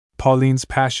Pauline's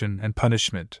Passion and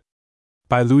Punishment.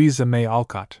 By Louisa May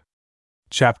Alcott.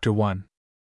 Chapter 1.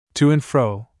 To and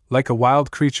fro, like a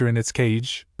wild creature in its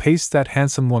cage, paced that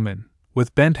handsome woman,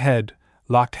 with bent head,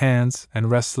 locked hands, and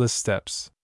restless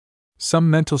steps. Some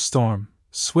mental storm,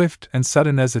 swift and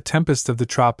sudden as a tempest of the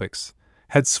tropics,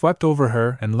 had swept over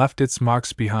her and left its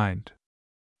marks behind.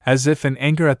 As if in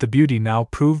anger at the beauty now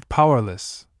proved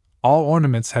powerless, all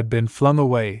ornaments had been flung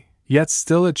away, yet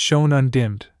still it shone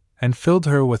undimmed, and filled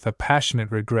her with a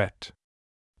passionate regret.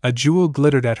 A jewel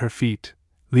glittered at her feet,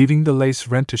 leaving the lace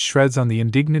rent to shreds on the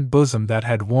indignant bosom that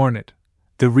had worn it.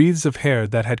 The wreaths of hair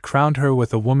that had crowned her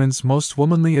with a woman's most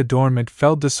womanly adornment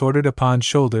fell disordered upon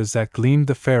shoulders that gleamed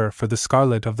the fairer for the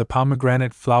scarlet of the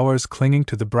pomegranate flowers clinging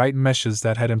to the bright meshes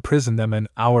that had imprisoned them an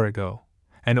hour ago,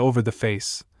 and over the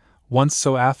face, once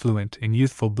so affluent in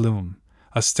youthful bloom,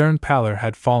 a stern pallor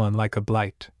had fallen like a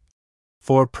blight.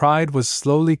 For pride was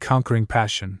slowly conquering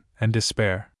passion, and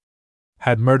despair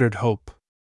had murdered hope.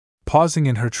 Pausing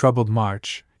in her troubled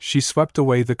march, she swept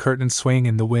away the curtain swaying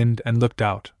in the wind and looked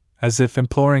out, as if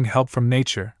imploring help from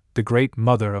nature, the great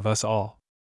mother of us all.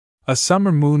 A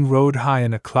summer moon rode high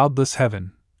in a cloudless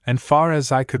heaven, and far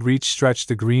as eye could reach stretched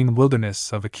the green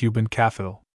wilderness of a Cuban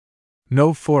capital.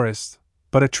 No forest,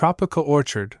 but a tropical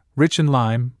orchard, rich in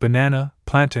lime, banana,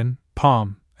 plantain,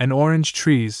 palm, and orange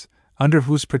trees, under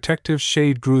whose protective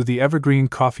shade grew the evergreen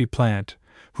coffee plant,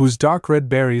 whose dark red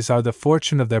berries are the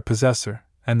fortune of their possessor,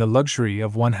 and the luxury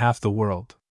of one half the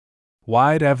world.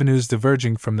 Wide avenues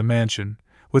diverging from the mansion,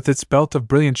 with its belt of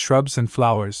brilliant shrubs and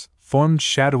flowers, formed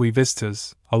shadowy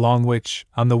vistas, along which,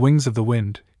 on the wings of the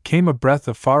wind, came a breath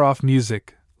of far-off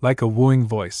music, like a wooing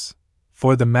voice.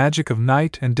 For the magic of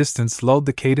night and distance lulled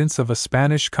the cadence of a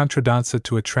Spanish contradanza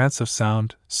to a trance of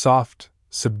sound, soft,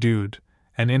 subdued,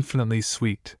 and infinitely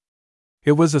sweet.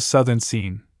 It was a southern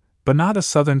scene, but not a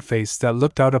southern face that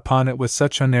looked out upon it with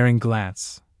such unerring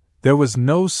glance. There was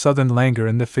no southern languor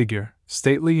in the figure,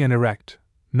 stately and erect,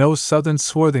 no southern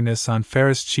swarthiness on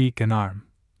fairest cheek and arm,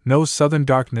 no southern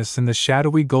darkness in the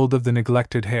shadowy gold of the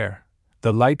neglected hair.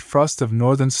 The light frost of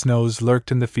northern snows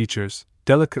lurked in the features,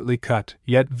 delicately cut,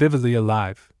 yet vividly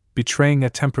alive, betraying a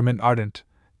temperament ardent,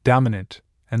 dominant,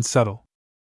 and subtle.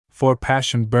 For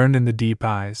passion burned in the deep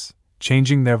eyes,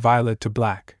 changing their violet to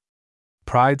black.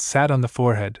 Pride sat on the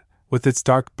forehead, with its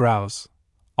dark brows.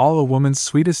 All a woman's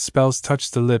sweetest spells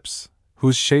touched the lips,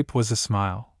 whose shape was a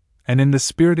smile. And in the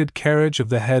spirited carriage of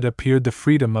the head appeared the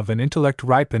freedom of an intellect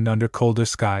ripened under colder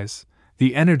skies,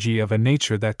 the energy of a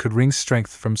nature that could wring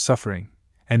strength from suffering,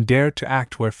 and dare to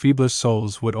act where feebler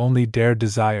souls would only dare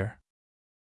desire.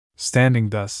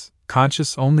 Standing thus,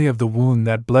 conscious only of the wound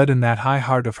that bled in that high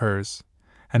heart of hers,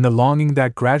 and the longing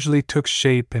that gradually took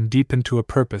shape and deepened to a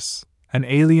purpose, an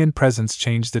alien presence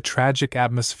changed the tragic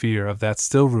atmosphere of that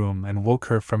still room and woke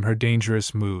her from her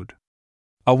dangerous mood.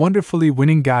 A wonderfully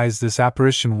winning guise this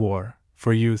apparition wore,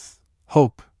 for youth,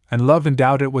 hope, and love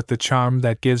endowed it with the charm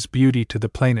that gives beauty to the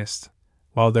plainest,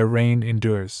 while their reign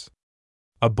endures.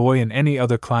 A boy in any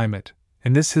other climate,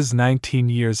 in this his 19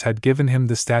 years had given him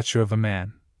the stature of a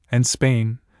man, and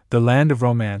Spain, the land of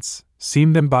romance,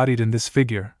 seemed embodied in this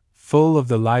figure, full of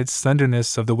the lithe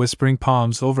slenderness of the whispering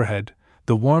palms overhead,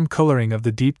 the warm coloring of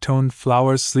the deep-toned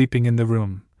flowers sleeping in the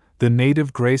room, the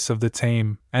native grace of the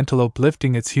tame antelope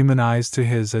lifting its human eyes to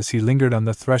his as he lingered on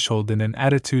the threshold in an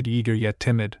attitude eager yet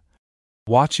timid,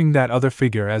 watching that other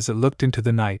figure as it looked into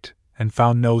the night, and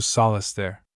found no solace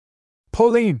there.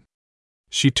 "Pauline!"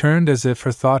 She turned as if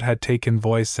her thought had taken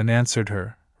voice and answered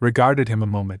her, regarded him a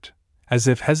moment, as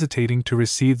if hesitating to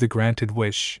receive the granted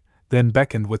wish, then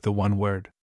beckoned with the one word.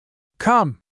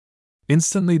 "Come!"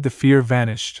 Instantly the fear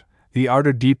vanished, the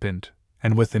ardor deepened,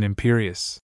 and with an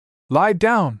imperious "Lie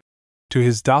down!" to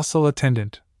his docile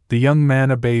attendant, the young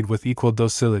man obeyed with equal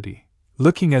docility,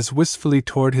 looking as wistfully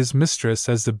toward his mistress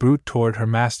as the brute toward her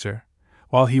master,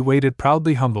 while he waited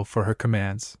proudly humble for her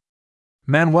commands.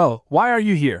 "Manuel, why are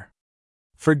you here?"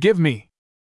 "Forgive me!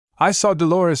 I saw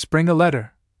Dolores bring a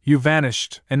letter. You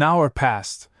vanished, an hour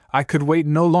passed, I could wait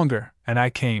no longer, and I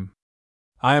came.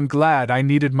 I am glad, I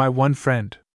needed my one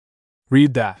friend.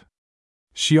 Read that."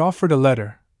 She offered a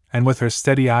letter, and with her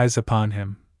steady eyes upon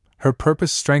him, her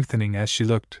purpose strengthening as she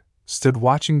looked, stood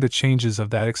watching the changes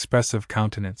of that expressive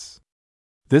countenance.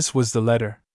 This was the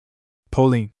letter.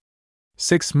 "Pauline,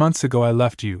 6 months ago I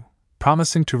left you,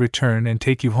 promising to return and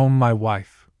take you home my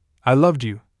wife. I loved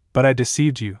you, but I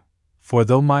deceived you, for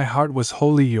though my heart was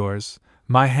wholly yours,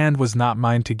 my hand was not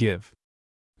mine to give.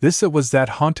 This it was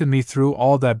that haunted me through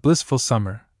all that blissful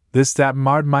summer, this that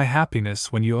marred my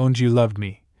happiness when you owned you loved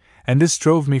me, and this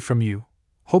drove me from you,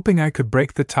 hoping I could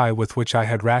break the tie with which I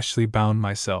had rashly bound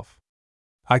myself.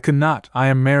 I could not, I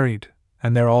am married,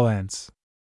 and there all ends.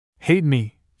 Hate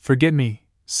me, forget me,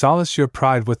 solace your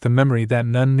pride with the memory that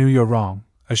none knew your wrong,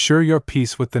 assure your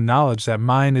peace with the knowledge that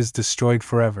mine is destroyed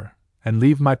forever, and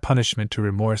leave my punishment to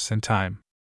remorse and time.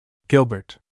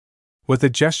 Gilbert. With a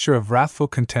gesture of wrathful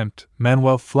contempt,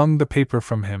 Manuel flung the paper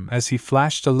from him as he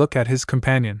flashed a look at his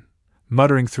companion,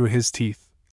 muttering through his teeth,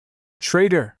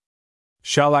 "Traitor!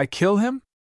 Shall I kill him?"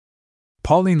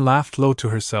 Pauline laughed low to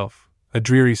herself, a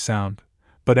dreary sound,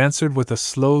 but answered with a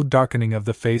slow darkening of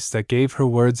the face that gave her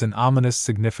words an ominous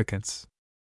significance.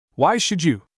 "Why should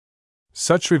you?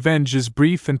 Such revenge is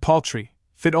brief and paltry,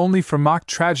 fit only for mock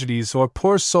tragedies or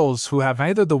poor souls who have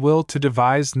neither the will to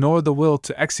devise nor the will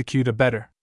to execute a better.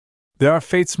 There are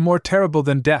fates more terrible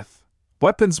than death,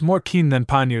 weapons more keen than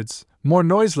poniards, more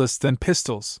noiseless than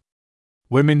pistols.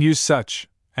 Women use such,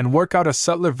 and work out a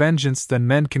subtler vengeance than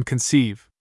men can conceive.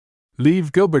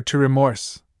 Leave Gilbert to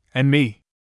remorse, and me."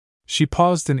 She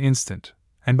paused an instant,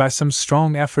 and by some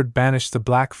strong effort banished the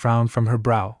black frown from her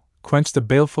brow, quenched the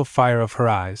baleful fire of her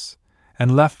eyes,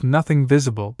 and left nothing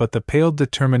visible but the pale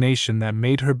determination that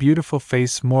made her beautiful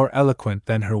face more eloquent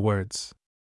than her words.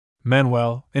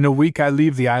 "Manuel, in a week I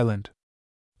leave the island."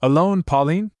 "Alone,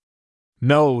 Pauline?"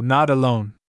 "No, not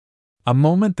alone." A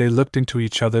moment they looked into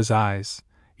each other's eyes,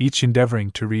 each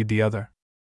endeavoring to read the other.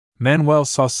 Manuel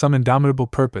saw some indomitable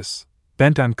purpose,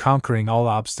 bent on conquering all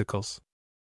obstacles.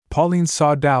 Pauline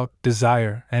saw doubt,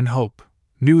 desire, and hope,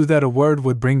 knew that a word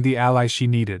would bring the ally she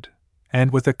needed,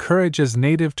 and with a courage as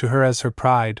native to her as her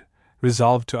pride,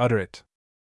 resolved to utter it.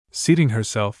 Seating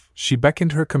herself, she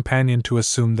beckoned her companion to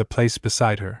assume the place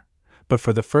beside her, but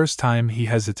for the first time he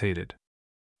hesitated.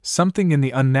 Something in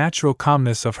the unnatural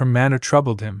calmness of her manner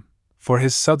troubled him, for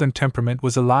his southern temperament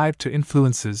was alive to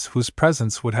influences whose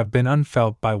presence would have been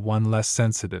unfelt by one less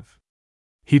sensitive.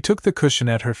 He took the cushion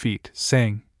at her feet,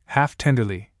 saying, half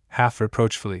tenderly, half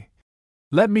reproachfully,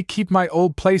 "Let me keep my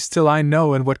old place till I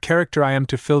know in what character I am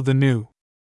to fill the new.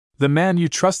 The man you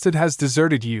trusted has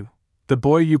deserted you, the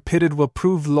boy you pitied will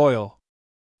prove loyal.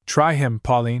 Try him,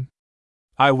 Pauline."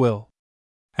 "I will."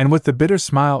 And with the bitter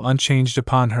smile unchanged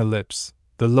upon her lips,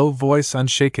 the low voice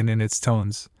unshaken in its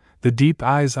tones, the deep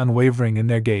eyes unwavering in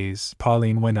their gaze,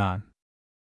 Pauline went on.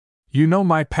 "You know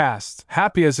my past,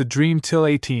 happy as a dream till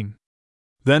 18.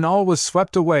 Then all was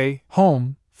swept away,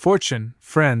 home, fortune,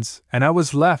 friends, and I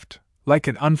was left, like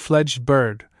an unfledged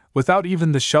bird, without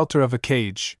even the shelter of a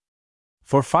cage.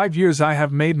 For 5 years I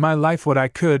have made my life what I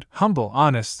could, humble,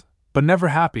 honest, but never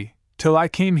happy, till I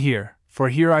came here, for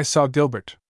here I saw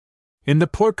Gilbert. In the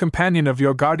poor companion of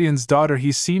your guardian's daughter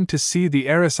he seemed to see the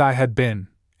heiress I had been,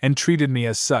 and treated me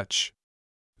as such.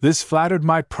 This flattered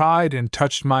my pride and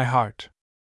touched my heart.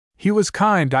 He was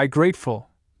kind, I grateful,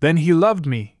 then he loved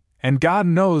me, and God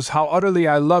knows how utterly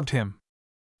I loved him.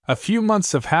 A few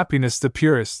months of happiness the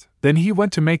purest, then he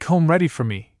went to make home ready for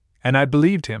me, and I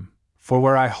believed him, for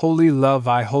where I wholly love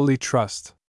I wholly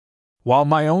trust. While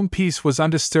my own peace was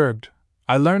undisturbed,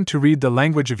 I learned to read the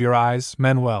language of your eyes,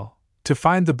 Manuel, to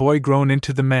find the boy grown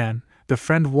into the man, the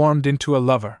friend warmed into a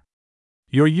lover.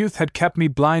 Your youth had kept me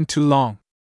blind too long.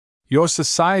 Your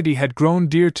society had grown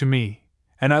dear to me,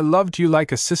 and I loved you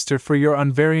like a sister for your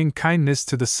unvarying kindness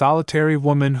to the solitary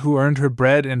woman who earned her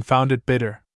bread and found it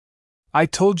bitter. I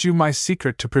told you my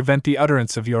secret to prevent the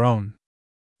utterance of your own.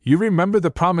 You remember the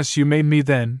promise you made me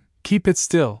then, keep it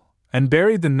still, and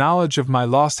bury the knowledge of my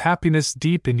lost happiness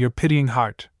deep in your pitying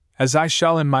heart, as I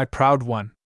shall in my proud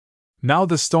one. Now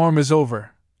the storm is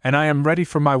over, and I am ready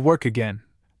for my work again,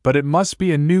 but it must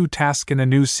be a new task and a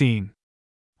new scene.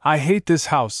 I hate this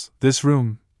house, this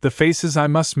room, the faces I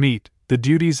must meet, the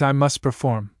duties I must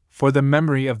perform, for the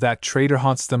memory of that traitor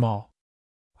haunts them all.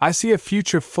 I see a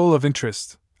future full of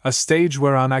interest, a stage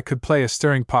whereon I could play a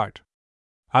stirring part.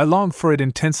 I long for it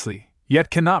intensely,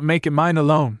 yet cannot make it mine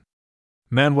alone.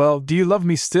 Manuel, do you love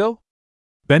me still?"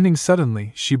 Bending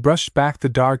suddenly, she brushed back the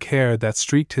dark hair that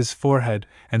streaked his forehead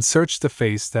and searched the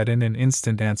face that in an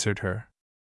instant answered her.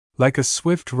 Like a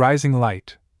swift rising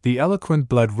light, the eloquent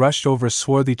blood rushed over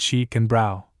swarthy cheek and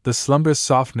brow, the slumberous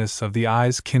softness of the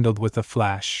eyes kindled with a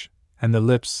flash, and the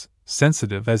lips,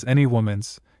 sensitive as any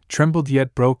woman's, trembled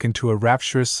yet broke into a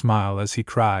rapturous smile as he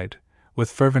cried,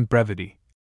 with fervent brevity,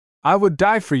 "I would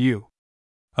die for you!"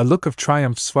 A look of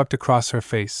triumph swept across her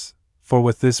face, for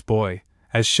with this boy,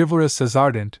 as chivalrous as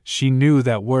ardent, she knew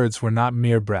that words were not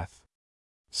mere breath.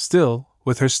 Still,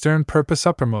 with her stern purpose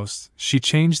uppermost, she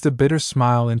changed the bitter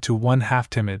smile into one half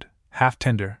timid, half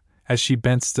tender, as she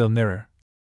bent still nearer.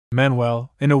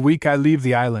 "Manuel, in a week I leave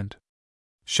the island.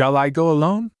 Shall I go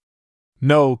alone?"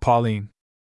 "No, Pauline."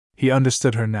 He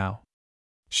understood her now.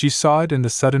 She saw it in the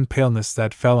sudden paleness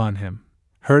that fell on him,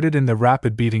 heard it in the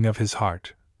rapid beating of his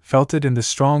heart, felt it in the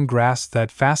strong grasp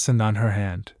that fastened on her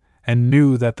hand, and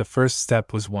knew that the first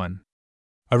step was won.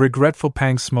 A regretful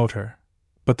pang smote her,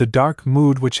 but the dark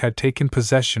mood which had taken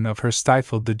possession of her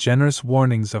stifled the generous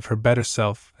warnings of her better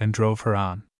self and drove her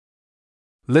on.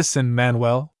 Listen,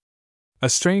 Manuel. A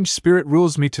strange spirit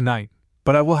rules me tonight,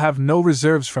 but I will have no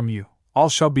reserves from you. All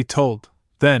shall be told.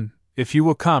 Then, if you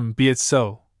will come, be it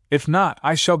so. If not,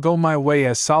 I shall go my way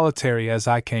as solitary as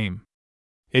I came.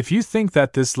 If you think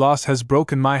that this loss has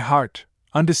broken my heart,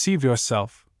 undeceive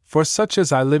yourself, for such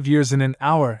as I live years in an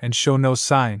hour and show no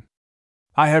sign.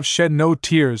 I have shed no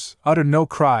tears, uttered no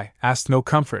cry, asked no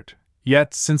comfort,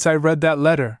 yet since I read that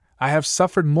letter, I have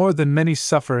suffered more than many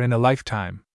suffer in a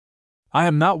lifetime. I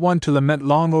am not one to lament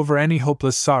long over any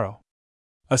hopeless sorrow.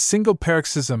 A single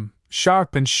paroxysm,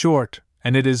 sharp and short,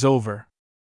 and it is over.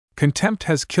 Contempt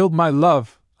has killed my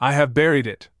love, I have buried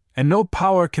it, and no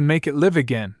power can make it live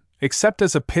again, except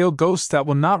as a pale ghost that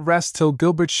will not rest till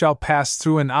Gilbert shall pass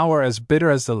through an hour as bitter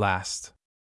as the last.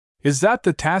 Is that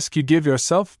the task you give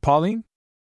yourself, Pauline?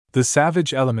 The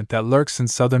savage element that lurks in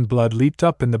southern blood leaped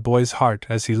up in the boy's heart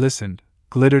as he listened,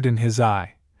 glittered in his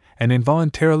eye, and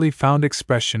involuntarily found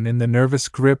expression in the nervous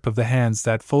grip of the hands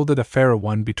that folded a fairer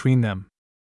one between them.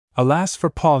 Alas for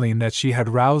Pauline that she had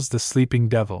roused the sleeping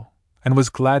devil, and was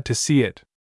glad to see it.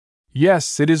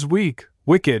 Yes, it is weak,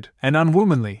 wicked, and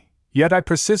unwomanly, yet I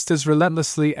persist as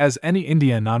relentlessly as any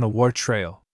Indian on a war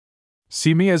trail.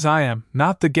 See me as I am,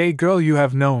 not the gay girl you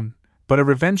have known, but a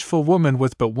revengeful woman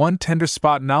with but one tender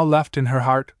spot now left in her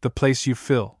heart, the place you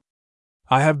fill.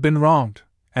 I have been wronged,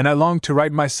 and I long to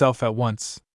right myself at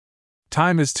once.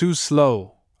 Time is too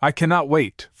slow, I cannot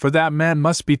wait, for that man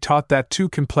must be taught that two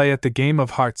can play at the game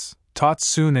of hearts, taught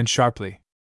soon and sharply.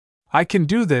 I can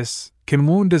do this, can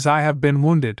wound as I have been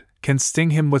wounded, can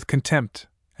sting him with contempt,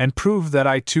 and prove that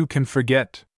I too can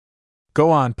forget. Go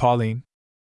on, Pauline.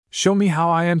 Show me how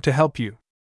I am to help you.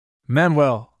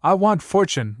 Manuel, I want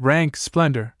fortune, rank,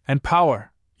 splendor, and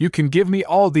power. You can give me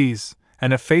all these,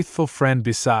 and a faithful friend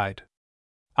beside.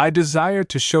 I desire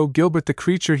to show Gilbert the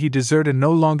creature he deserted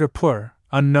no longer poor,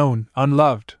 unknown,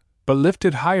 unloved, but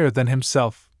lifted higher than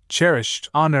himself, cherished,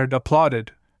 honored,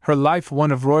 applauded, her life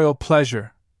one of royal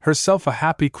pleasure, herself a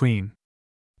happy queen.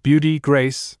 Beauty,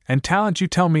 grace, and talent you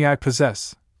tell me I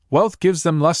possess. Wealth gives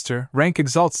them luster, rank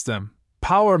exalts them,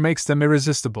 power makes them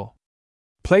irresistible.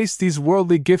 Place these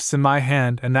worldly gifts in my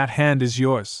hand, and that hand is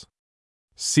yours.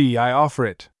 See, I offer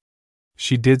it.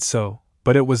 She did so,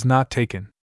 but it was not taken.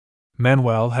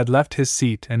 Manuel had left his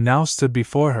seat and now stood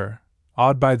before her,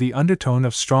 awed by the undertone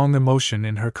of strong emotion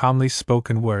in her calmly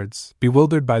spoken words,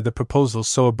 bewildered by the proposal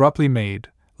so abruptly made,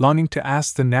 longing to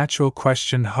ask the natural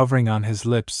question hovering on his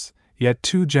lips, yet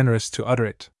too generous to utter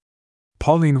it.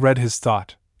 Pauline read his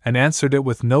thought, and answered it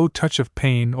with no touch of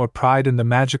pain or pride in the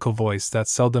magical voice that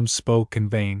seldom spoke in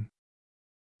vain.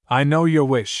 I know your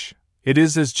wish. It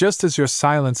is as just as your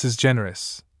silence is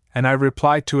generous, and I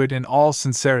reply to it in all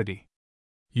sincerity.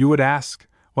 You would ask,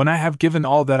 when I have given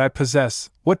all that I possess,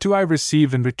 what do I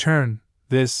receive in return?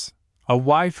 This, a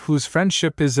wife whose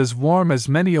friendship is as warm as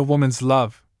many a woman's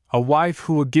love, a wife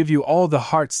who will give you all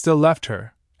the heart still left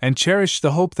her, and cherish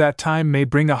the hope that time may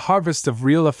bring a harvest of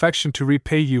real affection to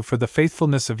repay you for the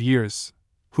faithfulness of years,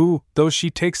 who, though she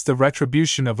takes the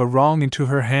retribution of a wrong into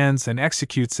her hands and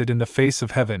executes it in the face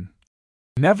of heaven,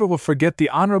 never will forget the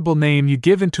honorable name you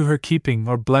give into her keeping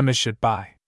or blemish it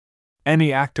by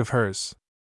any act of hers.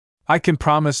 I can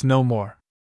promise no more.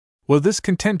 Will this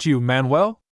content you,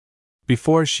 Manuel?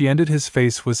 Before she ended, his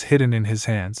face was hidden in his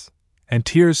hands, and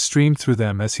tears streamed through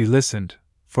them as he listened,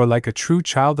 for like a true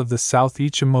child of the South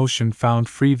each emotion found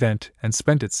free vent and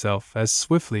spent itself as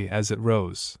swiftly as it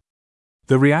rose.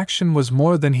 The reaction was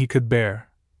more than he could bear,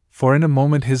 for in a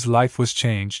moment his life was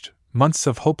changed, months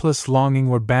of hopeless longing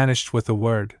were banished with a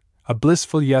word, a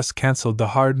blissful yes cancelled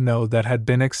the hard no that had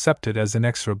been accepted as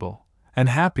inexorable, and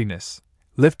happiness,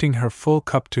 lifting her full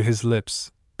cup to his lips,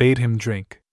 bade him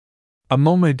drink. A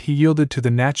moment he yielded to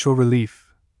the natural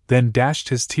relief, then dashed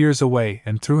his tears away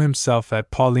and threw himself at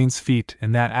Pauline's feet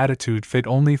in that attitude fit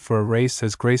only for a race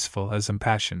as graceful as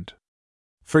impassioned.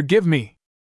 Forgive me!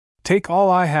 Take all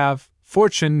I have,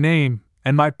 fortune, name,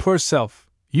 and my poor self,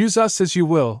 use us as you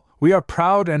will, we are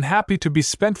proud and happy to be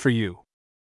spent for you.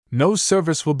 No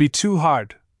service will be too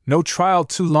hard, no trial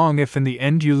too long if in the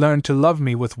end you learn to love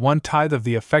me with one tithe of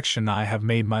the affection I have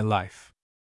made my life.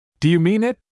 Do you mean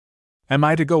it? Am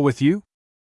I to go with you?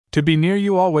 To be near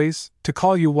you always, to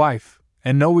call you wife,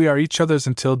 and know we are each other's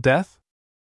until death?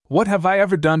 What have I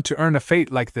ever done to earn a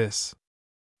fate like this?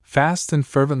 Fast and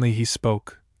fervently he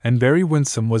spoke, and very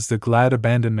winsome was the glad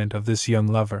abandonment of this young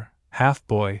lover, half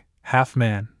boy, half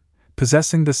man,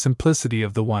 possessing the simplicity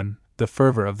of the one, the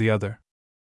fervor of the other.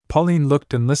 Pauline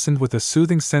looked and listened with a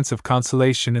soothing sense of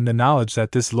consolation in the knowledge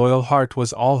that this loyal heart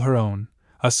was all her own,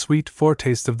 a sweet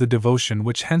foretaste of the devotion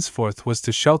which henceforth was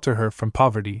to shelter her from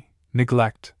poverty,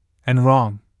 neglect, and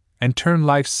wrong, and turn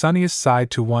life's sunniest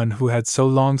side to one who had so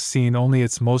long seen only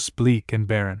its most bleak and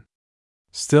barren.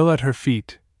 Still at her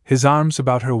feet, his arms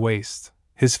about her waist,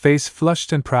 his face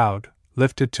flushed and proud,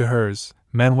 lifted to hers,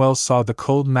 Manuel saw the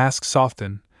cold mask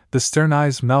soften, the stern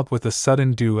eyes melt with a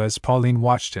sudden dew as Pauline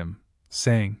watched him,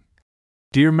 saying,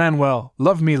 "Dear Manuel,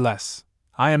 love me less.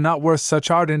 I am not worth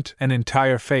such ardent and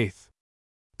entire faith.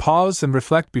 Pause and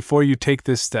reflect before you take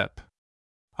this step.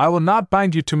 I will not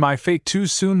bind you to my fate too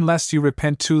soon lest you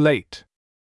repent too late.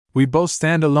 We both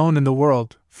stand alone in the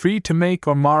world, free to make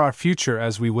or mar our future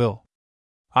as we will.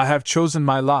 I have chosen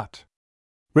my lot.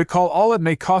 Recall all it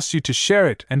may cost you to share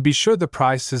it, and be sure the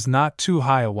price is not too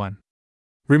high a one.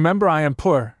 Remember I am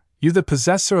poor, you the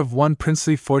possessor of one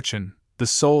princely fortune, the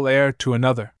sole heir to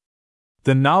another.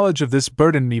 The knowledge of this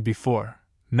burdened me before,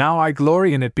 now I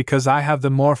glory in it because I have the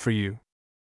more for you.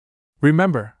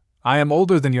 Remember, I am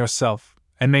older than yourself,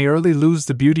 and may early lose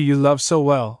the beauty you love so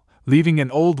well, leaving an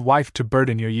old wife to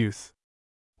burden your youth.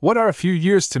 What are a few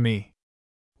years to me?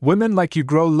 Women like you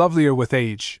grow lovelier with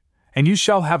age, and you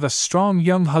shall have a strong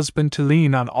young husband to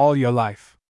lean on all your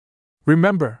life.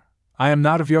 Remember, I am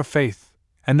not of your faith,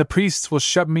 and the priests will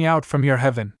shut me out from your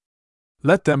heaven.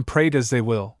 Let them prate as they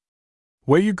will.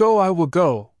 Where you go I will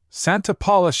go, Santa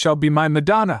Paula shall be my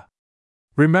Madonna.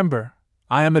 Remember,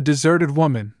 I am a deserted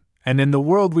woman, and in the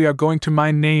world we are going to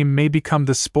my name may become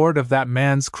the sport of that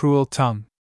man's cruel tongue.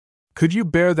 Could you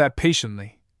bear that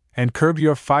patiently, and curb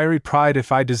your fiery pride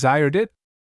if I desired it?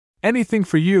 Anything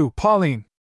for you, Pauline.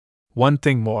 One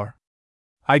thing more.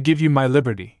 I give you my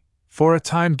liberty, for a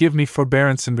time give me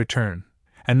forbearance in return,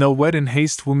 and though wed in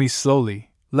haste woo me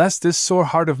slowly, lest this sore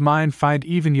heart of mine find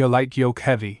even your light yoke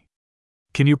heavy.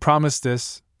 Can you promise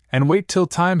this, and wait till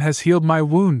time has healed my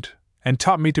wound, and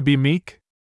taught me to be meek?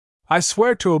 I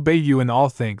swear to obey you in all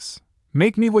things.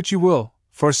 Make me what you will,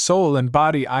 for soul and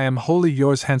body I am wholly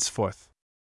yours henceforth.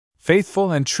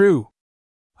 Faithful and true.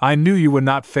 I knew you would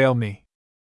not fail me.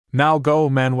 Now go,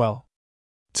 Manuel.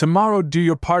 Tomorrow do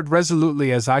your part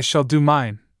resolutely as I shall do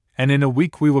mine, and in a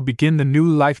week we will begin the new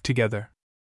life together.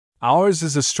 Ours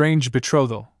is a strange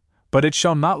betrothal, but it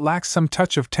shall not lack some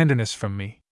touch of tenderness from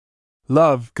me.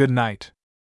 Love, good night."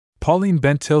 Pauline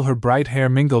bent till her bright hair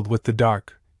mingled with the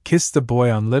dark, kissed the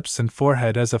boy on lips and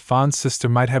forehead as a fond sister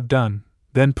might have done,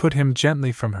 then put him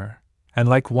gently from her, and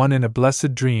like one in a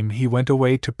blessed dream he went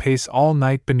away to pace all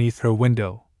night beneath her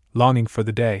window, longing for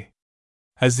the day.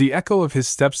 As the echo of his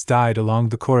steps died along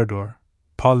the corridor,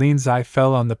 Pauline's eye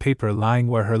fell on the paper lying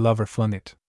where her lover flung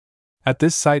it. At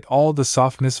this sight all the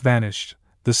softness vanished,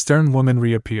 the stern woman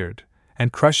reappeared,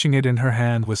 and crushing it in her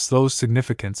hand with slow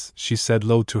significance, she said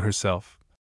low to herself,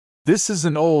 "This is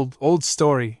an old, old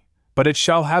story, but it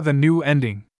shall have a new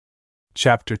ending."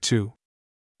 Chapter 2.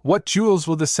 What jewels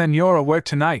will the Señora wear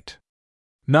tonight?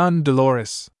 None,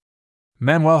 Dolores.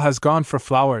 Manuel has gone for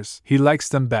flowers, he likes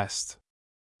them best.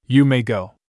 You may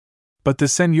go. But the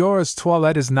Señora's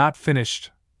toilette is not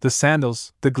finished, the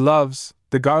sandals, the gloves,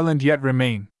 the garland yet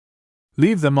remain.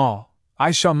 Leave them all,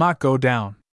 I shall not go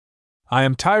down. I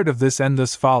am tired of this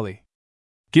endless folly.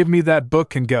 Give me that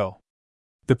book and go.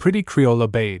 The pretty Creole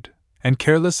obeyed, and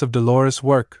careless of Dolores'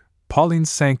 work, Pauline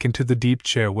sank into the deep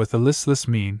chair with a listless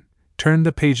mien, turned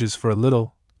the pages for a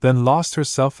little, then lost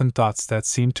herself in thoughts that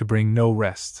seemed to bring no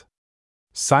rest.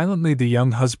 Silently the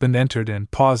young husband entered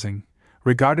and, pausing,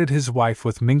 regarded his wife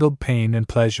with mingled pain and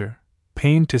pleasure,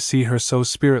 pain to see her so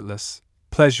spiritless,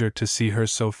 pleasure to see her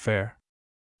so fair.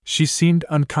 She seemed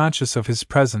unconscious of his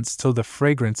presence till the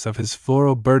fragrance of his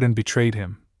floral burden betrayed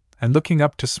him, and looking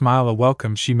up to smile a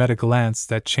welcome she met a glance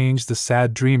that changed the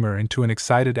sad dreamer into an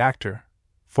excited actor,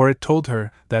 for it told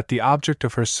her that the object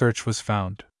of her search was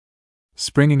found.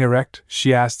 Springing erect,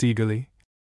 she asked eagerly,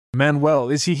 "Manuel,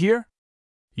 is he here?"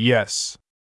 "Yes."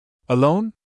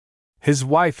 "Alone?" "His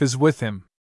wife is with him."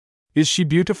 "Is she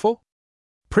beautiful?"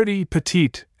 "Pretty,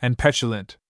 petite, and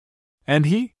petulant." "And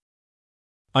he?"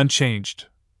 "Unchanged.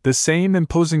 The same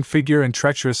imposing figure and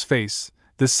treacherous face,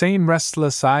 the same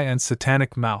restless eye and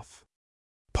satanic mouth."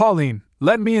 "Pauline,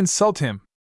 let me insult him."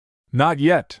 "Not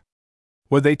yet."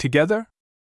 "Were they together?"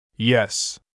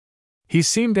 "Yes." He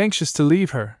seemed anxious to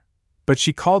leave her, but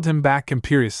she called him back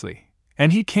imperiously,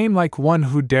 and he came like one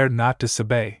who dared not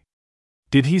disobey.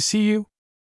 "Did he see you?"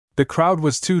 "The crowd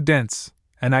was too dense,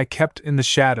 and I kept in the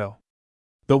shadow."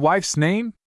 "The wife's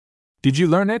name? Did you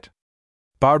learn it?"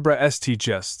 "Barbara St.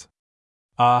 Just."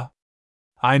 "Ah.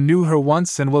 I knew her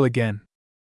once and will again.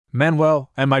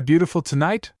 Manuel, am I beautiful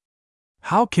tonight?"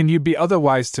 How can you be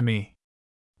otherwise to me?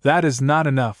 That is not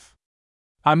enough.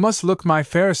 I must look my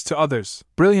fairest to others,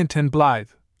 brilliant and blithe,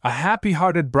 a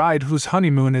happy-hearted bride whose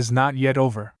honeymoon is not yet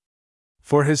over.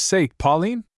 For his sake,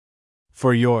 Pauline?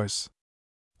 For yours.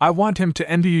 I want him to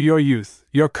envy your youth,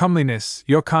 your comeliness,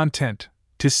 your content,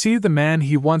 to see the man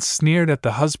he once sneered at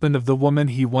the husband of the woman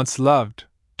he once loved,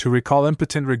 to recall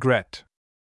impotent regret.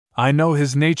 I know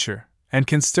his nature, and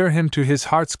can stir him to his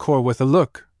heart's core with a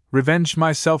look, revenge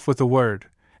myself with a word,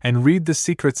 and read the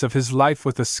secrets of his life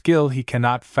with a skill he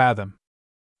cannot fathom.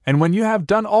 And when you have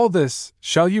done all this,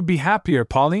 shall you be happier,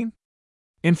 Pauline?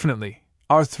 Infinitely.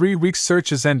 Our 3 weeks'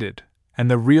 search is ended,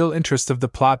 and the real interest of the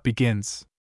plot begins.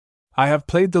 I have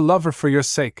played the lover for your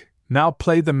sake, now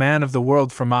play the man of the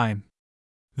world for mine.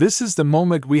 This is the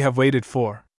moment we have waited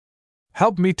for.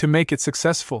 Help me to make it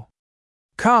successful.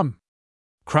 Come!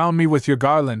 Crown me with your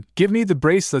garland, give me the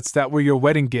bracelets that were your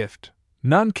wedding gift.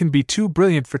 None can be too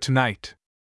brilliant for tonight.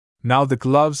 Now the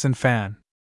gloves and fan.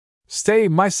 Stay,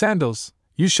 my sandals,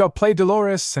 you shall play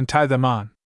Dolores and tie them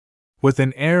on. With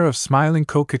an air of smiling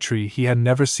coquetry he had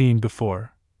never seen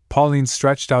before, Pauline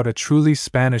stretched out a truly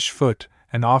Spanish foot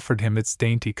and offered him its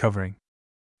dainty covering.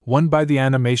 Won by the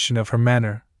animation of her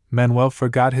manner, Manuel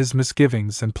forgot his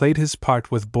misgivings and played his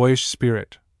part with boyish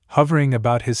spirit, hovering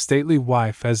about his stately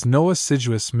wife as no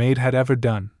assiduous maid had ever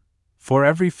done. For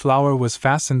every flower was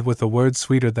fastened with a word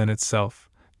sweeter than itself,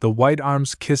 the white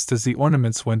arms kissed as the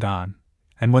ornaments went on,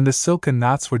 and when the silken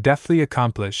knots were deftly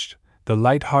accomplished, the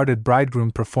light-hearted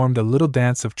bridegroom performed a little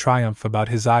dance of triumph about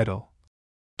his idol,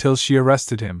 till she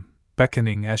arrested him,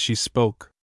 beckoning as she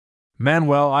spoke.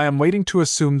 Manuel, I am waiting to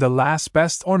assume the last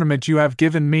best ornament you have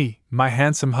given me, my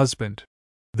handsome husband.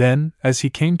 Then, as he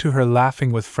came to her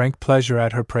laughing with frank pleasure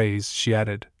at her praise, she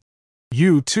added,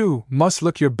 You, too, must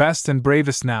look your best and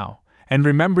bravest now, and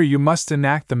remember you must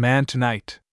enact the man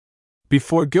tonight.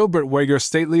 Before Gilbert wear your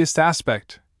stateliest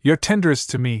aspect, your tenderest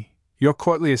to me, your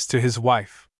courtliest to his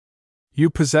wife.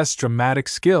 You possess dramatic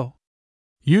skill.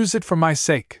 Use it for my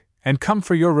sake, and come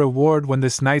for your reward when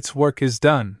this night's work is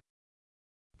done.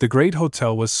 The great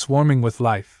hotel was swarming with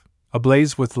life,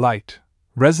 ablaze with light,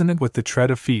 resonant with the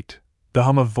tread of feet, the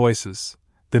hum of voices,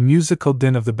 the musical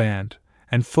din of the band,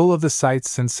 and full of the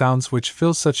sights and sounds which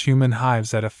fill such human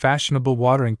hives at a fashionable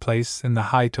watering place in the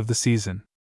height of the season.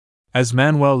 As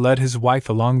Manuel led his wife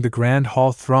along the grand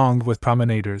hall thronged with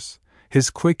promenaders, his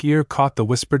quick ear caught the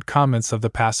whispered comments of the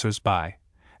passers-by,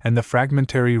 and the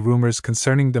fragmentary rumors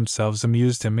concerning themselves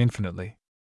amused him infinitely.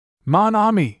 Mon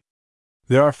ami!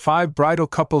 There are 5 bridal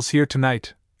couples here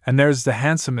tonight, and there's the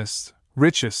handsomest,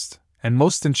 richest, and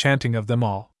most enchanting of them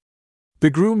all. The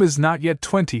groom is not yet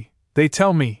 20, they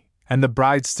tell me, and the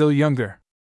bride still younger.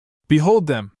 Behold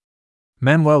them!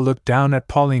 Manuel looked down at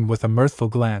Pauline with a mirthful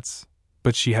glance,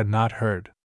 but she had not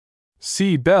heard.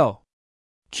 See, Belle!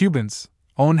 Cubans,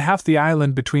 own half the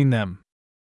island between them.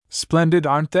 Splendid,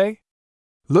 aren't they?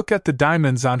 Look at the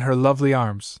diamonds on her lovely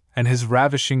arms, and his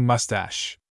ravishing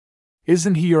mustache.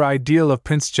 Isn't he your ideal of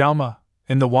Prince Jalma,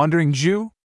 in The Wandering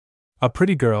Jew? A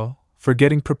pretty girl,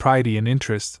 forgetting propriety and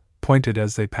interest, pointed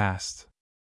as they passed.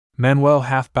 Manuel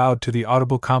half bowed to the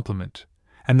audible compliment,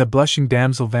 and the blushing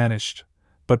damsel vanished,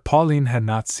 but Pauline had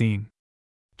not seen.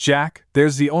 Jack,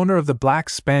 there's the owner of the black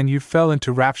span you fell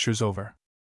into raptures over.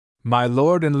 My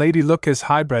lord and lady look as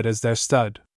highbred as their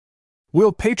stud.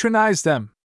 We'll patronize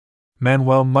them!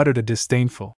 Manuel muttered a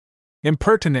disdainful,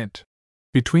 impertinent,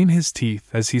 between his teeth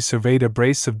as he surveyed a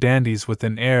brace of dandies with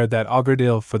an air that augured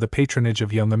ill for the patronage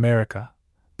of young America,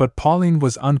 but Pauline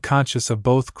was unconscious of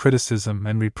both criticism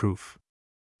and reproof.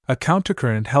 A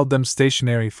countercurrent held them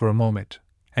stationary for a moment,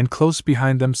 and close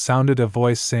behind them sounded a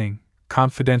voice saying,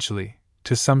 confidentially,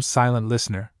 to some silent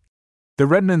listener, The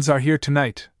Redmonds are here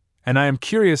tonight, and I am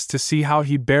curious to see how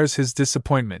he bears his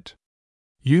disappointment.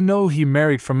 You know he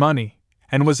married for money,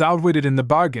 and was outwitted in the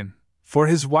bargain, for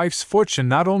his wife's fortune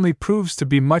not only proves to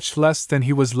be much less than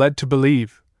he was led to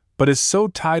believe, but is so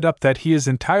tied up that he is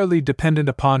entirely dependent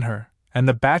upon her, and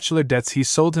the bachelor debts he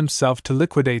sold himself to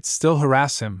liquidate still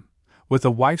harass him, with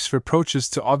a wife's reproaches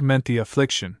to augment the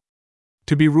affliction.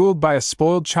 To be ruled by a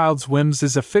spoiled child's whims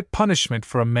is a fit punishment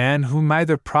for a man whom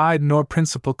neither pride nor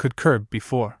principle could curb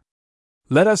before.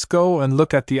 Let us go and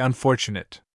look at the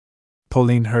unfortunate.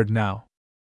 Pauline heard now.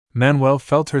 Manuel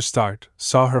felt her start,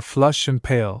 saw her flush and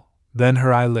pale, then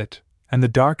her eye lit, and the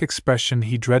dark expression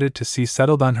he dreaded to see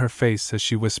settled on her face as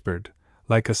she whispered,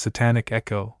 like a satanic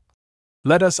echo,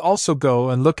 Let us also go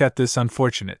and look at this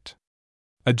unfortunate.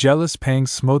 A jealous pang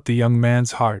smote the young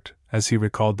man's heart as he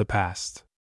recalled the past.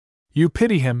 You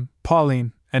pity him,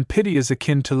 Pauline, and pity is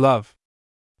akin to love.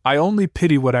 I only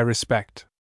pity what I respect.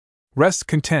 Rest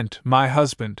content, my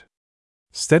husband.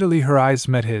 Steadily her eyes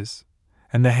met his,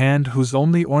 and the hand whose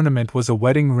only ornament was a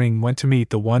wedding ring went to meet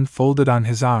the one folded on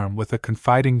his arm with a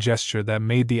confiding gesture that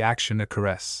made the action a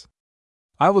caress.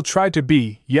 "I will try to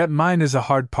be, yet mine is a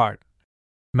hard part,"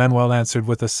 Manuel answered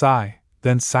with a sigh.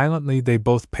 Then silently they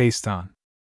both paced on.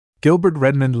 Gilbert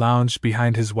Redmond lounged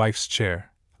behind his wife's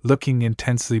chair, looking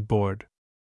intensely bored.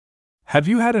 "Have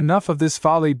you had enough of this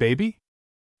folly, baby?"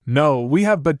 "No, we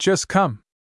have but just come."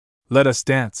 "Let us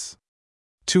dance."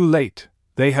 "Too late,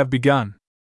 they have begun."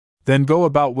 "Then go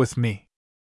about with me."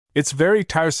 "It's very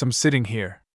tiresome sitting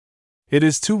here." "It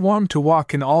is too warm to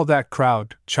walk in all that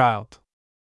crowd, child."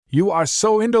 "You are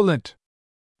so indolent!"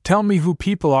 "Tell me who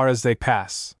people are as they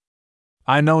pass."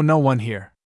 "I know no one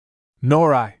here."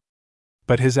 "Nor I."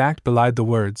 But his act belied the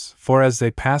words, for as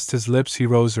they passed his lips he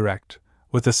rose erect,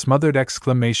 with a smothered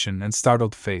exclamation and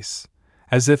startled face,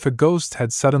 as if a ghost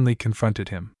had suddenly confronted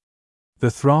him.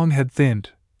 The throng had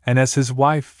thinned, and as his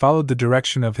wife followed the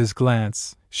direction of his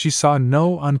glance, she saw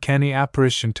no uncanny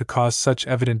apparition to cause such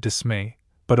evident dismay,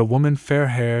 but a woman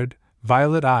fair-haired,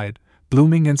 violet-eyed,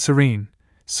 blooming and serene,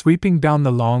 sweeping down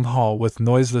the long hall with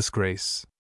noiseless grace.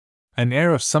 An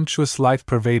air of sumptuous life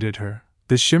pervaded her,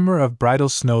 the shimmer of bridal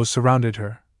snow surrounded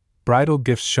her, bridal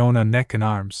gifts shone on neck and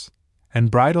arms, and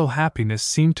bridal happiness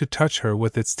seemed to touch her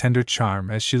with its tender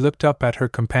charm as she looked up at her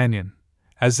companion,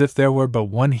 as if there were but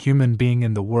one human being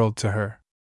in the world to her.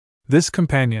 This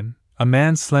companion, a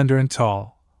man slender and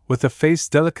tall, with a face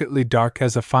delicately dark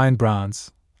as a fine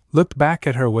bronze, looked back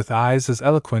at her with eyes as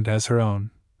eloquent as her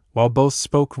own, while both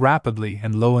spoke rapidly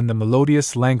and low in the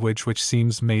melodious language which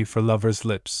seems made for lovers'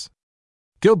 lips.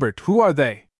 "Gilbert, who are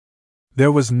they?"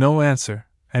 There was no answer,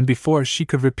 and before she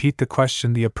could repeat the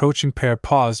question the approaching pair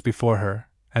paused before her,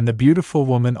 and the beautiful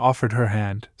woman offered her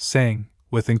hand, saying,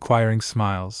 with inquiring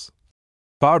smiles,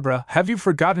 "Barbara, have you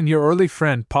forgotten your early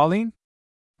friend, Pauline?"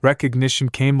 Recognition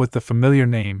came with the familiar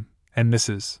name, and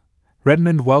Mrs.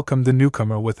 Redmond welcomed the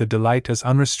newcomer with a delight as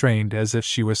unrestrained as if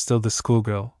she were still the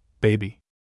schoolgirl, baby.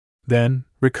 Then,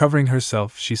 recovering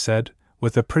herself, she said,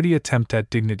 with a pretty attempt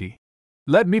at dignity,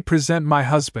 "Let me present my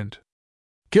husband.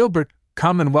 Gilbert,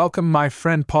 come and welcome my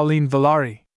friend Pauline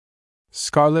Villari."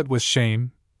 Scarlet with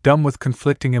shame, dumb with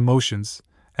conflicting emotions,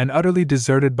 and utterly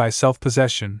deserted by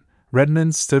self-possession,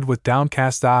 Redmond stood with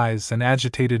downcast eyes and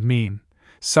agitated mien,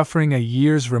 suffering a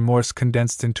year's remorse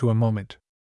condensed into a moment.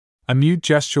 A mute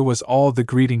gesture was all the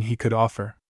greeting he could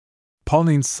offer.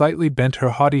 Pauline slightly bent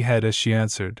her haughty head as she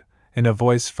answered, in a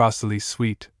voice frostily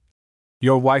sweet,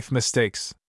 "Your wife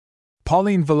mistakes.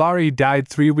 Pauline Villari died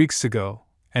 3 weeks ago,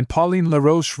 and Pauline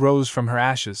Laroche rose from her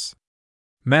ashes.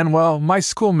 Manuel, my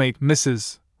schoolmate,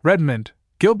 Mrs. Redmond,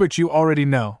 Gilbert you already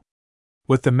know."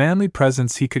 With the manly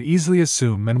presence he could easily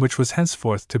assume and which was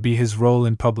henceforth to be his role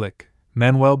in public,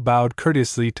 Manuel bowed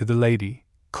courteously to the lady,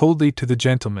 coldly to the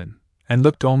gentleman, and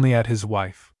looked only at his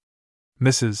wife.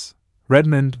 Mrs.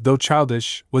 Redmond, though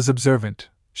childish, was observant.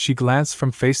 She glanced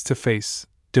from face to face,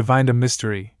 divined a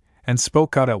mystery, and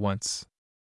spoke out at once.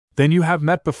 "Then you have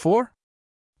met before?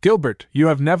 Gilbert, you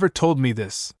have never told me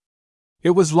this."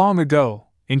 "It was long ago,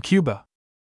 in Cuba.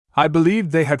 I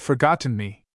believed they had forgotten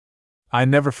me." "I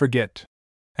never forget."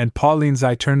 And Pauline's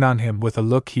eye turned on him with a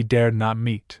look he dared not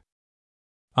meet.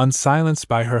 Unsilenced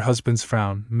by her husband's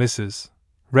frown, Mrs.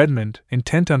 Redmond,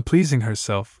 intent on pleasing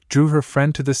herself, drew her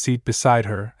friend to the seat beside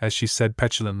her as she said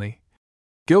petulantly,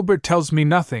 "Gilbert tells me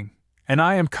nothing, and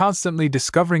I am constantly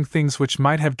discovering things which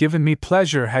might have given me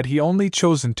pleasure had he only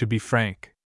chosen to be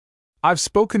frank. I've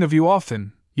spoken of you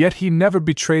often, yet he never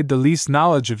betrayed the least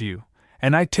knowledge of you,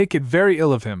 and I take it very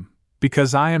ill of him,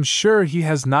 because I am sure he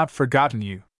has not forgotten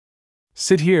you.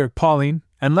 Sit here, Pauline,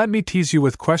 and let me tease you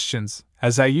with questions,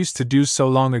 as I used to do so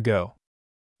long ago.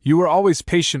 You were always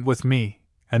patient with me,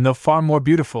 and though far more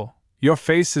beautiful, your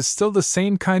face is still the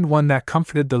same kind one that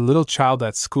comforted the little child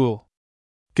at school.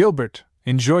 Gilbert,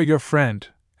 enjoy your friend,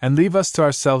 and leave us to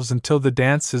ourselves until the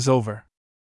dance is over."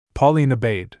 Pauline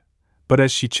obeyed, but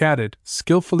as she chatted,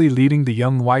 skillfully leading the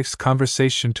young wife's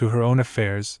conversation to her own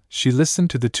affairs, she listened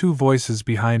to the two voices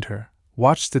behind her,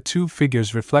 watched the two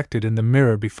figures reflected in the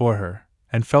mirror before her,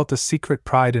 and felt a secret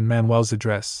pride in Manuel's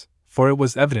address, for it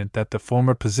was evident that the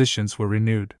former positions were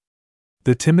renewed.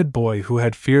 The timid boy who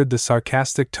had feared the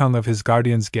sarcastic tongue of his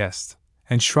guardian's guest,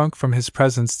 and shrunk from his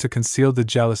presence to conceal the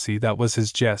jealousy that was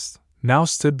his jest, now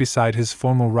stood beside his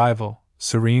former rival,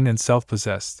 serene and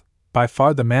self-possessed, by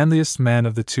far the manliest man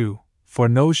of the two, for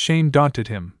no shame daunted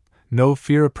him, no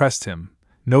fear oppressed him,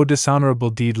 no dishonorable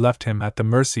deed left him at the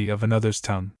mercy of another's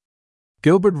tongue.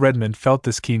 Gilbert Redmond felt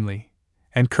this keenly,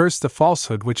 and cursed the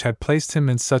falsehood which had placed him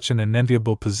in such an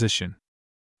unenviable position.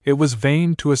 It was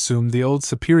vain to assume the old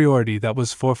superiority that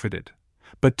was forfeited,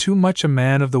 but too much a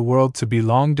man of the world to be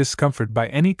long discomforted by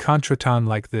any contretemps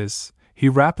like this. He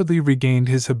rapidly regained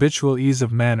his habitual ease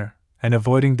of manner, and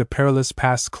avoiding the perilous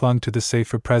past clung to the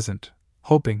safer present,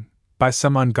 hoping, by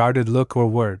some unguarded look or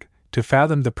word, to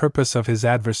fathom the purpose of his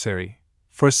adversary,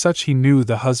 for such he knew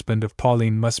the husband of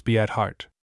Pauline must be at heart.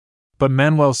 But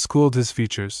Manuel schooled his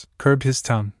features, curbed his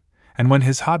tongue, and when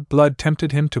his hot blood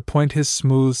tempted him to point his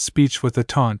smooth speech with a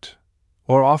taunt,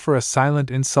 or offer a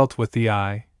silent insult with the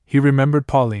eye, he remembered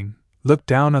Pauline, looked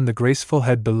down on the graceful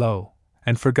head below,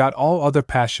 and forgot all other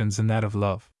passions in that of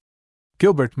love.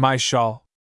 "Gilbert, my shawl!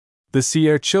 The sea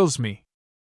air chills me.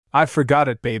 I forgot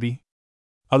it, baby.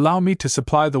 Allow me to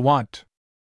supply the want."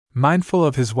 Mindful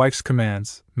of his wife's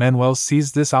commands, Manuel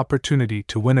seized this opportunity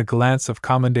to win a glance of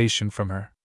commendation from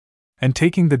her. And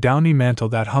taking the downy mantle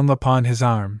that hung upon his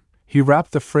arm, he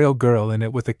wrapped the frail girl in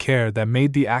it with a care that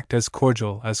made the act as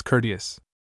cordial as courteous.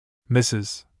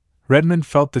 Mrs. Redmond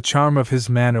felt the charm of his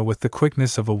manner with the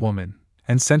quickness of a woman,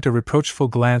 and sent a reproachful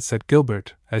glance at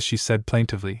Gilbert as she said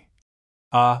plaintively,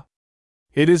 "Ah!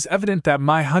 It is evident that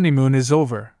my honeymoon is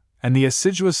over, and the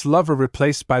assiduous lover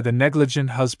replaced by the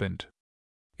negligent husband.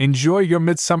 Enjoy your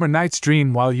midsummer night's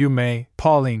dream while you may,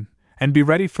 Pauline, and be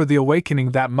ready for the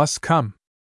awakening that must come.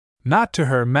 Not to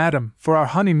her, madam, for our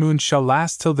honeymoon shall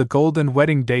last till the golden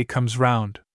wedding day comes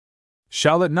round.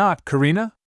 Shall it not,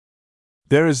 Karina?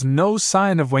 There is no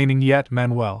sign of waning yet,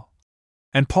 Manuel."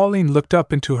 And Pauline looked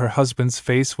up into her husband's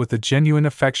face with a genuine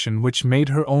affection which made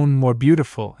her own more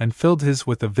beautiful and filled his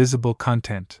with a visible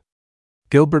content.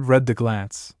 Gilbert read the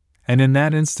glance, and in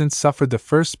that instant suffered the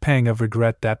first pang of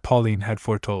regret that Pauline had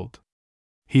foretold.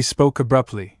 He spoke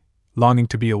abruptly, longing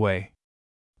to be away.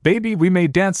 "Baby, we may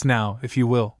dance now, if you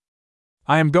will.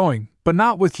 I am going, but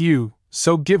not with you,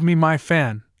 so give me my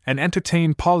fan, and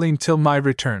entertain Pauline till my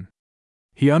return."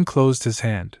 He unclosed his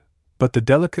hand, but the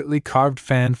delicately carved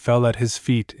fan fell at his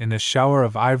feet in a shower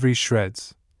of ivory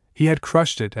shreds. He had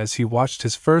crushed it as he watched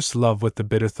his first love with the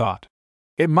bitter thought,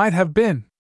 "It might have been.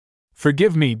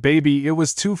 Forgive me, baby, it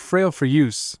was too frail for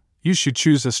use, you should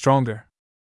choose a stronger.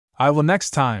 I will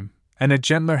next time, and a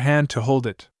gentler hand to hold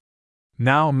it.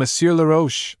 Now, Monsieur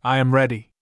Laroche, I am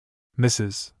ready."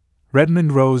 Mrs.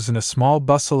 Redmond rose in a small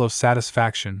bustle of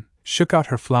satisfaction, shook out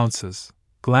her flounces,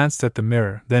 glanced at the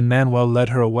mirror, then Manuel led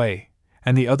her away,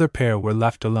 and the other pair were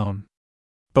left alone.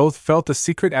 Both felt a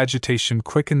secret agitation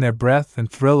quicken their breath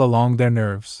and thrill along their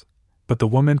nerves, but the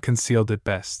woman concealed it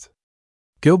best.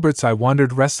 Gilbert's eye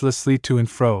wandered restlessly to and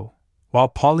fro, while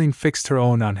Pauline fixed her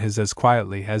own on his as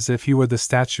quietly as if he were the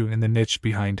statue in the niche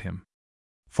behind him.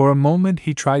 For a moment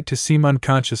he tried to seem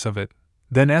unconscious of it,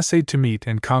 then essayed to meet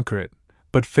and conquer it,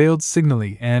 but failed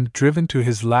signally and, driven to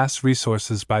his last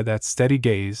resources by that steady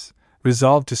gaze,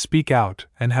 resolved to speak out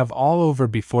and have all over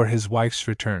before his wife's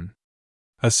return.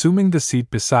 Assuming the seat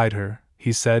beside her,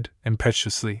 he said,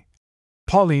 impetuously,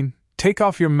 "Pauline, take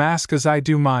off your mask as I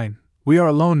do mine. We are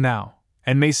alone now,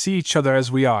 and may see each other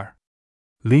as we are."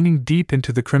 Leaning deep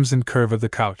into the crimson curve of the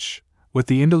couch, with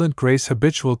the indolent grace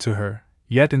habitual to her,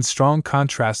 yet in strong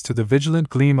contrast to the vigilant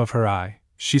gleam of her eye,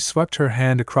 she swept her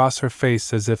hand across her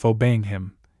face as if obeying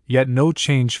him, yet no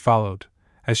change followed,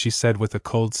 as she said with a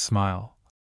cold smile,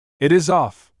 "It is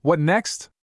off. What next?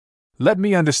 Let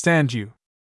me understand you.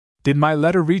 Did my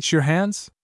letter reach your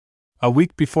hands? A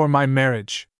week before my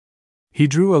marriage." He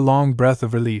drew a long breath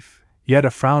of relief, yet a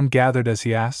frown gathered as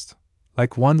he asked,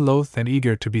 like one loath and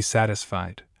eager to be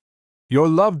satisfied, "Your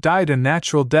love died a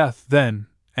natural death, then,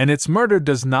 and its murder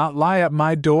does not lie at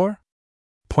my door?"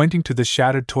 Pointing to the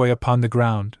shattered toy upon the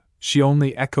ground, she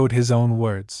only echoed his own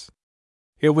words.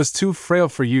 "It was too frail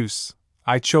for use.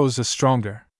 I chose a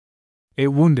stronger." It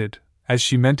wounded, as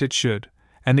she meant it should,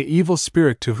 and the evil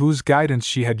spirit to whose guidance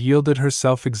she had yielded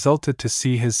herself exulted to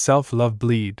see his self-love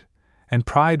bleed, and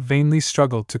pride vainly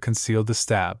struggled to conceal the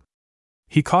stab.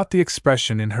 He caught the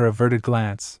expression in her averted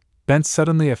glance, bent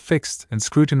suddenly a fixed and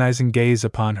scrutinizing gaze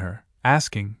upon her,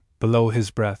 asking, below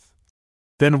his breath,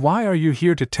 "Then why are you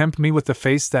here to tempt me with the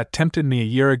face that tempted me a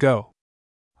year ago?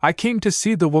 I came to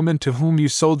see the woman to whom you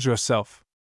sold yourself.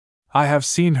 I have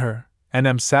seen her, and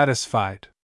am satisfied."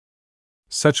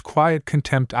 Such quiet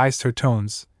contempt iced her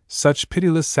tones, such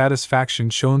pitiless satisfaction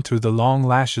shone through the long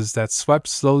lashes that swept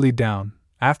slowly down,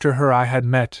 after her eye had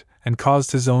met, and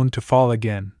caused his own to fall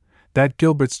again, that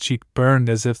Gilbert's cheek burned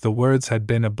as if the words had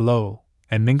been a blow,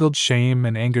 and mingled shame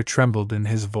and anger trembled in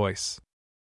his voice.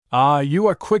 "Ah, you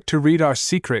are quick to read our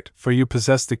secret, for you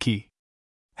possess the key.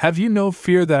 Have you no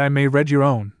fear that I may read your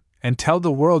own, and tell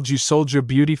the world you sold your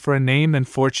beauty for a name and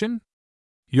fortune?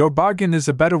 Your bargain is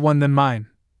a better one than mine,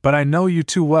 but I know you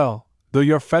too well, though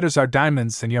your fetters are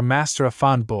diamonds and your master a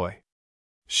fond boy."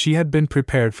 She had been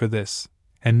prepared for this,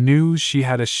 and knew she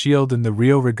had a shield in the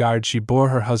real regard she bore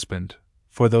her husband,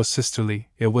 for though sisterly,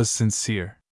 it was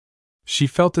sincere. She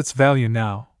felt its value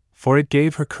now, for it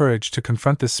gave her courage to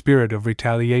confront the spirit of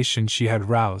retaliation she had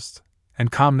roused,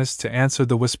 and calmness to answer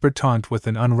the whispered taunt with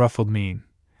an unruffled mien,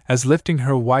 as lifting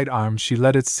her white arm she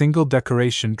let its single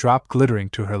decoration drop glittering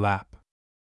to her lap.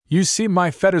 You see,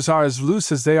 my fetters are as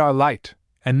loose as they are light,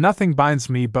 and nothing binds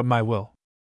me but my will.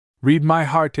 Read my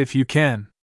heart if you can.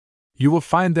 You will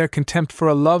find there contempt for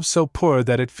a love so poor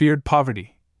that it feared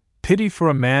poverty, pity for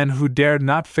a man who dared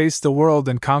not face the world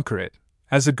and conquer it,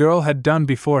 as a girl had done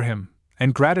before him,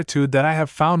 and gratitude that I have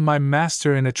found my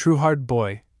master in a true-hearted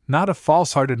boy, not a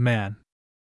false-hearted man.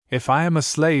 If I am a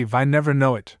slave, I never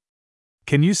know it.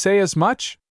 Can you say as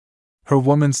much? Her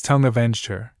woman's tongue avenged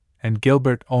her, and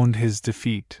Gilbert owned his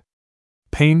defeat.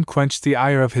 Pain quenched the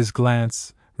ire of his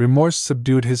glance, remorse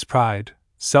subdued his pride,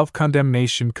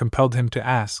 self-condemnation compelled him to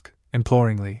ask,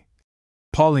 imploringly,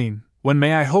 Pauline, when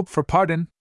may I hope for pardon?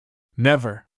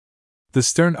 Never. The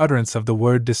stern utterance of the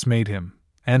word dismayed him,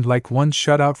 and like one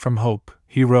shut out from hope,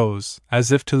 he rose,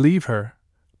 as if to leave her,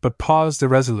 but paused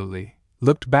irresolutely,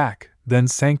 looked back, then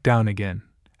sank down again,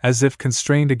 as if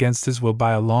constrained against his will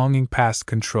by a longing past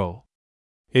control.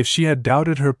 If she had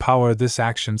doubted her power, this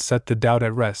action set the doubt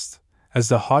at rest, as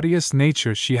the haughtiest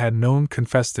nature she had known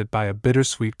confessed it by a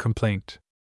bittersweet complaint.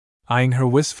 Eyeing her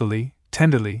wistfully,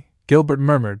 tenderly, Gilbert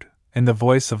murmured, in the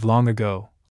voice of long ago,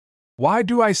 Why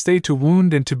do I stay to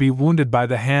wound and to be wounded by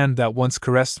the hand that once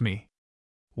caressed me?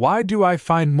 Why do I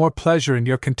find more pleasure in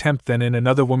your contempt than in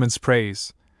another woman's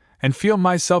praise, and feel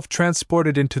myself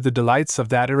transported into the delights of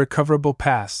that irrecoverable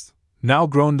past, now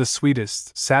grown the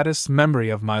sweetest, saddest memory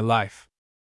of my life?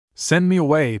 Send me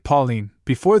away, Pauline,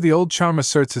 before the old charm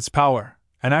asserts its power,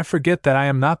 and I forget that I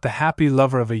am not the happy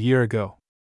lover of a year ago.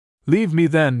 Leave me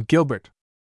then, Gilbert.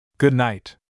 Good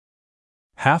night.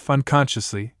 Half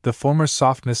unconsciously, the former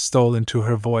softness stole into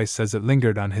her voice as it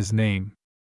lingered on his name.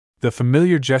 The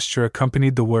familiar gesture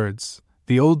accompanied the words,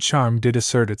 the old charm did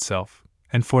assert itself,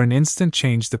 and for an instant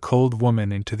changed the cold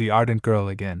woman into the ardent girl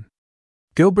again.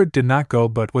 Gilbert did not go,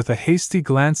 but with a hasty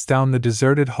glance down the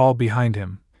deserted hall behind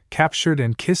him, captured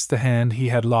and kissed the hand he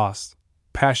had lost,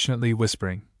 passionately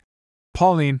whispering,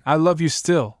 Pauline, I love you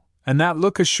still, and that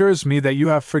look assures me that you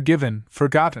have forgiven,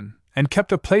 forgotten, and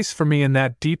kept a place for me in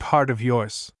that deep heart of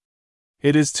yours.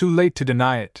 It is too late to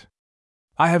deny it.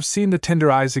 I have seen the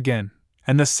tender eyes again,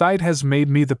 and the sight has made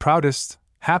me the proudest,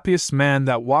 happiest man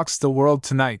that walks the world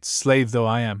tonight, slave though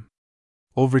I am.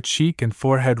 Over cheek and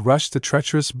forehead rushed the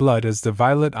treacherous blood as the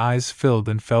violet eyes filled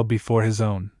and fell before his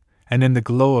own, and in the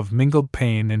glow of mingled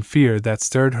pain and fear that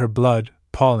stirred her blood,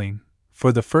 Pauline,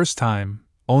 for the first time,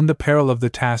 owned the peril of the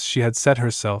task she had set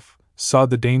herself, saw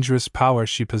the dangerous power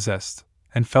she possessed,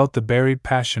 and felt the buried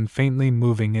passion faintly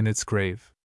moving in its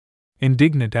grave.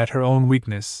 Indignant at her own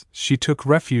weakness, she took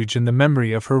refuge in the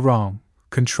memory of her wrong,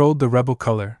 controlled the rebel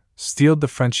color, steeled the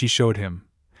front she showed him,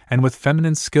 and with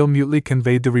feminine skill mutely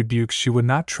conveyed the rebuke she would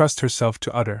not trust herself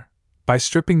to utter, by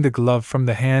stripping the glove from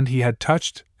the hand he had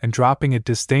touched and dropping it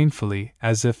disdainfully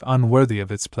as if unworthy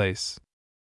of its place.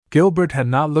 Gilbert had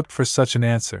not looked for such an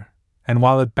answer, and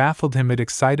while it baffled him, it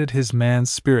excited his man's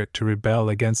spirit to rebel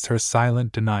against her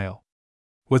silent denial.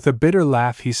 With a bitter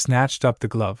laugh he snatched up the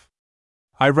glove.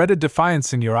 I read a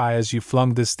defiance in your eye as you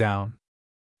flung this down.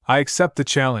 I accept the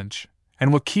challenge,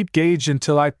 and will keep gauge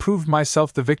until I prove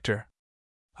myself the victor.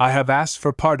 I have asked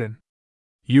for pardon.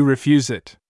 You refuse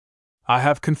it. I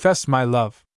have confessed my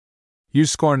love. You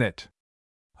scorn it.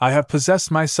 I have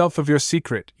possessed myself of your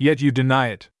secret, yet you deny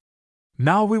it.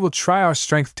 Now we will try our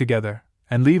strength together,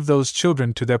 and leave those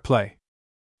children to their play.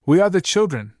 We are the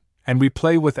children, and we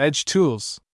play with edged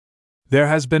tools. There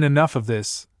has been enough of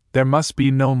this, there must be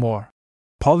no more.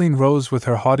 Pauline rose with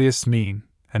her haughtiest mien,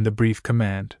 and the brief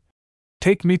command,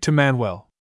 Take me to Manuel.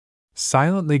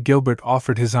 Silently Gilbert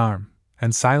offered his arm,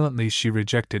 and silently she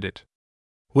rejected it.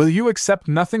 Will you accept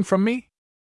nothing from me?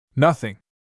 Nothing.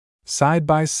 Side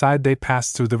by side they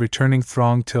passed through the returning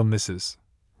throng till Mrs.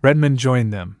 Redmond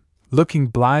joined them, looking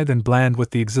blithe and bland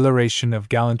with the exhilaration of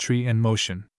gallantry and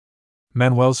motion.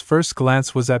 Manuel's first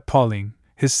glance was at Pauline,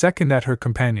 his second at her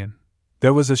companion.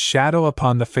 There was a shadow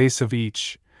upon the face of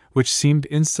each, which seemed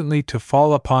instantly to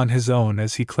fall upon his own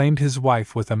as he claimed his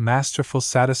wife with a masterful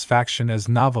satisfaction as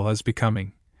novel as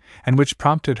becoming, and which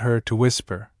prompted her to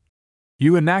whisper,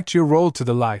 You enact your role to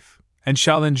the life, and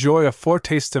shall enjoy a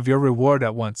foretaste of your reward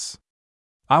at once.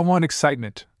 I want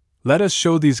excitement. Let us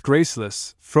show these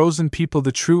graceless, frozen people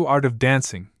the true art of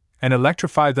dancing, and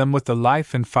electrify them with the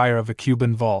life and fire of a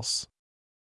Cuban valse.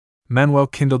 Manuel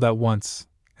kindled at once,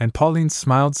 and Pauline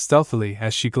smiled stealthily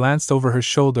as she glanced over her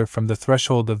shoulder from the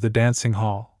threshold of the dancing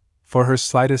hall, for her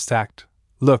slightest act,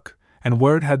 look, and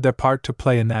word had their part to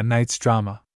play in that night's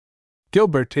drama.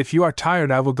 Gilbert, if you are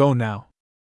tired, I will go now.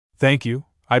 Thank you,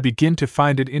 I begin to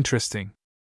find it interesting.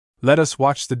 Let us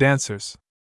watch the dancers.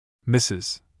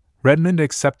 Mrs. Redmond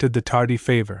accepted the tardy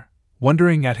favor,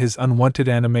 wondering at his unwonted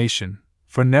animation,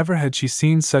 for never had she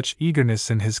seen such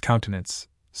eagerness in his countenance,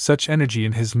 such energy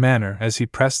in his manner as he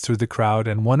pressed through the crowd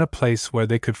and won a place where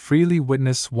they could freely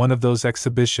witness one of those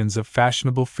exhibitions of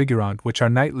fashionable figurante which are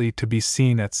nightly to be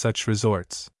seen at such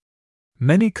resorts.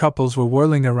 Many couples were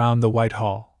whirling around the white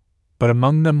hall, but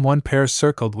among them one pair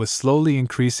circled with slowly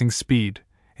increasing speed,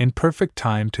 in perfect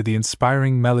time to the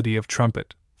inspiring melody of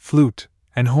trumpet, flute,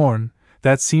 and horn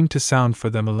that seemed to sound for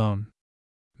them alone.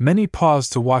 Many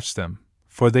paused to watch them,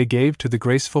 for they gave to the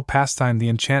graceful pastime the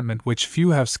enchantment which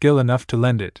few have skill enough to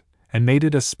lend it, and made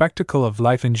it a spectacle of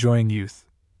life-enjoying youth,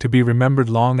 to be remembered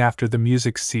long after the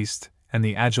music ceased and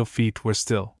the agile feet were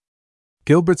still.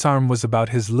 Gilbert's arm was about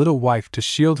his little wife to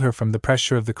shield her from the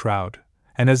pressure of the crowd,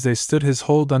 and as they stood his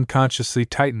hold unconsciously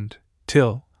tightened,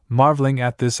 till, marveling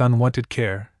at this unwonted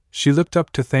care, she looked up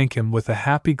to thank him with a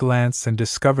happy glance and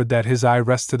discovered that his eye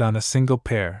rested on a single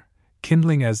pair,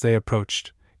 kindling as they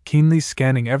approached, keenly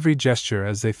scanning every gesture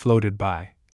as they floated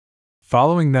by,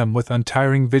 following them with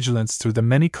untiring vigilance through the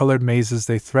many-colored mazes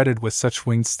they threaded with such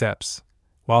winged steps,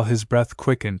 while his breath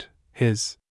quickened,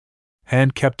 his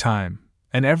hand kept time,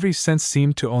 and every sense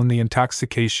seemed to own the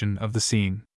intoxication of the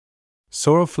scene.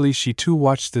 Sorrowfully she too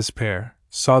watched this pair,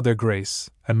 saw their grace,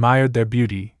 admired their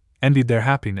beauty, envied their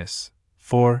happiness,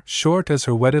 for, short as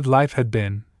her wedded life had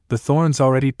been, the thorns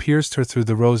already pierced her through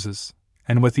the roses,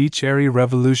 and with each airy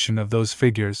revolution of those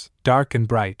figures, dark and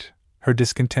bright, her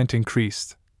discontent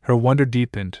increased, her wonder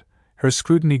deepened, her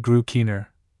scrutiny grew keener,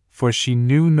 for she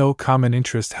knew no common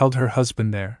interest held her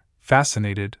husband there,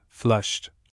 fascinated, flushed,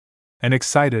 and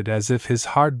excited as if his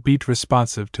heart beat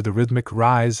responsive to the rhythmic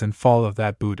rise and fall of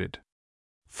that booted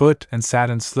foot and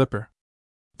satin slipper.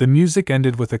 The music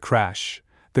ended with a crash,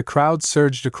 the crowd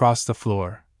surged across the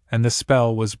floor, and the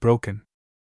spell was broken.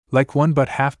 Like one but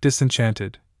half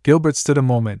disenchanted, Gilbert stood a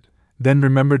moment, then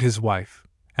remembered his wife,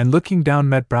 and looking down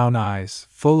met brown eyes,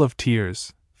 full of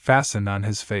tears, fastened on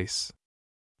his face.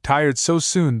 Tired so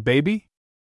soon, baby?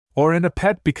 Or in a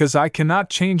pet because I cannot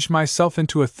change myself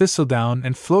into a thistledown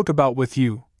and float about with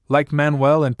you, like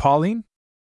Manuel and Pauline?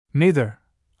 Neither.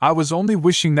 I was only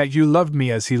wishing that you loved me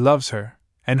as he loves her,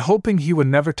 and hoping he would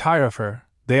never tire of her.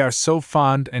 They are so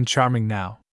fond and charming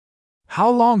now. How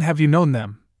long have you known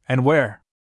them, and where?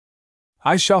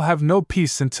 I shall have no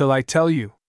peace until I tell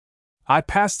you. I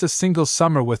passed a single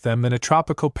summer with them in a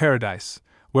tropical paradise,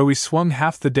 where we swung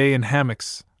half the day in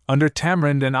hammocks, under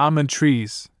tamarind and almond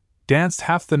trees, danced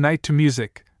half the night to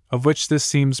music, of which this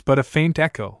seems but a faint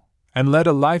echo, and led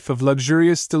a life of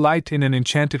luxurious delight in an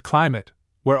enchanted climate,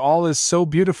 where all is so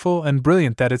beautiful and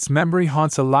brilliant that its memory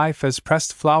haunts a life as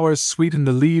pressed flowers sweeten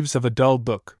the leaves of a dull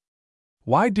book.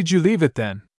 Why did you leave it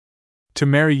then? To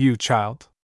marry you, child.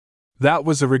 That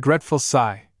was a regretful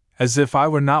sigh, as if I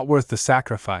were not worth the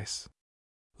sacrifice.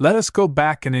 Let us go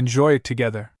back and enjoy it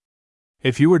together.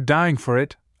 If you were dying for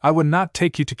it, I would not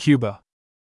take you to Cuba.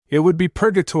 It would be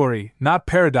purgatory, not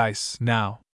paradise,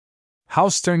 now. How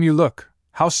stern you look,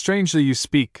 how strangely you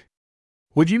speak.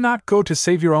 Would you not go to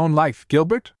save your own life,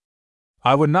 Gilbert?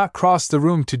 I would not cross the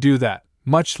room to do that,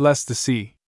 much less the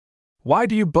sea. Why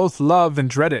do you both love and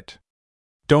dread it?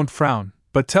 Don't frown,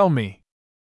 but tell me.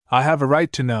 I have a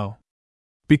right to know.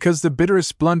 Because the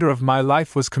bitterest blunder of my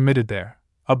life was committed there,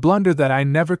 a blunder that I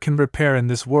never can repair in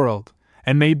this world,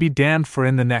 and may be damned for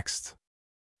in the next.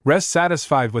 Rest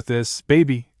satisfied with this,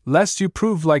 baby, lest you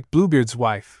prove like Bluebeard's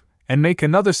wife, and make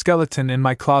another skeleton in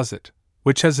my closet,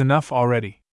 which has enough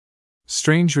already.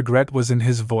 Strange regret was in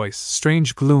his voice,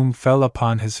 strange gloom fell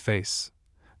upon his face.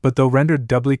 But though rendered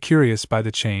doubly curious by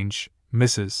the change,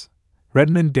 Mrs.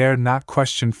 Redmond dared not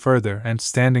question further and,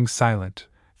 standing silent,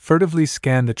 furtively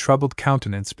scanned the troubled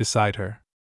countenance beside her.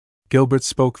 Gilbert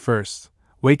spoke first,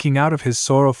 waking out of his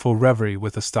sorrowful reverie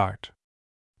with a start.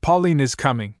 Pauline is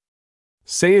coming.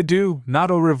 Say adieu, not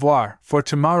au revoir, for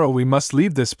tomorrow we must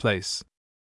leave this place.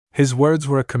 His words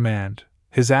were a command,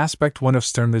 his aspect one of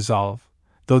stern resolve,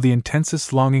 though the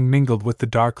intensest longing mingled with the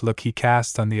dark look he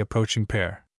cast on the approaching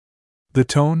pair. The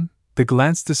tone, the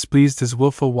glance displeased his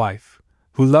wilful wife,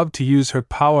 who loved to use her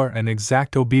power and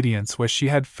exact obedience where she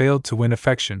had failed to win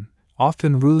affection,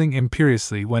 often ruling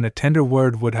imperiously when a tender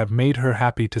word would have made her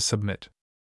happy to submit.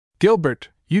 Gilbert,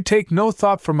 you take no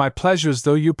thought for my pleasures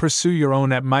though you pursue your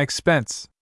own at my expense.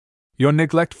 Your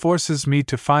neglect forces me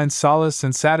to find solace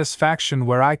and satisfaction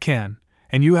where I can,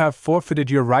 and you have forfeited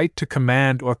your right to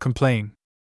command or complain.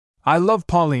 I love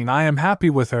Pauline, I am happy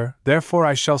with her, therefore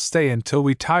I shall stay until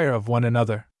we tire of one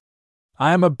another.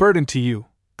 I am a burden to you,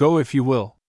 go if you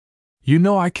will. You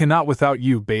know I cannot without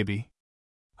you, baby.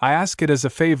 I ask it as a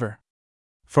favor.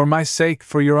 For my sake,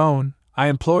 for your own, I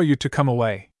implore you to come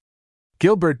away.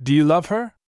 Gilbert, do you love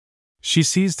her? She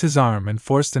seized his arm and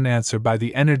forced an answer by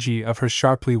the energy of her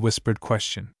sharply whispered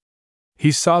question.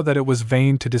 He saw that it was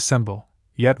vain to dissemble,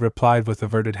 yet replied with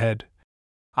averted head.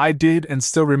 I did and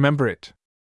still remember it.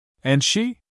 And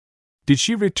she? Did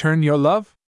she return your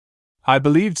love? I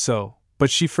believed so, but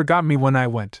she forgot me when I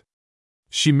went.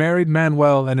 She married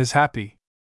Manuel and is happy.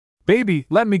 Baby,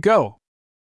 let me go.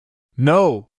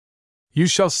 No! You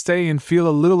shall stay and feel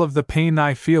a little of the pain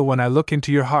I feel when I look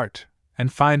into your heart,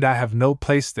 and find I have no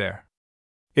place there.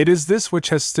 It is this which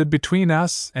has stood between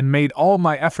us and made all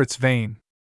my efforts vain.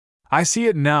 I see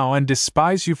it now and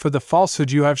despise you for the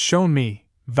falsehood you have shown me,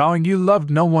 vowing you loved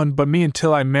no one but me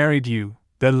until I married you,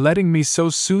 then letting me so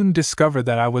soon discover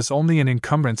that I was only an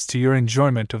encumbrance to your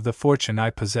enjoyment of the fortune I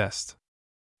possessed.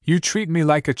 You treat me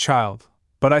like a child,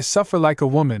 but I suffer like a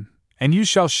woman, and you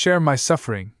shall share my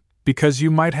suffering, because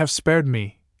you might have spared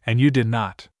me, and you did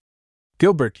not.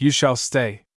 Gilbert, you shall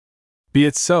stay. Be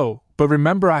it so, but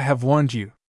remember I have warned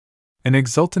you. An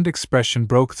exultant expression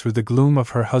broke through the gloom of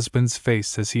her husband's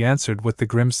face as he answered with the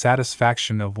grim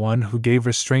satisfaction of one who gave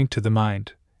restraint to the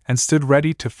mind, and stood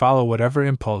ready to follow whatever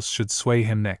impulse should sway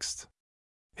him next.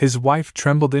 His wife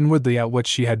trembled inwardly at what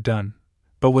she had done,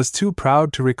 but was too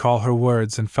proud to recall her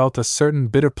words and felt a certain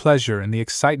bitter pleasure in the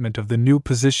excitement of the new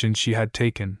position she had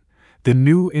taken, the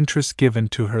new interest given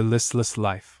to her listless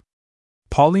life.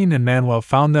 Pauline and Manuel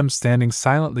found them standing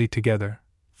silently together,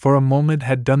 for a moment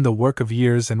had done the work of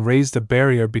years and raised a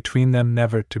barrier between them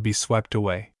never to be swept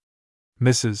away.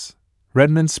 Mrs.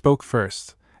 Redmond spoke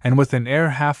first, and with an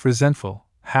air half resentful,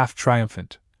 half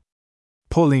triumphant.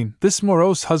 Pauline, this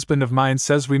morose husband of mine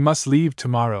says we must leave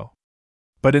tomorrow.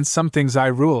 But in some things I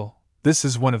rule, this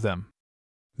is one of them.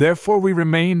 Therefore we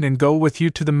remain and go with you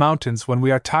to the mountains when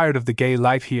we are tired of the gay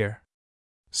life here.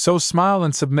 So smile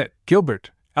and submit,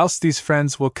 Gilbert, else these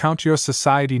friends will count your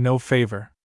society no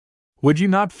favor. Would you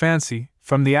not fancy,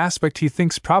 from the aspect he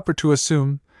thinks proper to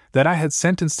assume, that I had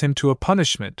sentenced him to a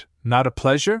punishment, not a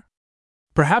pleasure?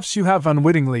 Perhaps you have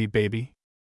unwittingly, baby.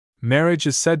 Marriage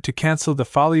is said to cancel the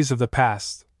follies of the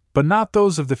past, but not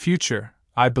those of the future,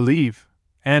 I believe,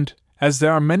 and, as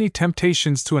there are many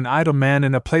temptations to an idle man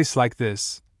in a place like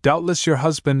this, doubtless your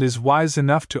husband is wise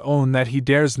enough to own that he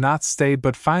dares not stay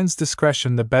but finds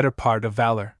discretion the better part of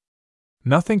valor.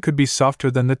 Nothing could be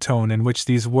softer than the tone in which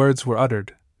these words were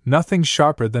uttered, nothing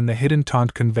sharper than the hidden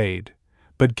taunt conveyed,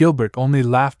 but Gilbert only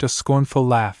laughed a scornful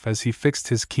laugh as he fixed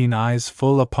his keen eyes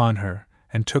full upon her,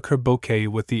 and took her bouquet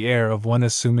with the air of one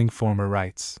assuming former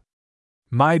rights.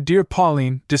 My dear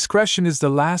Pauline, discretion is the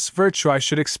last virtue I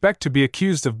should expect to be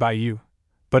accused of by you,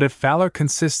 but if valor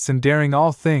consists in daring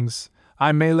all things,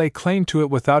 I may lay claim to it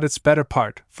without its better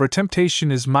part, for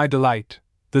temptation is my delight,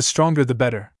 the stronger the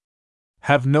better.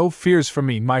 Have no fears for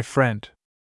me, my friend.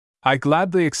 I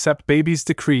gladly accept baby's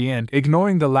decree and,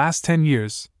 ignoring the last 10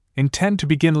 years, intend to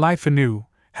begin life anew,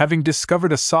 having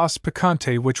discovered a sauce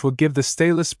piquante which will give the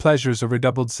stalest pleasures a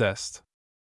redoubled zest.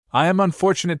 I am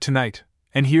unfortunate tonight,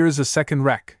 and here is a second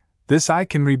wreck. This I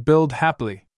can rebuild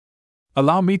happily.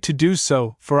 Allow me to do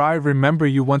so, for I remember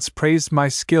you once praised my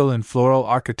skill in floral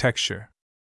architecture.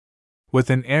 With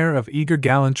an air of eager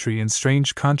gallantry in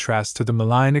strange contrast to the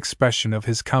malign expression of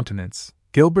his countenance,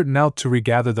 Gilbert knelt to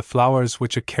regather the flowers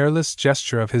which a careless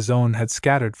gesture of his own had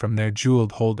scattered from their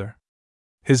jeweled holder.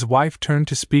 His wife turned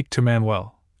to speak to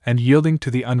Manuel, and yielding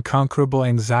to the unconquerable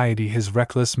anxiety his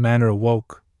reckless manner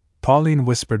awoke, Pauline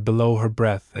whispered below her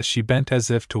breath as she bent as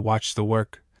if to watch the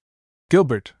work.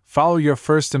 Gilbert, follow your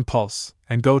first impulse,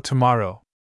 and go tomorrow.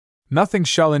 Nothing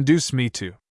shall induce me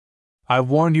to. I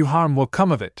warn you harm will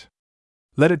come of it.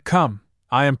 Let it come,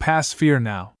 I am past fear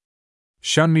now.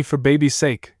 Shun me for baby's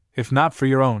sake, if not for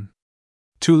your own.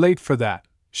 Too late for that,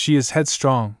 she is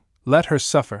headstrong, let her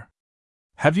suffer.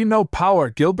 Have you no power,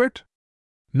 Gilbert?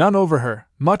 None over her,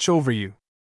 much over you.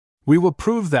 We will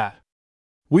prove that.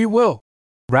 We will.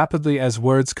 Rapidly as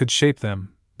words could shape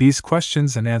them, these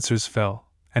questions and answers fell,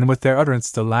 and with their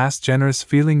utterance the last generous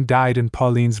feeling died in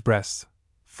Pauline's breast,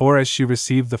 for as she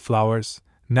received the flowers,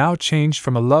 now changed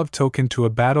from a love token to a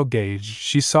battle gage,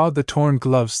 she saw the torn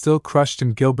glove still crushed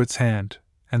in Gilbert's hand,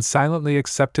 and silently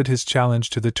accepted his challenge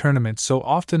to the tournament so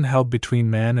often held between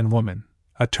man and woman,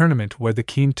 a tournament where the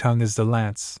keen tongue is the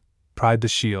lance, pride the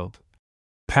shield,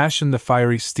 passion the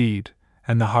fiery steed,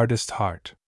 and the hardest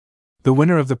heart. The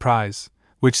winner of the prize,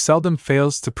 which seldom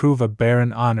fails to prove a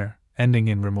barren honor, ending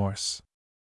in remorse.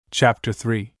 Chapter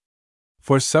 3.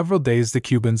 For several days the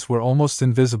Cubans were almost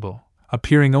invisible,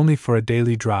 appearing only for a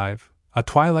daily drive, a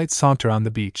twilight saunter on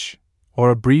the beach,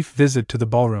 or a brief visit to the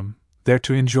ballroom, there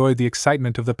to enjoy the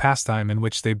excitement of the pastime in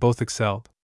which they both excelled.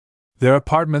 Their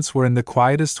apartments were in the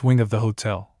quietest wing of the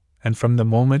hotel, and from the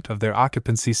moment of their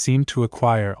occupancy seemed to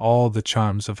acquire all the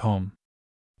charms of home.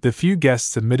 The few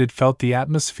guests admitted felt the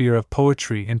atmosphere of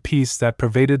poetry and peace that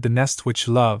pervaded the nest which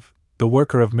Love, the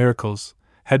worker of miracles,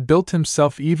 had built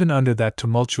himself even under that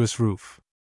tumultuous roof.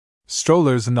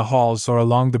 Strollers in the halls or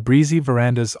along the breezy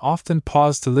verandas often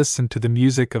paused to listen to the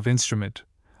music of instrument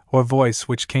or voice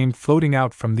which came floating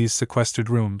out from these sequestered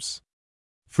rooms.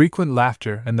 Frequent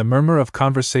laughter and the murmur of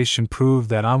conversation proved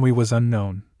that ennui was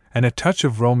unknown, and a touch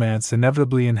of romance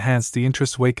inevitably enhanced the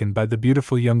interest wakened by the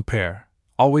beautiful young pair,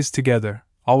 always together,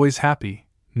 always happy,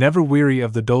 never weary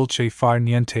of the dolce far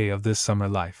niente of this summer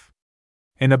life.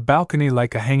 In a balcony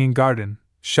like a hanging garden,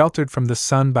 sheltered from the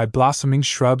sun by blossoming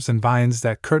shrubs and vines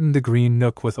that curtained the green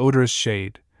nook with odorous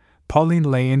shade, Pauline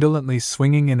lay indolently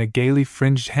swinging in a gaily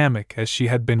fringed hammock as she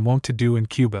had been wont to do in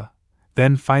Cuba,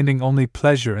 then finding only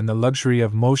pleasure in the luxury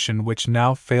of motion which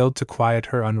now failed to quiet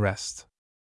her unrest.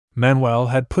 Manuel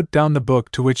had put down the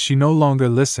book to which she no longer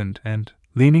listened and,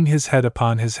 leaning his head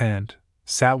upon his hand,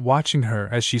 sat watching her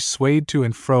as she swayed to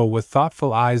and fro with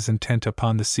thoughtful eyes intent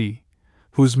upon the sea,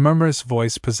 whose murmurous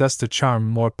voice possessed a charm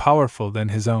more powerful than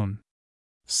his own.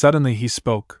 Suddenly he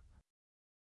spoke.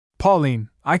 "Pauline,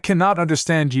 I cannot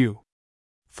understand you.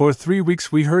 For 3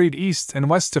 weeks we hurried east and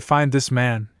west to find this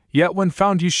man, yet when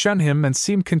found you shun him and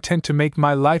seem content to make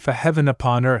my life a heaven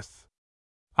upon earth.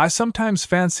 I sometimes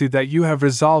fancy that you have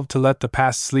resolved to let the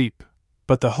past sleep,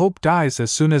 but the hope dies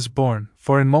as soon as born,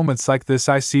 for in moments like this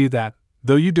I see that,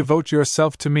 though you devote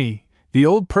yourself to me, the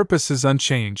old purpose is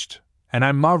unchanged, and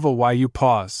I marvel why you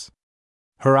pause."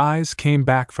 Her eyes came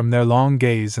back from their long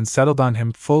gaze and settled on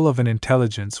him full of an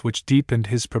intelligence which deepened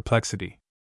his perplexity.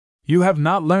 "You have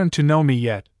not learned to know me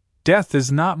yet. Death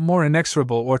is not more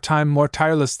inexorable or time more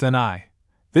tireless than I.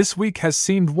 This week has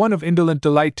seemed one of indolent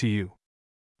delight to you.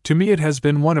 To me it has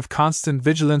been one of constant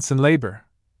vigilance and labor,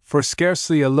 for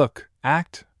scarcely a look,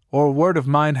 act, or word of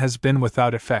mine has been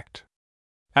without effect.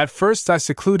 At first I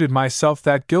secluded myself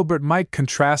that Gilbert might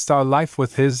contrast our life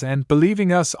with his and,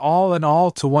 believing us all in all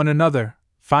to one another,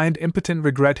 find impotent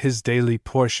regret his daily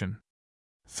portion.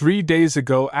 3 days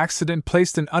ago accident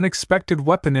placed an unexpected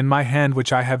weapon in my hand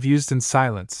which I have used in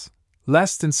silence,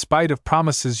 lest in spite of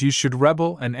promises you should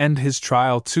rebel and end his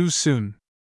trial too soon.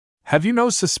 Have you no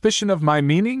suspicion of my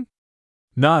meaning?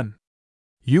 None.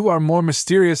 You are more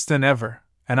mysterious than ever,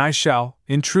 and I shall,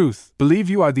 in truth, believe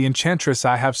you are the enchantress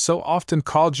I have so often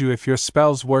called you if your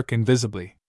spells work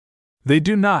invisibly. They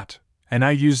do not, and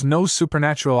I use no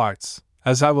supernatural arts,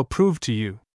 as I will prove to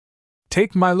you.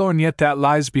 Take my lorgnette that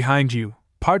lies behind you,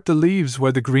 part the leaves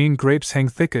where the green grapes hang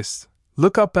thickest,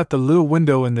 look up at the little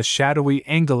window in the shadowy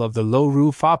angle of the low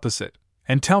roof opposite,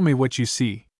 and tell me what you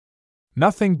see.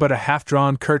 Nothing but a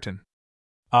half-drawn curtain.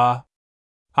 Ah!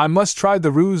 I must try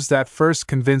the ruse that first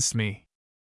convinced me.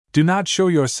 Do not show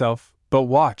yourself, but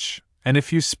watch, and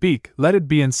if you speak, let it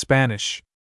be in Spanish."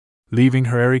 Leaving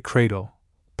her airy cradle,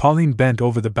 Pauline bent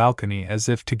over the balcony as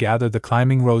if to gather the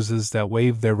climbing roses that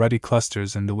waved their ruddy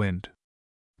clusters in the wind.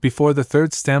 Before the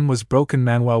third stem was broken,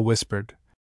 Manuel whispered,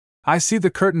 "I see the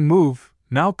curtain move,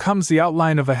 now comes the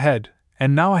outline of a head,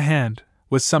 and now a hand,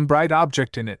 with some bright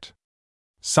object in it.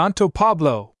 Santo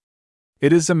Pablo!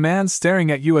 It is a man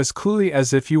staring at you as coolly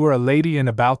as if you were a lady in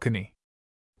a balcony.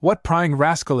 What prying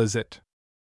rascal is it?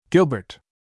 Gilbert.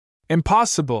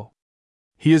 Impossible!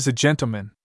 He is a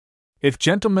gentleman. If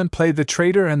gentlemen play the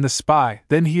traitor and the spy,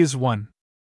 then he is one.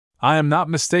 I am not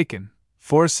mistaken,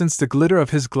 for since the glitter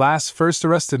of his glass first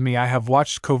arrested me I have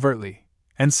watched covertly,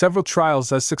 and several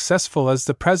trials as successful as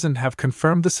the present have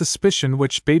confirmed the suspicion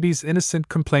which baby's innocent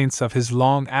complaints of his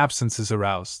long absences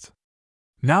aroused.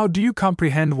 Now do you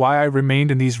comprehend why I remained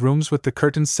in these rooms with the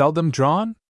curtains seldom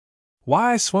drawn?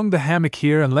 Why I swung the hammock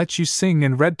here and let you sing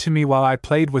and read to me while I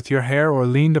played with your hair or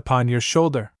leaned upon your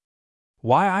shoulder?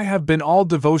 Why I have been all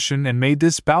devotion and made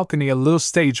this balcony a little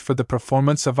stage for the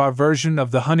performance of our version of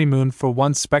the honeymoon for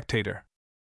one spectator?"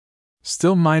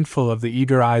 Still mindful of the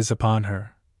eager eyes upon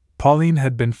her, Pauline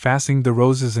had been fastening the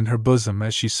roses in her bosom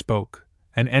as she spoke,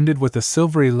 and ended with a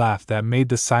silvery laugh that made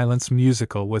the silence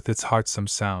musical with its heartsome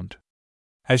sound.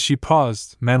 As she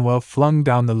paused, Manuel flung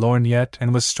down the lorgnette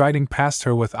and was striding past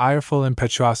her with ireful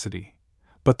impetuosity,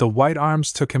 but the white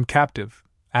arms took him captive,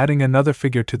 adding another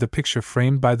figure to the picture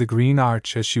framed by the green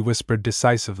arch as she whispered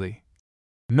decisively,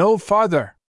 "No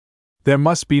farther! There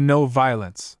must be no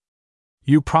violence.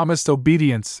 You promised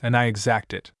obedience and I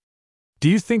exact it. Do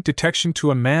you think detection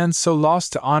to a man so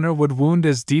lost to honor would wound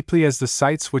as deeply as the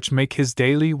sights which make his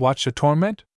daily watch a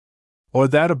torment? Or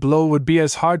that a blow would be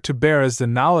as hard to bear as the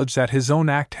knowledge that his own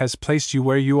act has placed you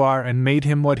where you are and made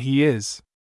him what he is?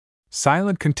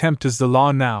 Silent contempt is the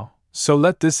law now, so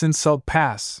let this insult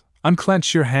pass.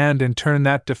 Unclench your hand and turn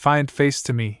that defiant face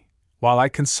to me, while I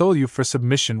console you for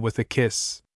submission with a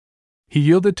kiss. He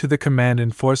yielded to the command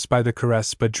enforced by the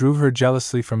caress, but drew her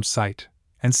jealously from sight,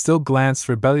 and still glanced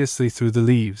rebelliously through the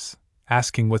leaves,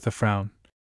 asking with a frown,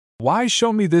 "Why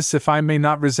show me this if I may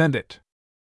not resent it?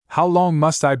 How long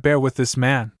must I bear with this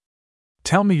man?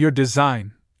 Tell me your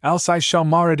design, else I shall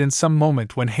mar it in some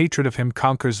moment when hatred of him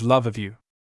conquers love of you.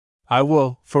 I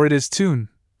will, for it is tune,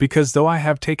 because though I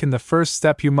have taken the first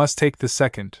step you must take the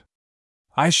second.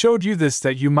 I showed you this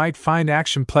that you might find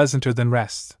action pleasanter than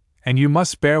rest, and you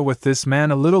must bear with this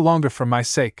man a little longer for my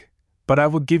sake, but I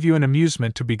will give you an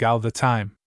amusement to beguile the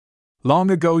time.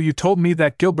 Long ago you told me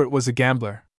that Gilbert was a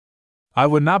gambler. I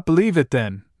would not believe it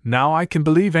then, now I can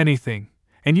believe anything,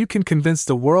 and you can convince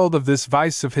the world of this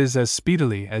vice of his as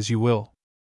speedily as you will.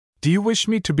 Do you wish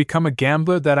me to become a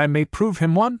gambler that I may prove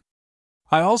him one?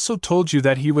 I also told you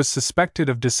that he was suspected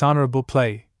of dishonorable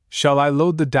play. Shall I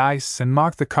load the dice and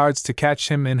mark the cards to catch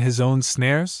him in his own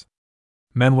snares?"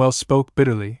 Manuel spoke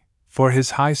bitterly, for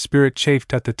his high spirit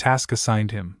chafed at the task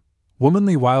assigned him.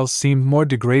 Womanly wiles seemed more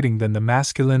degrading than the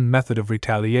masculine method of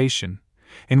retaliation,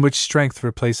 in which strength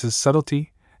replaces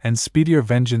subtlety, and speedier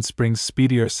vengeance brings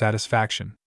speedier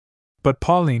satisfaction. But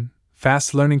Pauline,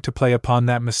 fast learning to play upon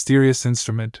that mysterious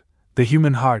instrument, the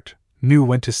human heart, knew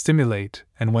when to stimulate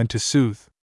and when to soothe.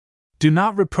 Do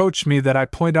not reproach me that I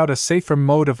point out a safer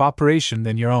mode of operation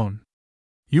than your own.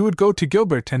 You would go to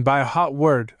Gilbert and by a hot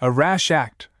word, a rash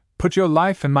act, put your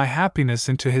life and my happiness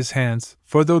into his hands,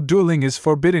 for though dueling is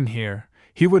forbidden here,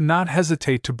 he would not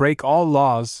hesitate to break all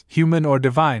laws, human or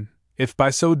divine, if by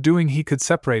so doing he could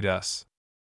separate us.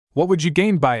 What would you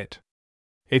gain by it?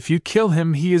 If you kill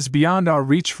him he is beyond our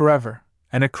reach forever,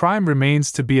 and a crime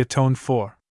remains to be atoned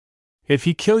for. If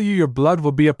he kill you your blood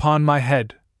will be upon my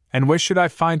head, and where should I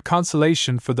find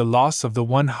consolation for the loss of the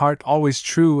one heart always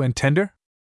true and tender?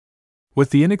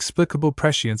 With the inexplicable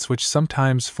prescience which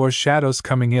sometimes foreshadows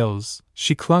coming ills,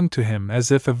 she clung to him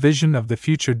as if a vision of the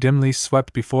future dimly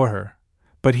swept before her,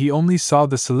 but he only saw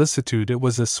the solicitude it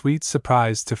was a sweet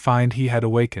surprise to find he had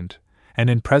awakened, and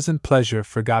in present pleasure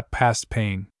forgot past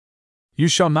pain. You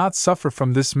shall not suffer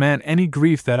from this man any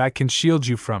grief that I can shield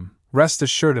you from, rest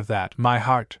assured of that, my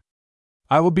heart.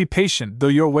 I will be patient, though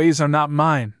your ways are not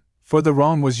mine, for the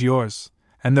wrong was yours,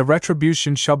 and the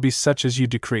retribution shall be such as you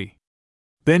decree.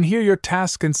 Then hear your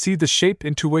task and see the shape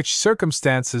into which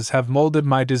circumstances have molded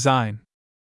my design.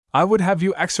 I would have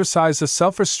you exercise a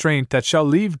self-restraint that shall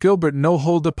leave Gilbert no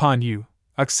hold upon you,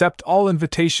 accept all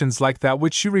invitations like that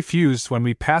which you refused when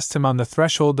we passed him on the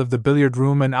threshold of the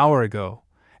billiard-room an hour ago,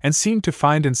 and seem to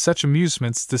find in such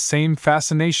amusements the same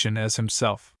fascination as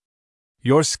himself.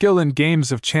 Your skill in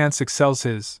games of chance excels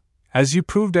his, as you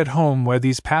proved at home where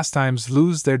these pastimes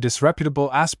lose their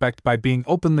disreputable aspect by being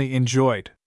openly enjoyed.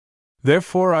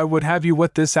 Therefore I would have you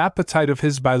whet this appetite of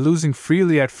his by losing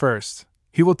freely at first.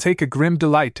 He will take a grim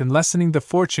delight in lessening the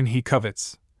fortune he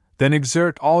covets, then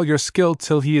exert all your skill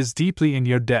till he is deeply in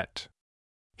your debt.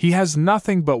 He has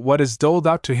nothing but what is doled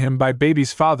out to him by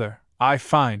baby's father, I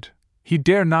find. He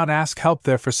dare not ask help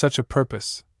there for such a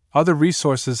purpose. Other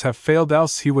resources have failed,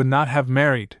 else he would not have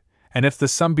married, and if the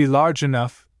sum be large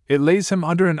enough, it lays him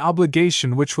under an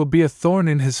obligation which will be a thorn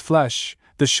in his flesh,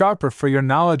 the sharper for your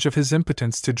knowledge of his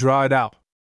impotence to draw it out.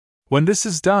 When this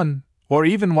is done, or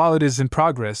even while it is in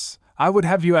progress, I would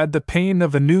have you add the pain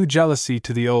of a new jealousy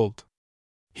to the old.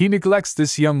 He neglects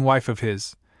this young wife of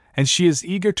his, and she is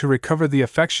eager to recover the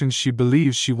affections she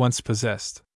believes she once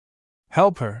possessed.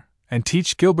 Help her, and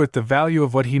teach Gilbert the value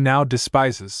of what he now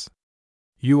despises.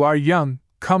 You are young,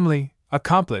 comely,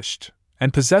 accomplished,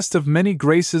 and possessed of many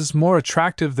graces more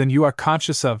attractive than you are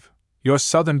conscious of. Your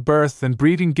southern birth and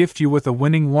breeding gift you with a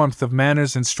winning warmth of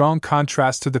manners in strong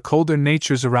contrast to the colder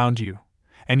natures around you,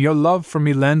 and your love for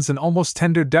me lends an almost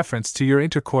tender deference to your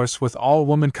intercourse with all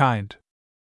womankind.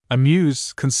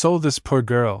 Amuse, console this poor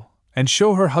girl, and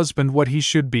show her husband what he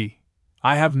should be.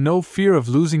 I have no fear of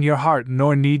losing your heart,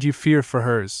 nor need you fear for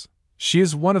hers. She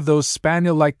is one of those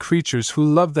spaniel-like creatures who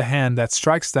love the hand that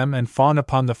strikes them and fawn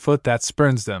upon the foot that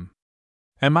spurns them.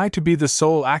 Am I to be the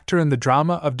sole actor in the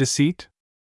drama of deceit?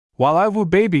 While I woo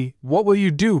baby, what will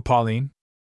you do, Pauline?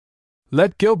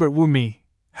 Let Gilbert woo me.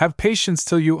 Have patience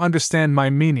till you understand my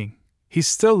meaning. He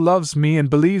still loves me and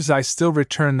believes I still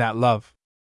return that love.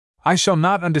 I shall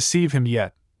not undeceive him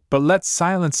yet, but let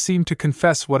silence seem to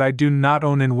confess what I do not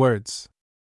own in words.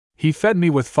 He fed me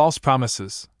with false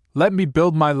promises, let me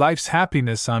build my life's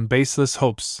happiness on baseless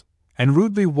hopes, and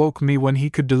rudely woke me when he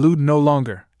could delude no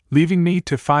longer, leaving me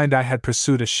to find I had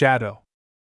pursued a shadow.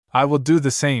 I will do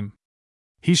the same.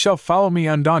 He shall follow me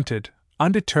undaunted,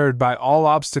 undeterred by all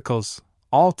obstacles,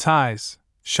 all ties,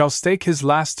 shall stake his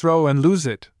last throw and lose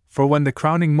it, for when the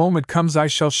crowning moment comes I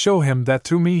shall show him that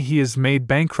through me he is made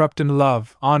bankrupt in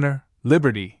love, honor,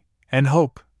 liberty, and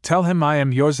hope, tell him I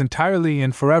am yours entirely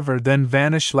and forever, then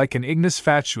vanish like an ignis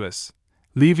fatuus,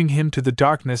 leaving him to the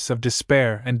darkness of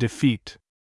despair and defeat.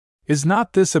 Is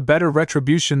not this a better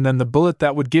retribution than the bullet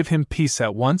that would give him peace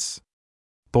at once?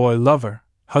 Boy lover,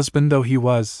 husband though he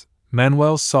was,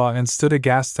 Manuel saw and stood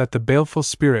aghast at the baleful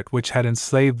spirit which had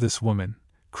enslaved this woman,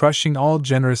 crushing all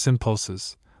generous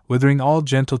impulses, withering all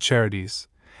gentle charities,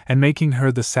 and making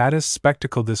her the saddest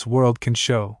spectacle this world can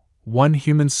show, one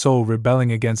human soul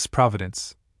rebelling against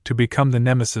Providence, to become the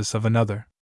nemesis of another.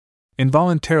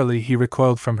 Involuntarily he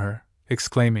recoiled from her,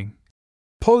 exclaiming,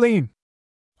 "Pauline!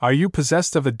 Are you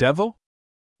possessed of a devil?"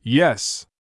 "Yes.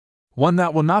 One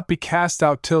that will not be cast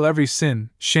out till every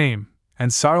sin, shame,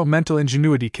 and sorrow mental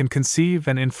ingenuity can conceive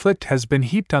and inflict has been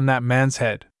heaped on that man's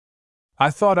head.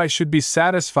 I thought I should be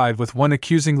satisfied with one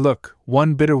accusing look,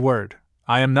 one bitter word.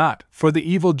 I am not, for the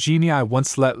evil genii I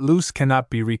once let loose cannot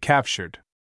be recaptured.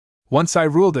 Once I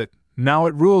ruled it, now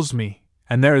it rules me,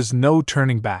 and there is no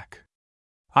turning back.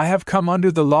 I have come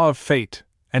under the law of fate,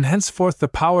 and henceforth the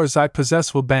powers I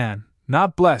possess will ban,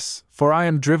 not bless, for I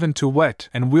am driven to whet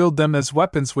and wield them as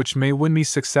weapons which may win me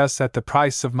success at the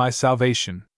price of my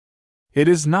salvation. It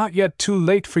is not yet too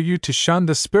late for you to shun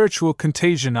the spiritual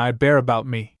contagion I bear about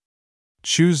me.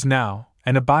 Choose now,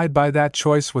 and abide by that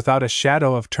choice without a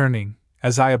shadow of turning,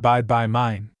 as I abide by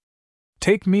mine.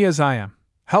 Take me as I am,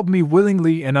 help me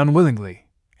willingly and unwillingly,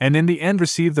 and in the end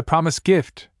receive the promised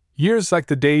gift, years like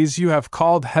the days you have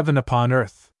called heaven upon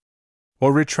earth.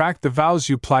 Or retract the vows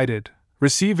you plighted,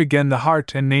 receive again the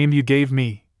heart and name you gave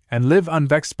me, and live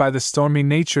unvexed by the stormy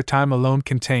nature time alone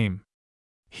can tame.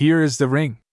 Here is the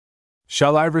ring.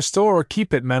 Shall I restore or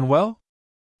keep it, Manuel?"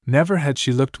 Never had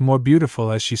she looked more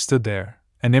beautiful as she stood there,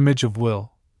 an image of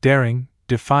will, daring,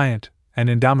 defiant, and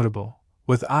indomitable,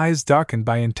 with eyes darkened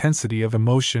by intensity of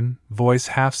emotion, voice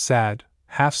half sad,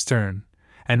 half stern,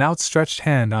 an outstretched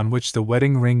hand on which the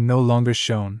wedding ring no longer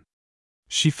shone.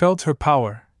 She felt her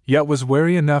power, yet was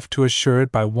wary enough to assure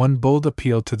it by one bold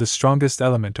appeal to the strongest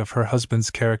element of her husband's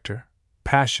character.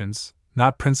 Passions,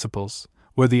 not principles,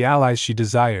 were the allies she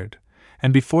desired,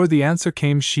 and before the answer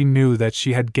came she knew that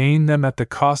she had gained them at the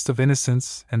cost of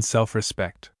innocence and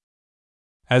self-respect.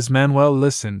 As Manuel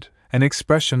listened, an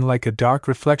expression like a dark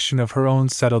reflection of her own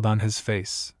settled on his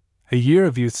face. A year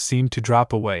of youth seemed to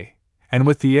drop away, and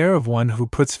with the air of one who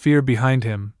puts fear behind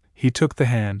him, he took the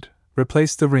hand,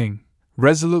 replaced the ring,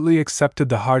 resolutely accepted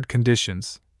the hard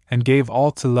conditions, and gave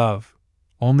all to love,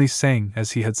 only saying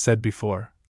as he had said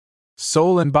before,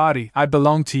 "Soul and body, I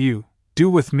belong to you, do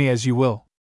with me as you will."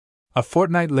 A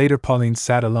fortnight later Pauline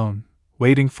sat alone,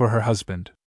 waiting for her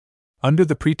husband. Under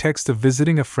the pretext of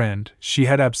visiting a friend, she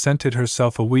had absented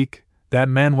herself a week, that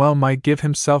Manuel might give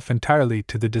himself entirely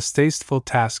to the distasteful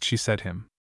task she set him.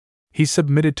 He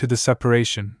submitted to the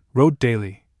separation, wrote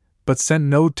daily, but sent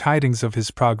no tidings of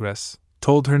his progress,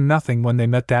 told her nothing when they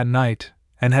met that night,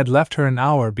 and had left her an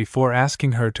hour before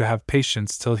asking her to have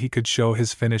patience till he could show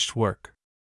his finished work.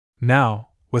 Now,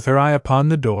 with her eye upon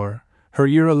the door, her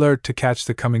ear alert to catch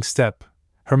the coming step,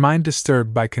 her mind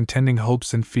disturbed by contending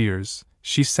hopes and fears,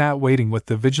 she sat waiting with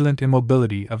the vigilant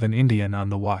immobility of an Indian on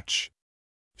the watch.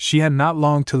 She had not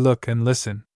long to look and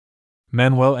listen.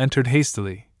 Manuel entered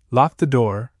hastily, locked the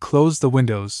door, closed the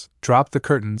windows, dropped the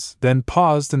curtains, then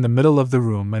paused in the middle of the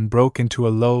room and broke into a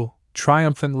low,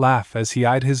 triumphant laugh as he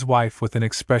eyed his wife with an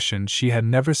expression she had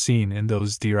never seen in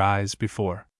those dear eyes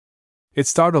before. It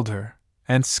startled her,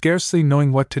 and scarcely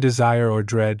knowing what to desire or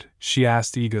dread, she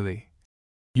asked eagerly,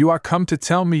 "You are come to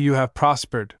tell me you have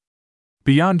prospered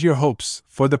beyond your hopes,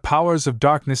 for the powers of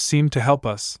darkness seem to help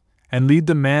us, and lead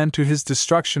the man to his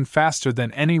destruction faster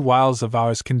than any wiles of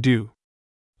ours can do.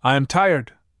 I am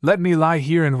tired, let me lie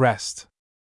here and rest.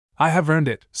 I have earned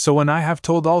it, so when I have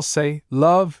told all say,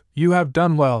 Love, you have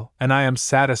done well, and I am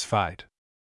satisfied."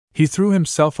 He threw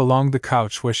himself along the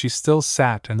couch where she still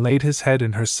sat and laid his head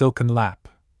in her silken lap,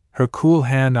 her cool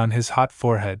hand on his hot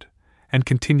forehead, and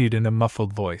continued in a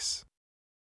muffled voice.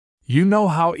 "You know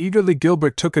how eagerly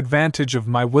Gilbert took advantage of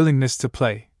my willingness to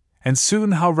play, and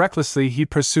soon how recklessly he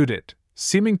pursued it,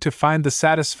 seeming to find the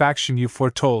satisfaction you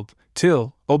foretold,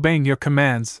 till, obeying your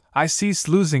commands, I ceased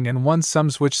losing and won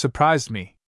sums which surprised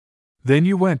me. Then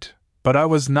you went, but I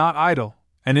was not idle,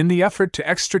 and in the effort to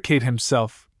extricate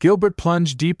himself, Gilbert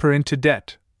plunged deeper into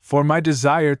debt, for my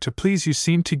desire to please you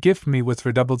seemed to gift me with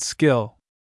redoubled skill.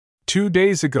 2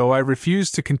 days ago I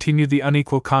refused to continue the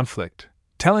unequal conflict,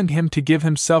 telling him to give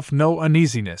himself no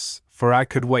uneasiness, for I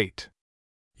could wait.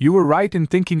 You were right in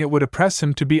thinking it would oppress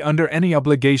him to be under any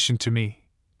obligation to me,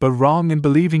 but wrong in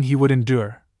believing he would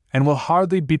endure, and will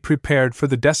hardly be prepared for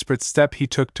the desperate step he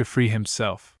took to free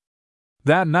himself.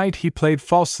 That night he played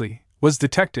falsely, was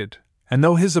detected, and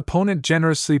though his opponent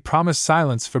generously promised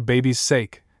silence for baby's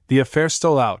sake, the affair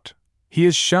stole out. He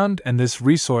is shunned and this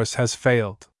resource has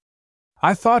failed.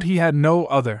 I thought he had no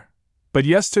other, but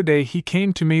yesterday he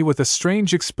came to me with a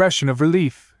strange expression of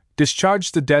relief,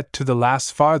 discharged the debt to the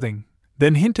last farthing,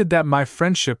 then hinted that my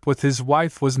friendship with his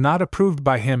wife was not approved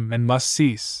by him and must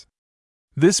cease.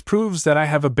 This proves that I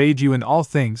have obeyed you in all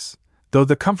things, though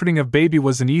the comforting of baby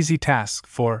was an easy task,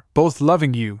 for, both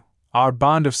loving you, our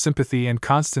bond of sympathy and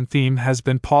constant theme has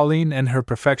been Pauline and her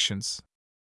perfections.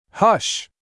 Hush!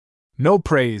 No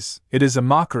praise, it is a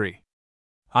mockery.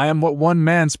 I am what one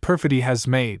man's perfidy has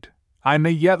made. I may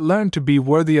yet learn to be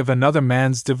worthy of another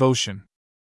man's devotion.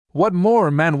 What more,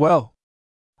 Manuel?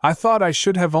 I thought I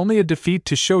should have only a defeat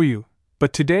to show you,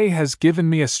 but today has given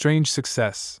me a strange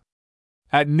success.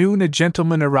 At noon a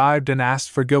gentleman arrived and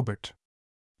asked for Gilbert.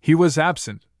 He was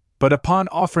absent, but upon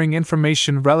offering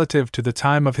information relative to the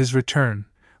time of his return,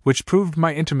 which proved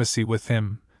my intimacy with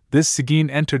him, this Seguin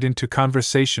entered into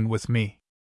conversation with me.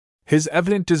 His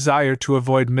evident desire to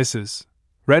avoid Mrs.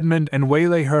 Redmond and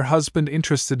waylay her husband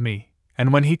interested me,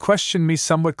 and when he questioned me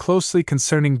somewhat closely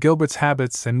concerning Gilbert's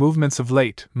habits and movements of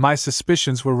late, my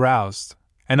suspicions were roused,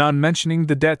 and on mentioning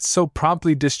the debt so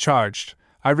promptly discharged,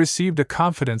 I received a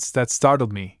confidence that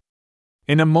startled me.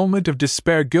 In a moment of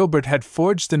despair Gilbert had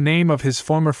forged the name of his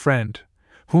former friend,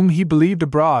 whom he believed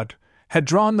abroad, had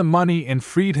drawn the money and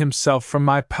freed himself from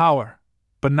my power,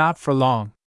 but not for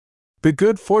long. The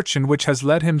good fortune which has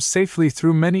led him safely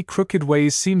through many crooked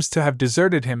ways seems to have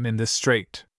deserted him in this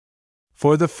strait.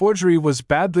 For the forgery was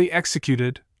badly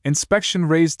executed, inspection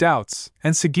raised doubts,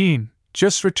 and Seguin,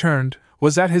 just returned,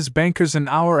 was at his banker's an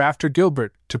hour after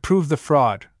Gilbert, to prove the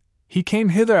fraud. He came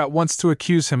hither at once to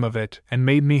accuse him of it, and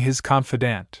made me his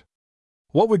confidant.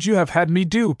 What would you have had me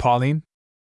do, Pauline?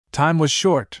 Time was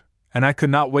short, and I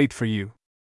could not wait for you.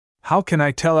 How can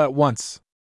I tell at once?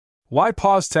 Why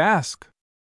pause to ask?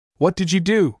 What did you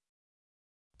do?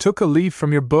 Took a leaf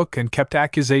from your book and kept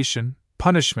accusation,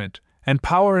 punishment, and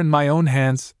power in my own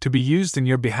hands to be used in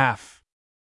your behalf.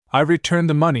 I returned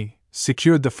the money,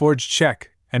 secured the forged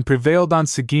check, and prevailed on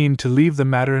Seguin to leave the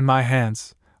matter in my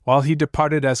hands, while he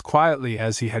departed as quietly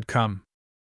as he had come.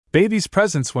 Baby's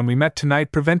presence when we met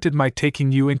tonight prevented my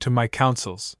taking you into my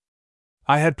counsels.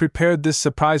 I had prepared this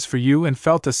surprise for you and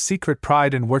felt a secret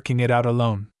pride in working it out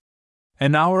alone.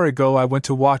 An hour ago I went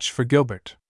to watch for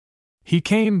Gilbert. He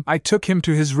came, I took him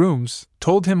to his rooms,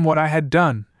 told him what I had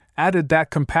done, added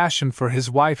that compassion for his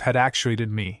wife had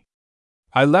actuated me.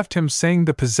 I left him saying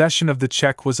the possession of the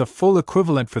check was a full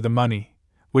equivalent for the money,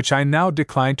 which I now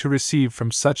decline to receive from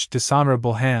such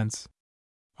dishonorable hands.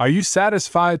 Are you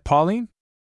satisfied, Pauline?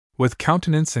 With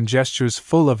countenance and gestures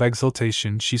full of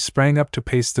exultation she sprang up to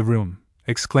pace the room,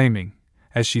 exclaiming,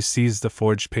 as she seized the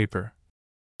forged paper,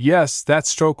 "Yes, that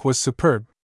stroke was superb.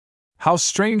 How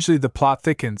strangely the plot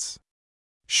thickens!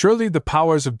 Surely the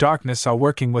powers of darkness are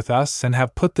working with us and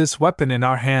have put this weapon in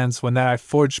our hands when that I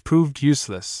forged proved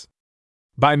useless.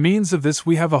 By means of this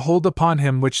we have a hold upon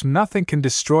him which nothing can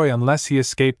destroy unless he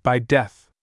escape by death.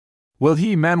 Will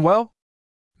he, Manuel?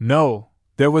 No,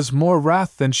 there was more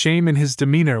wrath than shame in his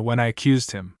demeanor when I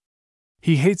accused him.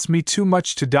 He hates me too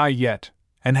much to die yet,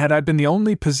 and had I been the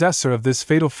only possessor of this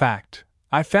fatal fact,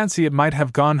 I fancy it might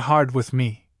have gone hard with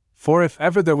me, for if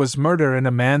ever there was murder in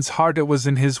a man's heart it was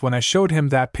in his when I showed him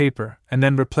that paper and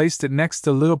then replaced it next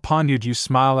the little poniard you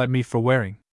smile at me for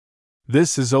wearing.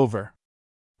 This is over.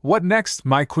 What next,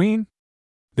 my queen?"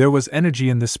 There was energy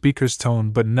in the speaker's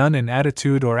tone but none in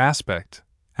attitude or aspect,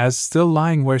 as still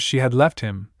lying where she had left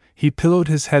him, he pillowed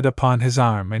his head upon his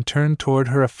arm and turned toward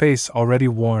her a face already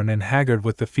worn and haggard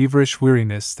with the feverish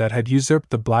weariness that had usurped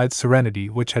the blithe serenity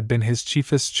which had been his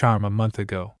chiefest charm a month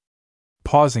ago.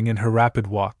 Pausing in her rapid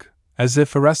walk, as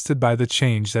if arrested by the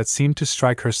change that seemed to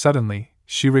strike her suddenly,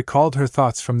 she recalled her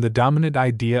thoughts from the dominant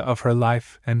idea of her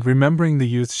life and, remembering the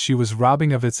youth she was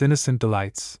robbing of its innocent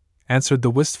delights, answered the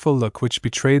wistful look which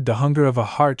betrayed the hunger of a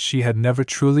heart she had never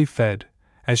truly fed,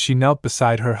 as she knelt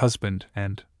beside her husband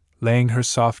and, laying her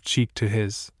soft cheek to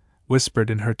his, whispered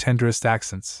in her tenderest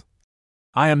accents,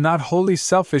 "I am not wholly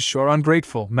selfish or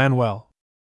ungrateful, Manuel.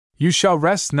 You shall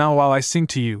rest now while I sing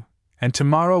to you, and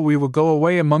tomorrow we will go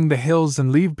away among the hills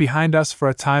and leave behind us for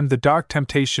a time the dark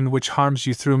temptation which harms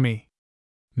you through me."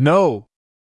 "No!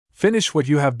 Finish what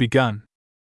you have begun.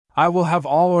 I will have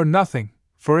all or nothing,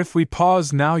 for if we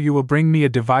pause now you will bring me a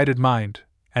divided mind,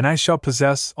 and I shall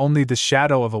possess only the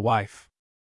shadow of a wife.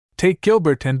 Take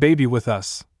Gilbert and baby with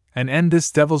us, and end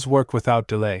this devil's work without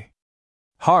delay.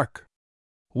 Hark!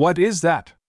 What is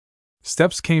that?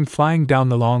 Steps came flying down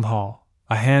the long hall,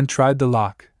 a hand tried the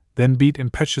lock, then beat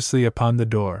impetuously upon the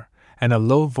door, and a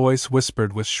low voice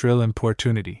whispered with shrill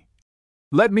importunity.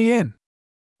 Let me in!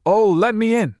 Oh, let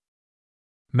me in!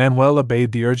 Manuel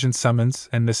obeyed the urgent summons,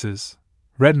 and Mrs.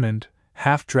 Redmond,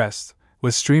 half-dressed,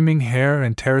 with streaming hair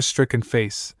and terror-stricken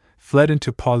face, fled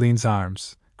into Pauline's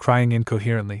arms, crying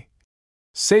incoherently,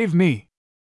 Save me!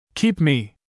 Keep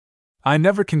me! I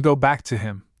never can go back to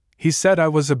him. He said I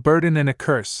was a burden and a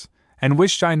curse, and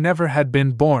wished I never had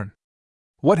been born.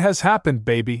 What has happened,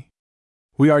 baby?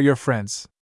 We are your friends.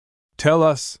 Tell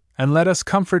us, and let us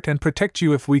comfort and protect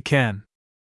you if we can.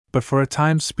 But for a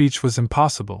time speech was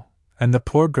impossible, and the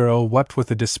poor girl wept with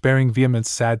a despairing vehemence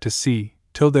sad to see,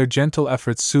 till their gentle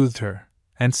efforts soothed her,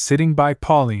 and sitting by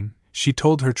Pauline, she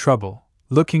told her trouble,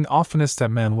 looking oftenest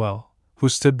at Manuel, who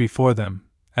stood before them,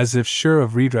 as if sure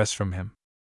of redress from him.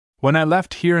 When I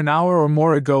left here an hour or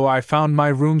more ago I found my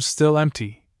room still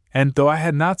empty, and though I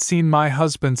had not seen my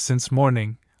husband since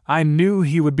morning, I knew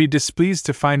he would be displeased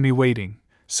to find me waiting,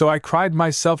 so I cried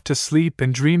myself to sleep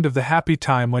and dreamed of the happy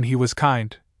time when he was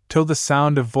kind, till the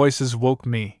sound of voices woke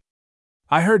me.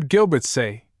 I heard Gilbert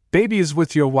say, Baby is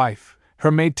with your wife,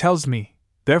 her maid tells me,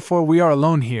 therefore we are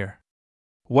alone here.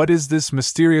 What is this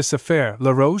mysterious affair,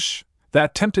 Laroche?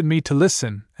 That tempted me to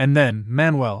listen, and then,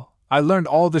 Manuel, I learned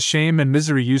all the shame and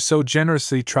misery you so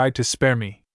generously tried to spare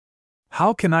me.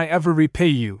 How can I ever repay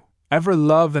you, ever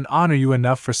love and honor you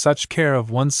enough for such care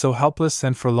of one so helpless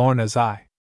and forlorn as I?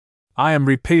 I am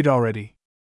repaid already.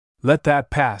 Let that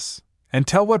pass, and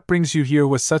tell what brings you here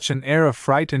with such an air of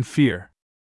fright and fear.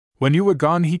 When you were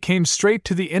gone he came straight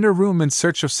to the inner room in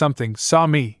search of something, saw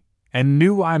me, and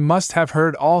knew I must have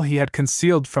heard all he had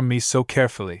concealed from me so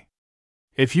carefully.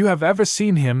 If you have ever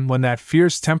seen him when that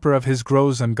fierce temper of his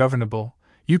grows ungovernable,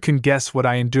 you can guess what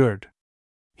I endured.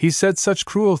 He said such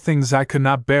cruel things I could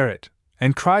not bear it,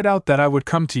 and cried out that I would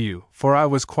come to you, for I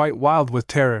was quite wild with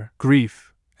terror,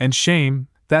 grief, and shame,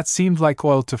 that seemed like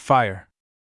oil to fire.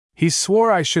 He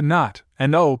swore I should not,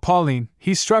 and oh, Pauline,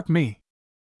 he struck me.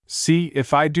 See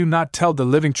if I do not tell the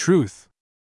living truth.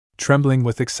 Trembling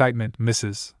with excitement,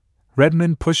 Mrs.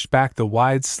 Redmond pushed back the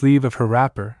wide sleeve of her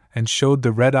wrapper and showed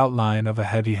the red outline of a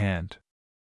heavy hand.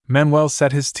 Manuel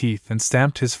set his teeth and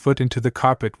stamped his foot into the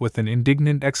carpet with an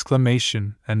indignant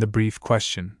exclamation and the brief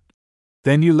question.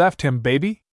 Then you left him,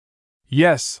 baby?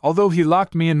 Yes, although he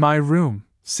locked me in my room,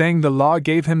 saying the law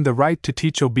gave him the right to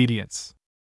teach obedience.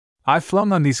 I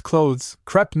flung on these clothes,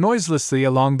 crept noiselessly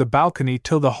along the balcony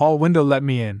till the hall window let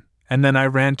me in, and then I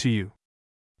ran to you.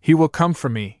 He will come for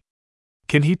me.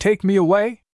 Can he take me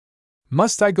away?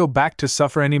 Must I go back to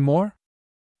suffer any more?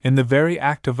 In the very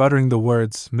act of uttering the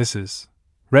words, Mrs.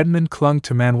 Redmond clung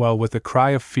to Manuel with a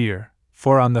cry of fear,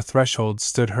 for on the threshold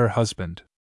stood her husband.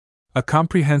 A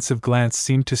comprehensive glance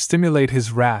seemed to stimulate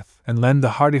his wrath and lend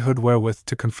the hardihood wherewith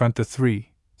to confront the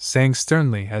three, saying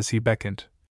sternly as he beckoned,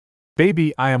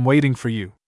 Baby, I am waiting for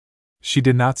you. She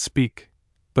did not speak,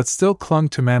 but still clung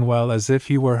to Manuel as if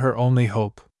he were her only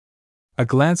hope. A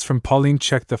glance from Pauline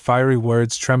checked the fiery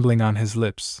words trembling on his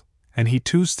lips, and he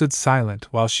too stood silent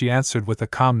while she answered with a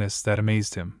calmness that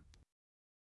amazed him.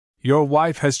 Your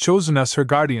wife has chosen us her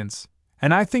guardians,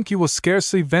 and I think you will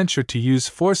scarcely venture to use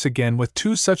force again with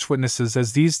two such witnesses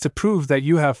as these to prove that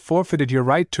you have forfeited your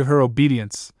right to her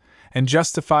obedience, and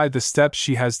justify the steps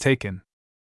she has taken.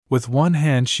 With one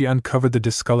hand she uncovered the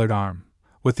discolored arm,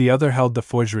 with the other held the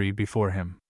forgery before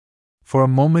him. For a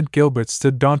moment Gilbert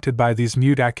stood daunted by these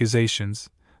mute accusations,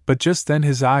 but just then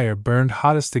his ire burned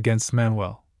hottest against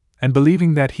Manuel, and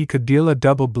believing that he could deal a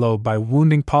double blow by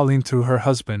wounding Pauline through her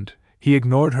husband, he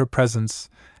ignored her presence,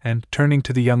 and, turning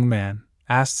to the young man,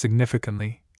 asked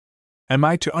significantly, Am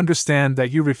I to understand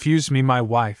that you refuse me my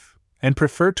wife, and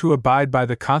prefer to abide by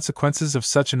the consequences of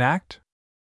such an act?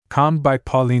 Calmed by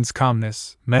Pauline's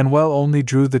calmness, Manuel only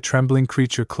drew the trembling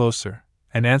creature closer,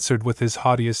 and answered with his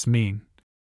haughtiest mien,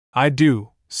 I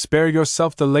do. Spare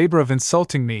yourself the labor of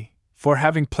insulting me, for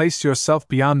having placed yourself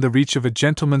beyond the reach of a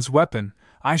gentleman's weapon,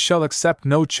 I shall accept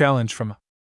no challenge from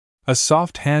A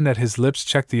soft hand at his lips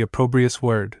checked the opprobrious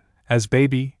word, as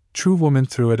baby, true woman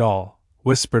through it all,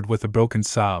 whispered with a broken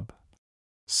sob,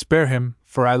 Spare him,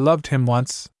 for I loved him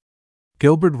once.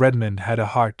 Gilbert Redmond had a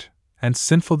heart, and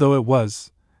sinful though it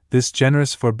was, this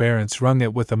generous forbearance wrung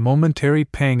it with a momentary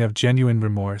pang of genuine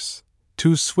remorse,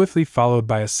 too swiftly followed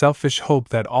by a selfish hope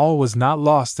that all was not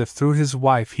lost if through his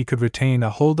wife he could retain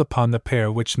a hold upon the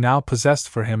pair which now possessed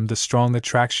for him the strong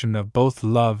attraction of both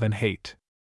love and hate.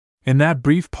 In that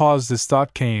brief pause this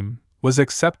thought came, was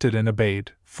accepted and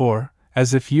obeyed, for,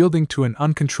 as if yielding to an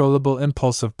uncontrollable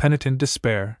impulse of penitent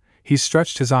despair, he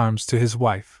stretched his arms to his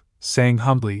wife, saying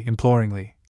humbly,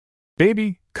 imploringly,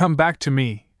 "Baby, come back to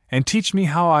me, and teach me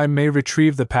how I may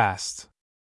retrieve the past.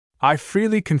 I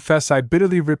freely confess I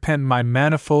bitterly repent my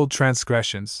manifold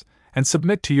transgressions, and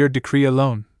submit to your decree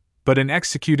alone, but in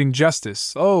executing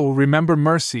justice, oh, remember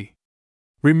mercy!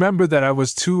 Remember that I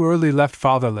was too early left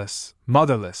fatherless,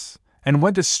 motherless, and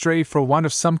went astray for want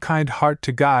of some kind heart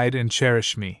to guide and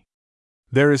cherish me.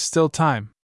 There is still time.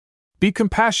 Be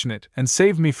compassionate and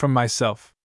save me from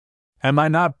myself. Am I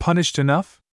not punished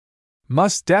enough?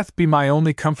 Must death be my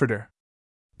only comforter?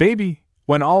 Baby,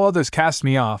 when all others cast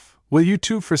me off, will you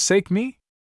too forsake me?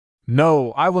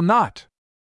 No, I will not.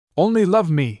 Only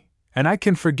love me, and I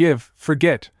can forgive,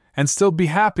 forget, and still be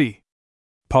happy."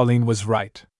 Pauline was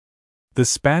right. The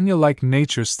spaniel-like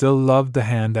nature still loved the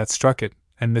hand that struck it,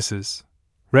 and Mrs.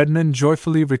 Redmond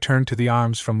joyfully returned to the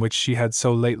arms from which she had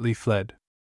so lately fled.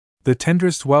 The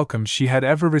tenderest welcome she had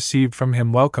ever received from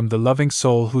him welcomed the loving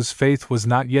soul whose faith was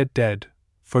not yet dead,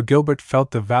 for Gilbert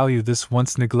felt the value this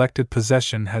once neglected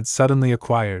possession had suddenly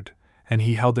acquired, and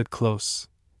he held it close,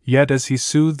 yet as he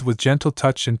soothed with gentle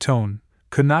touch and tone,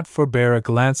 could not forbear a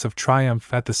glance of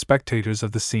triumph at the spectators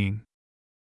of the scene.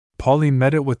 Pauline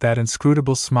met it with that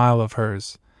inscrutable smile of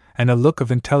hers, and a look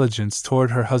of intelligence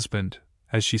toward her husband,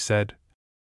 as she said,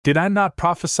 "Did I not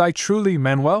prophesy truly,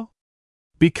 Manuel?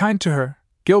 Be kind to her,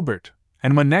 Gilbert,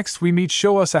 and when next we meet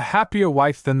show us a happier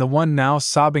wife than the one now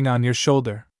sobbing on your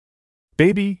shoulder.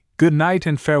 Baby, good night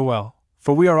and farewell,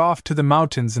 for we are off to the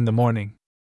mountains in the morning.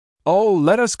 Oh,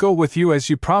 let us go with you as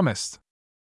you promised.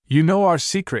 You know our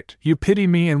secret, you pity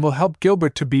me and will help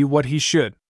Gilbert to be what he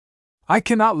should. I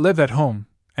cannot live at home,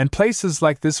 and places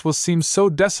like this will seem so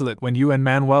desolate when you and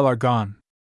Manuel are gone.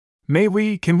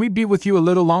 Can we be with you a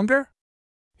little longer?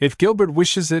 If Gilbert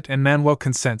wishes it and Manuel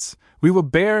consents, we will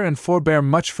bear and forbear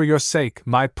much for your sake,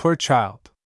 my poor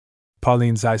child."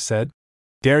 Pauline's eye said,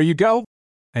 "Dare you go?"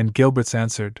 And Gilbert's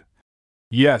answered,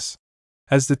 "Yes,"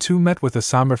 as the two met with a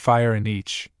somber fire in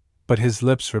each, but his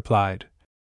lips replied,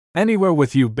 "Anywhere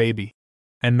with you, baby."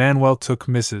 And Manuel took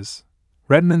Mrs.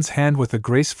 Redmond's hand with a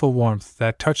graceful warmth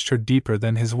that touched her deeper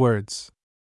than his words.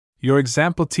 "Your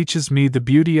example teaches me the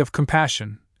beauty of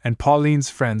compassion, and Pauline's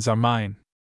friends are mine.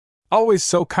 Always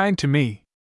so kind to me.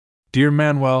 Dear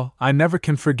Manuel, I never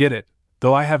can forget it,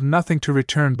 though I have nothing to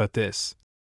return but this."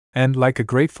 And like a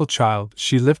grateful child,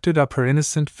 she lifted up her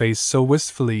innocent face so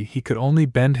wistfully he could only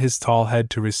bend his tall head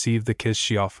to receive the kiss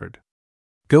she offered.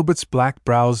 Gilbert's black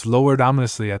brows lowered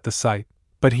ominously at the sight,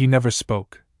 but he never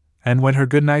spoke, and when her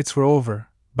good nights were over,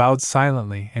 bowed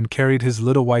silently and carried his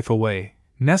little wife away,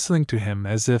 nestling to him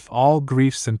as if all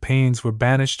griefs and pains were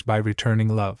banished by returning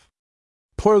love.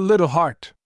 Poor little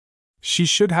heart! She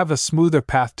should have a smoother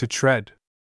path to tread.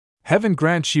 Heaven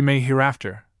grant she may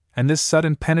hereafter, and this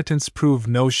sudden penitence prove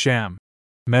no sham.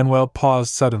 Manuel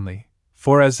paused suddenly,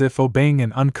 for as if obeying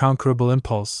an unconquerable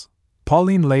impulse,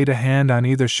 Pauline laid a hand on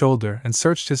either shoulder and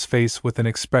searched his face with an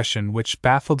expression which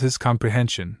baffled his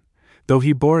comprehension, though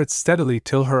he bore it steadily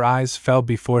till her eyes fell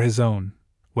before his own,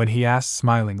 when he asked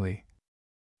smilingly,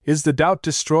 "Is the doubt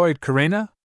destroyed,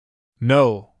 Carena?"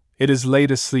 "No, it is laid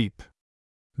asleep."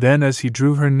 Then as he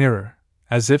drew her nearer,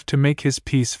 as if to make his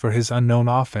peace for his unknown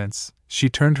offense, she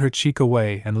turned her cheek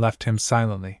away and left him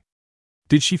silently.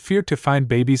 Did she fear to find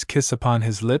baby's kiss upon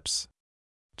his lips?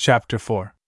 Chapter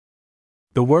 4.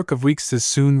 The work of weeks is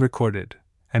soon recorded,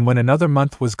 and when another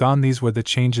month was gone these were the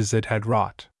changes it had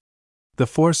wrought. The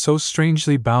four so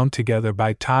strangely bound together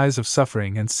by ties of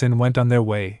suffering and sin went on their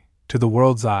way, to the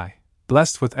world's eye,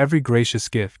 blessed with every gracious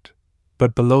gift,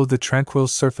 but below the tranquil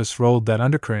surface rolled that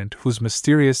undercurrent whose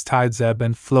mysterious tides ebb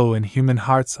and flow in human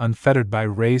hearts unfettered by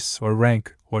race or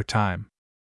rank or time.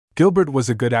 Gilbert was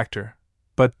a good actor,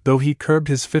 but though he curbed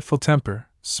his fitful temper,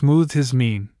 smoothed his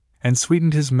mien, and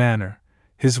sweetened his manner,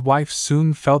 his wife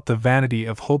soon felt the vanity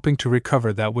of hoping to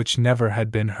recover that which never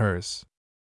had been hers.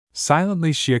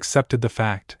 Silently she accepted the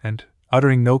fact, and,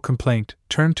 uttering no complaint,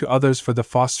 turned to others for the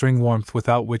fostering warmth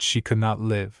without which she could not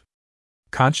live.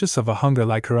 Conscious of a hunger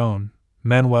like her own,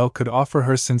 Manuel could offer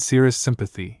her sincerest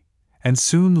sympathy, and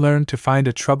soon learned to find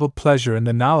a troubled pleasure in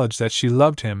the knowledge that she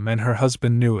loved him and her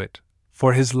husband knew it,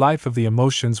 for his life of the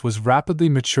emotions was rapidly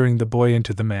maturing the boy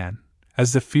into the man,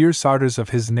 as the fierce ardors of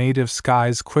his native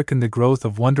skies quicken the growth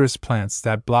of wondrous plants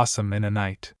that blossom in a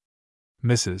night.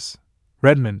 Mrs.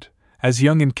 Redmond, as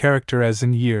young in character as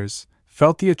in years,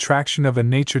 felt the attraction of a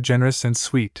nature generous and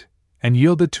sweet, and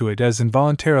yielded to it as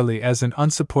involuntarily as an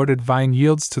unsupported vine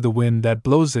yields to the wind that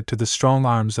blows it to the strong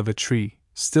arms of a tree,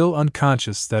 still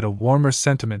unconscious that a warmer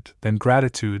sentiment than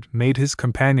gratitude made his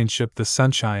companionship the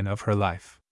sunshine of her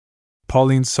life.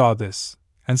 Pauline saw this,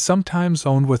 and sometimes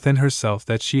owned within herself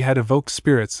that she had evoked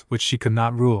spirits which she could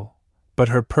not rule, but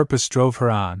her purpose drove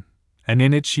her on, and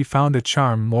in it she found a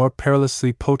charm more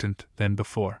perilously potent than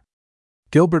before.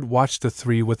 Gilbert watched the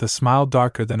three with a smile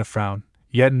darker than a frown,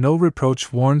 yet no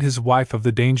reproach warned his wife of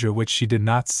the danger which she did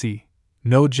not see.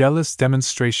 No jealous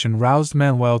demonstration roused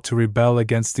Manuel to rebel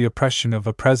against the oppression of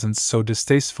a presence so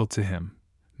distasteful to him.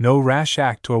 No rash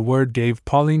act or word gave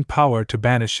Pauline power to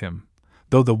banish him,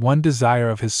 though the one desire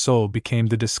of his soul became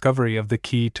the discovery of the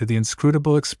key to the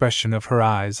inscrutable expression of her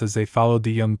eyes as they followed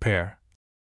the young pair,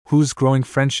 whose growing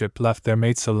friendship left their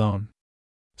mates alone.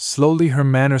 Slowly her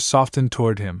manner softened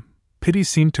toward him. Pity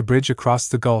seemed to bridge across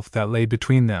the gulf that lay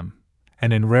between them,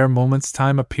 and in rare moments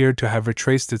time appeared to have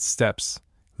retraced its steps,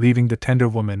 leaving the tender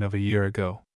woman of a year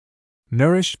ago.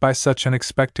 Nourished by such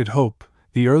unexpected hope,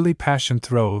 the early passion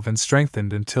throve and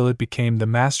strengthened until it became the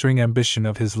mastering ambition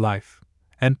of his life,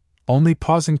 and, only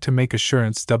pausing to make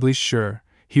assurance doubly sure,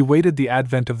 he waited the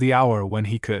advent of the hour when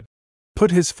he could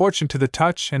put his fortune to the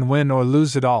touch and win or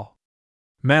lose it all.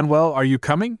 "Manuel, are you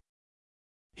coming?"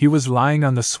 He was lying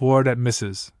on the sward at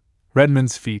Mrs.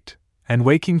 Redmond's feet, and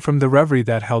waking from the reverie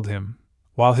that held him,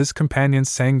 while his companion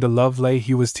sang the love lay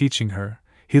he was teaching her.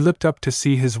 He looked up to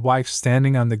see his wife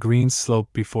standing on the green slope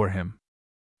before him.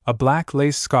 A black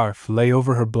lace scarf lay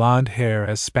over her blonde hair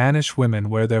as Spanish women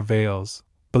wear their veils.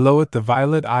 Below it the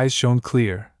violet eyes shone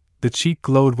clear, the cheek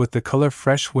glowed with the color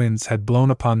fresh winds had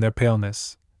blown upon their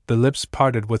paleness, the lips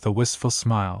parted with a wistful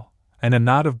smile, and a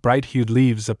knot of bright-hued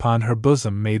leaves upon her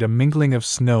bosom made a mingling of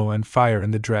snow and fire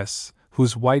in the dress,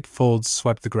 whose white folds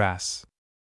swept the grass.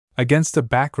 Against a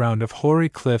background of hoary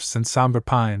cliffs and somber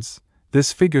pines,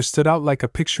 this figure stood out like a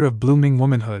picture of blooming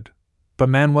womanhood, but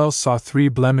Manuel saw three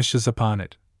blemishes upon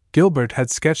it. Gilbert had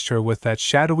sketched her with that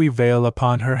shadowy veil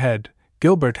upon her head.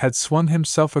 Gilbert had swung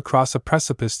himself across a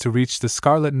precipice to reach the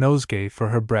scarlet nosegay for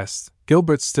her breast.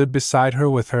 Gilbert stood beside her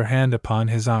with her hand upon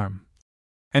his arm.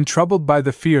 And troubled by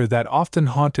the fear that often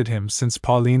haunted him since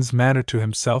Pauline's manner to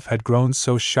himself had grown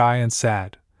so shy and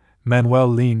sad, Manuel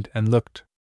leaned and looked,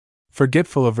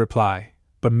 forgetful of reply,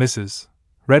 but Mrs.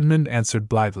 Redmond answered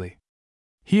blithely,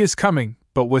 "He is coming,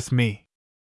 but with me.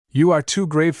 You are too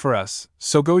grave for us,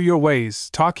 so go your ways,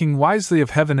 talking wisely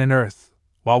of heaven and earth,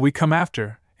 while we come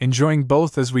after, enjoying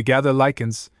both as we gather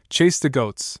lichens, chase the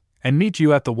goats, and meet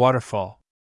you at the waterfall.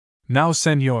 Now,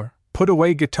 senor, put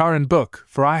away guitar and book,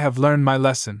 for I have learned my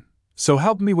lesson, so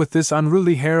help me with this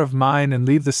unruly hair of mine and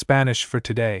leave the Spanish for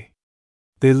today."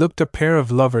 They looked a pair of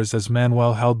lovers as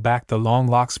Manuel held back the long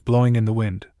locks blowing in the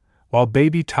wind, while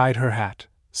Baby tied her hat,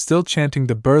 still chanting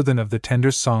the burthen of the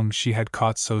tender song she had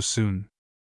caught so soon.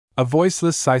 A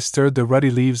voiceless sigh stirred the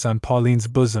ruddy leaves on Pauline's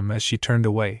bosom as she turned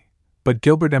away, but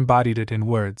Gilbert embodied it in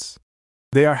words.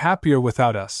 "They are happier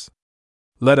without us.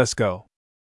 Let us go."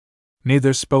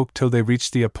 Neither spoke till they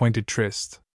reached the appointed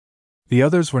tryst. The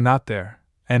others were not there,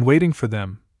 and waiting for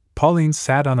them, Pauline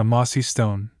sat on a mossy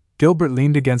stone. Gilbert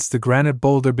leaned against the granite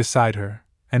boulder beside her,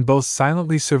 and both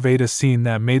silently surveyed a scene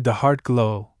that made the heart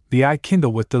glow, the eye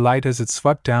kindle with delight as it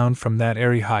swept down from that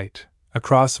airy height,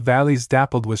 across valleys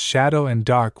dappled with shadow and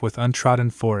dark with untrodden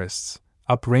forests,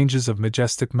 up ranges of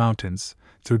majestic mountains,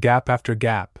 through gap after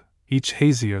gap, each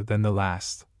hazier than the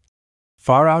last,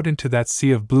 far out into that sea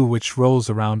of blue which rolls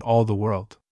around all the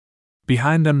world.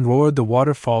 Behind them roared the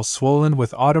waterfall swollen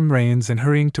with autumn rains and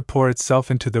hurrying to pour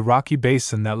itself into the rocky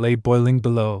basin that lay boiling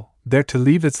below, there to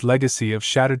leave its legacy of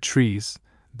shattered trees,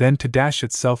 then to dash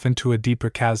itself into a deeper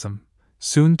chasm,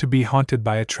 soon to be haunted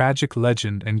by a tragic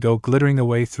legend and go glittering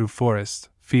away through forest,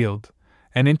 field,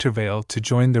 and intervale to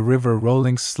join the river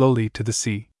rolling slowly to the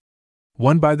sea.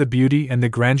 Won by the beauty and the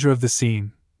grandeur of the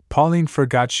scene, Pauline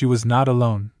forgot she was not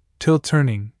alone, till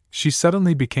turning, she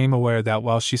suddenly became aware that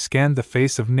while she scanned the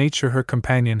face of nature her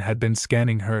companion had been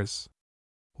scanning hers.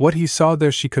 What he saw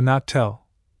there she could not tell,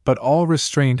 but all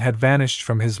restraint had vanished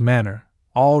from his manner,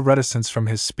 all reticence from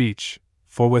his speech,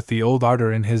 for with the old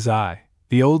ardor in his eye,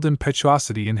 the old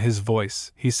impetuosity in his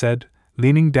voice, he said,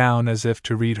 leaning down as if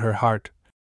to read her heart,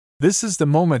 "This is the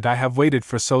moment I have waited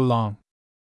for so long.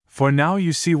 For now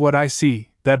you see what I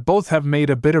see, that both have made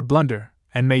a bitter blunder,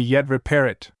 and may yet repair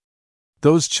it.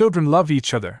 Those children love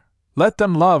each other. Let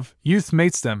them love, youth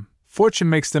mates them, fortune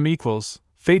makes them equals,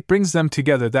 fate brings them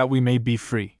together that we may be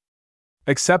free.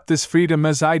 Accept this freedom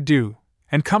as I do,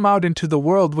 and come out into the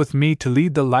world with me to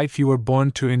lead the life you were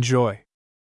born to enjoy."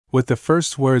 With the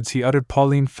first words he uttered,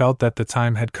 Pauline felt that the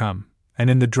time had come, and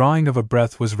in the drawing of a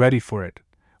breath was ready for it,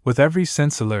 with every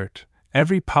sense alert,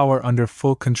 every power under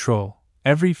full control,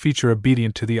 every feature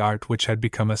obedient to the art which had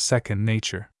become a second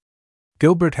nature.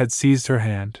 Gilbert had seized her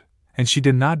hand, and she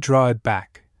did not draw it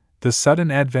back. The sudden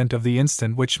advent of the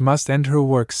instant which must end her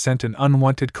work sent an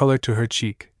unwonted color to her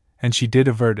cheek, and she did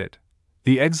avert it.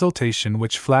 The exultation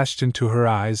which flashed into her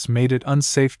eyes made it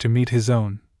unsafe to meet his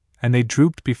own, and they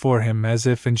drooped before him as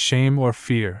if in shame or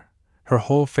fear. Her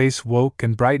whole face woke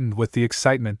and brightened with the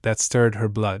excitement that stirred her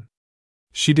blood.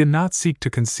 She did not seek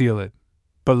to conceal it,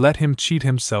 but let him cheat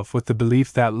himself with the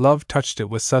belief that love touched it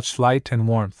with such light and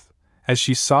warmth, as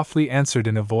she softly answered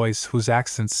in a voice whose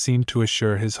accents seemed to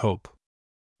assure his hope.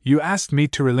 "You asked me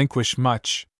to relinquish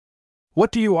much.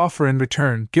 What do you offer in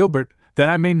return, Gilbert, that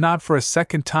I may not for a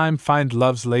second time find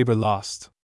love's labor lost?"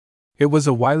 It was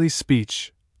a wily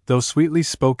speech, though sweetly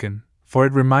spoken, for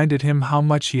it reminded him how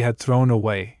much he had thrown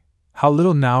away, how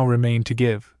little now remained to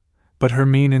give. But her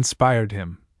mien inspired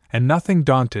him, and nothing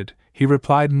daunted, he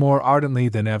replied more ardently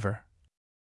than ever.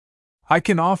 "I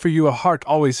can offer you a heart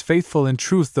always faithful in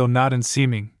truth though not in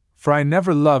seeming, for I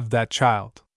never loved that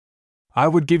child. I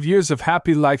would give years of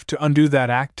happy life to undo that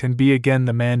act and be again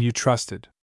the man you trusted.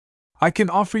 I can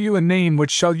offer you a name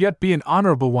which shall yet be an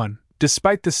honorable one,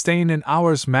 despite the stain an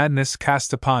hour's madness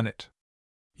cast upon it.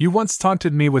 You once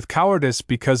taunted me with cowardice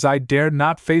because I dared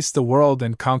not face the world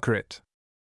and conquer it.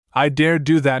 I dare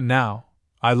do that now.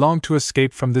 I long to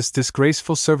escape from this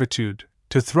disgraceful servitude,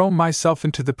 to throw myself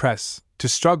into the press, to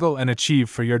struggle and achieve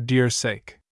for your dear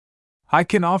sake. I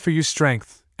can offer you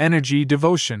strength, energy,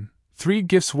 devotion, 3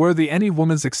 gifts worthy any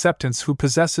woman's acceptance who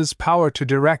possesses power to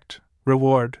direct,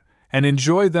 reward, and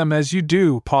enjoy them as you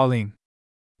do, Pauline.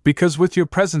 Because with your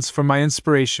presence for my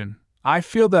inspiration, I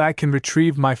feel that I can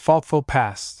retrieve my faultful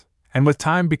past, and with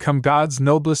time become God's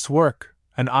noblest work,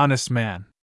 an honest man.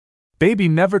 Baby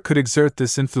never could exert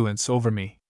this influence over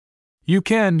me. You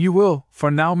can, you will, for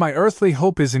now my earthly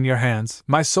hope is in your hands,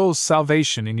 my soul's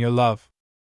salvation in your love."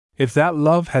 If that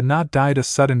love had not died a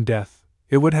sudden death,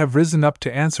 it would have risen up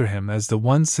to answer him as the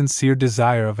one sincere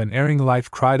desire of an erring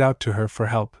life cried out to her for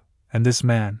help, and this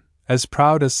man, as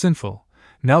proud as sinful,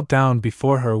 knelt down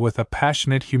before her with a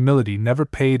passionate humility never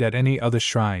paid at any other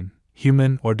shrine,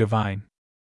 human or divine.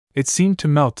 It seemed to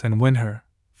melt and win her,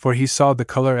 for he saw the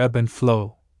color ebb and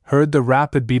flow, heard the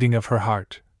rapid beating of her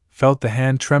heart, felt the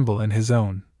hand tremble in his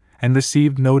own, and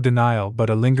received no denial but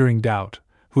a lingering doubt,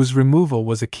 whose removal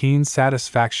was a keen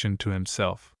satisfaction to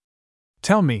himself.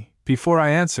 "Tell me, before I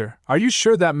answer, are you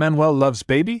sure that Manuel loves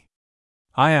Baby?"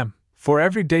 "I am, for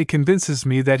every day convinces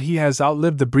me that he has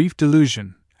outlived the brief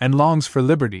delusion, and longs for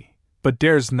liberty, but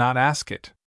dares not ask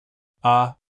it."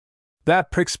 "Ah!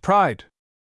 That pricks pride.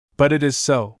 But it is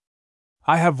so.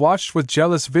 I have watched with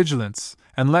jealous vigilance,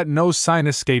 and let no sign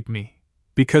escape me,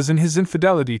 because in his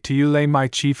infidelity to you lay my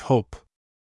chief hope.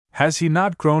 Has he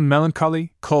not grown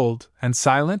melancholy, cold, and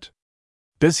silent?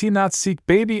 Does he not seek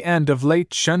Baby and of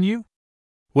late shun you?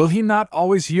 Will he not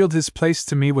always yield his place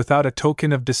to me without a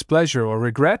token of displeasure or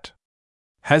regret?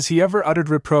 Has he ever uttered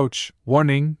reproach,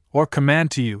 warning, or command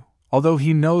to you, although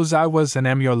he knows I was and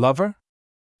am your lover?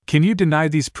 Can you deny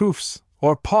these proofs,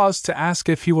 or pause to ask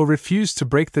if he will refuse to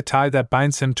break the tie that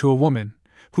binds him to a woman,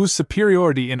 whose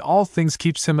superiority in all things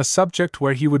keeps him a subject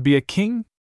where he would be a king?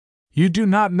 You do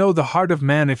not know the heart of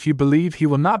man if you believe he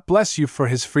will not bless you for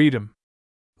his freedom."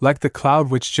 Like the cloud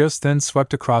which just then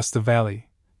swept across the valley,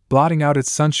 blotting out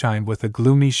its sunshine with a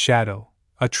gloomy shadow,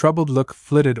 a troubled look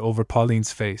flitted over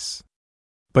Pauline's face.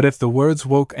 But if the words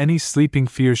woke any sleeping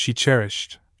fear she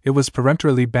cherished, it was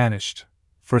peremptorily banished,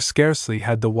 for scarcely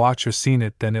had the watcher seen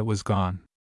it than it was gone.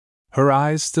 Her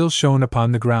eyes still shone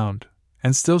upon the ground,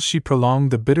 and still she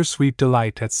prolonged the bittersweet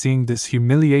delight at seeing this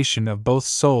humiliation of both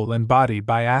soul and body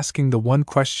by asking the one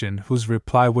question whose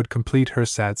reply would complete her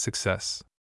sad success.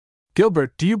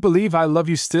 "Gilbert, do you believe I love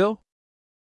you still?"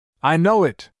 "I know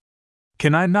it.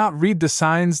 Can I not read the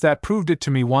signs that proved it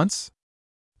to me once?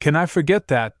 Can I forget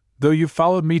that, though you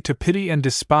followed me to pity and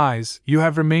despise, you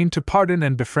have remained to pardon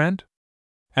and befriend?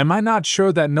 Am I not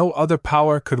sure that no other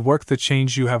power could work the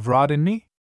change you have wrought in me?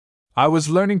 I was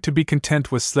learning to be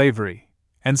content with slavery,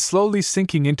 and slowly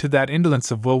sinking into that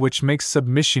indolence of will which makes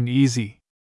submission easy.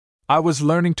 I was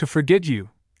learning to forget you,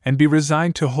 and be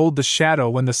resigned to hold the shadow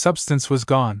when the substance was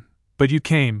gone, but you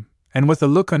came, and with a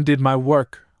look undid my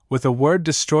work, with a word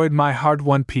destroyed my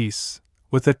hard-won peace,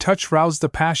 with a touch roused the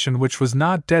passion which was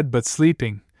not dead but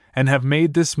sleeping, and have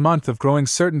made this month of growing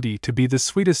certainty to be the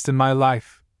sweetest in my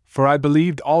life, for I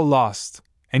believed all lost,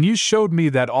 and you showed me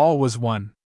that all was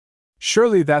won.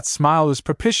 Surely that smile is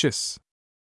propitious,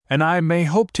 and I may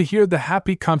hope to hear the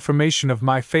happy confirmation of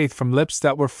my faith from lips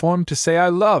that were formed to say I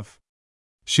love."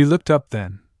 She looked up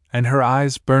then, and her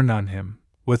eyes burned on him,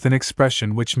 with an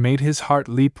expression which made his heart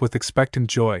leap with expectant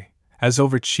joy, as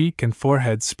over cheek and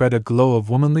forehead spread a glow of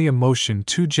womanly emotion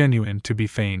too genuine to be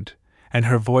feigned, and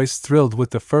her voice thrilled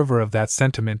with the fervor of that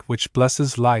sentiment which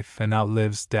blesses life and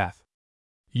outlives death.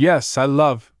 Yes, I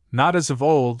love, not as of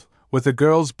old, with a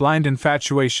girl's blind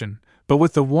infatuation, but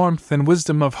with the warmth and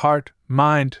wisdom of heart,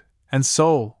 mind, and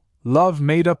soul, love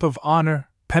made up of honor,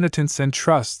 penitence, and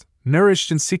trust,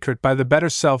 nourished in secret by the better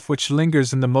self which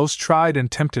lingers in the most tried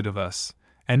and tempted of us,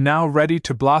 and now ready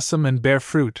to blossom and bear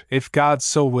fruit, if God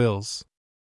so wills.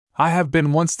 I have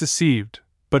been once deceived,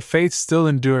 but faith still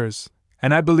endures,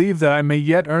 and I believe that I may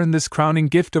yet earn this crowning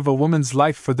gift of a woman's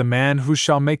life for the man who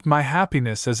shall make my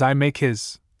happiness as I make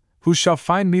his, who shall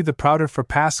find me the prouder for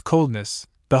past coldness,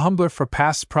 the humbler for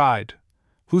past pride,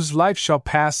 whose life shall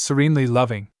pass serenely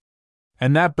loving.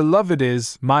 And that beloved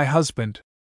is my husband.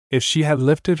 If she had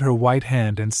lifted her white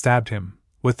hand and stabbed him,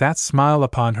 with that smile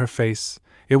upon her face,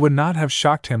 it would not have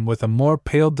shocked him with a more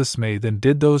pale dismay than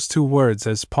did those two words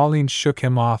as Pauline shook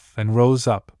him off and rose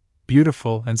up,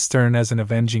 beautiful and stern as an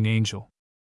avenging angel.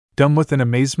 Dumb with an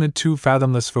amazement too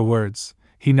fathomless for words,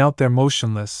 he knelt there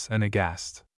motionless and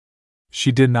aghast.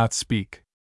 She did not speak.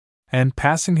 And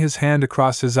passing his hand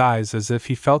across his eyes as if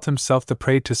he felt himself the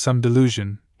prey to some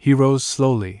delusion, he rose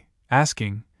slowly,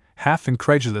 asking, half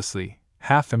incredulously,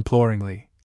 half imploringly,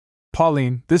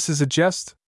 "Pauline, this is a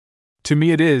jest? To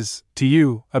me it is, to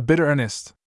you, a bitter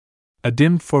earnest." A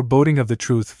dim foreboding of the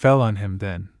truth fell on him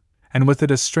then, and with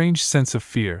it a strange sense of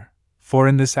fear, for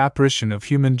in this apparition of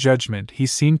human judgment he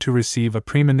seemed to receive a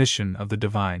premonition of the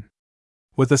divine.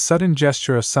 With a sudden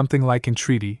gesture of something like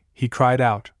entreaty, he cried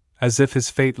out, as if his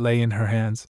fate lay in her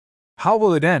hands, "How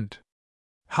will it end?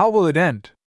 How will it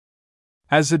end?"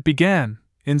 "As it began,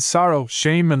 in sorrow,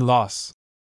 shame, and loss."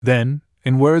 Then,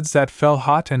 in words that fell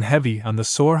hot and heavy on the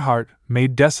sore heart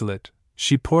made desolate,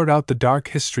 she poured out the dark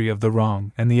history of the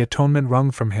wrong and the atonement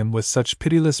wrung from him with such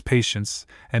pitiless patience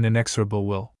and inexorable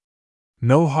will.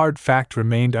 No hard fact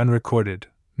remained unrecorded,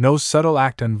 no subtle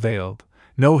act unveiled,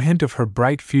 no hint of her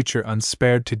bright future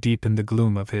unspared to deepen the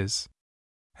gloom of his.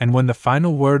 And when the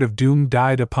final word of doom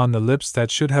died upon the lips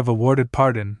that should have awarded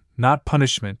pardon, not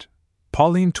punishment,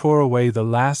 Pauline tore away the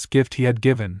last gift he had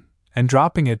given, and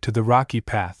dropping it to the rocky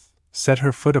path, set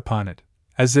her foot upon it,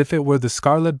 as if it were the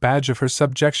scarlet badge of her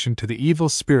subjection to the evil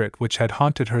spirit which had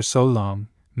haunted her so long,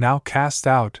 now cast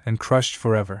out and crushed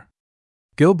forever.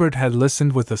 Gilbert had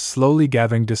listened with a slowly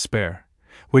gathering despair,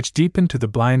 which deepened to the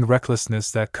blind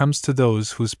recklessness that comes to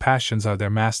those whose passions are their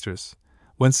masters,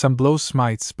 when some blow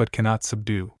smites but cannot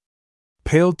subdue.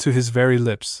 Paled to his very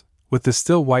lips, with the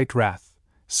still white wrath,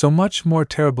 so much more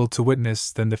terrible to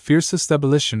witness than the fiercest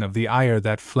ebullition of the ire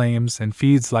that flames and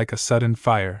feeds like a sudden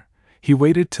fire, he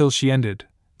waited till she ended,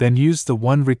 then used the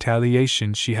one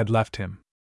retaliation she had left him.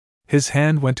 His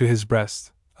hand went to his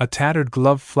breast, a tattered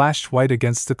glove flashed white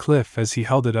against the cliff as he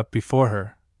held it up before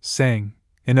her, saying,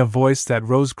 in a voice that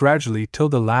rose gradually till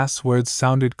the last words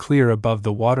sounded clear above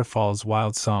the waterfall's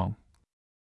wild song,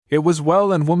 "It was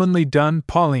well and womanly done,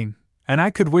 Pauline, and I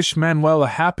could wish Manuel a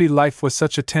happy life with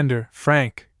such a tender,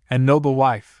 frank, and noble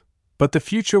wife, but the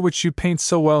future which you paint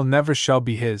so well never shall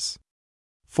be his.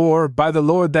 For, by the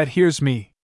Lord that hears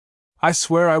me, I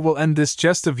swear I will end this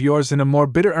jest of yours in a more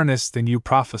bitter earnest than you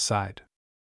prophesied.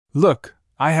 Look,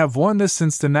 I have worn this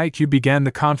since the night you began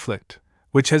the conflict,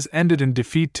 which has ended in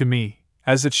defeat to me,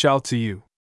 as it shall to you.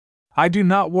 I do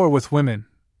not war with women,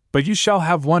 but you shall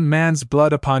have one man's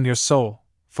blood upon your soul,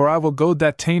 for I will goad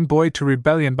that tame boy to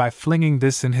rebellion by flinging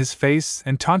this in his face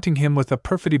and taunting him with a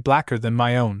perfidy blacker than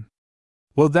my own.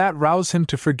 Will that rouse him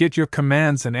to forget your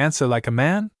commands and answer like a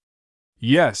man?"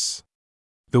 "Yes."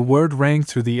 The word rang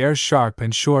through the air sharp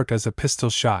and short as a pistol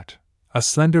shot. A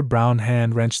slender brown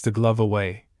hand wrenched the glove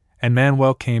away, and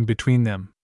Manuel came between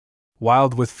them.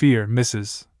 Wild with fear,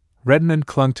 Mrs. Redmond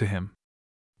clung to him.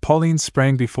 Pauline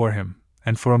sprang before him,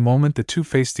 and for a moment the two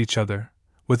faced each other,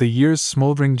 with a year's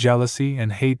smoldering jealousy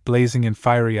and hate blazing in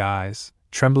fiery eyes,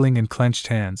 trembling in clenched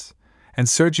hands, and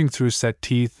surging through set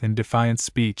teeth in defiant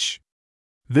speech.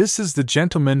 "This is the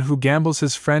gentleman who gambles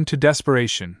his friend to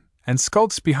desperation, and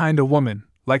skulks behind a woman,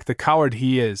 like the coward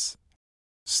he is,"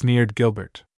 sneered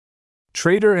Gilbert.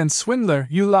 "Traitor and swindler,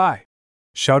 you lie!"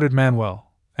 shouted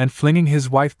Manuel, and flinging his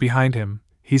wife behind him,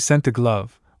 he sent the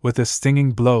glove, with a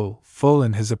stinging blow, full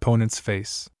in his opponent's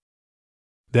face.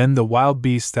 Then the wild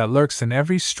beast that lurks in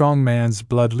every strong man's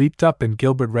blood leaped up in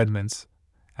Gilbert Redmond's,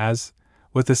 as,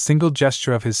 with a single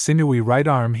gesture of his sinewy right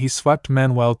arm he swept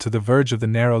Manuel to the verge of the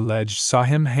narrow ledge, saw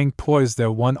him hang poised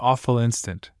there one awful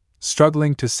instant,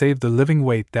 struggling to save the living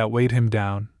weight that weighed him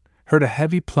down, heard a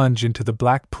heavy plunge into the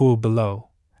black pool below,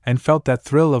 and felt that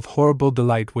thrill of horrible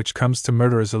delight which comes to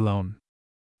murderers alone.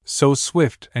 So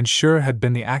swift and sure had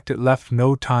been the act it left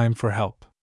no time for help.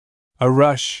 A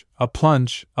rush, a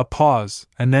plunge, a pause,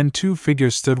 and then two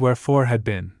figures stood where four had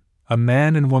been, a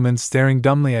man and woman staring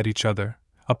dumbly at each other,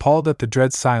 appalled at the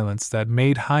dread silence that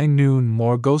made high noon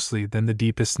more ghostly than the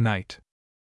deepest night.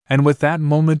 And with that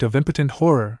moment of impotent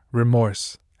horror,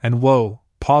 remorse, and woe,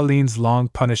 Pauline's long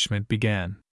punishment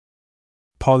began.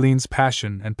 Pauline's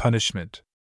Passion and Punishment.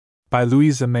 By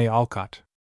Louisa May Alcott.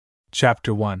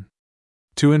 Chapter 1.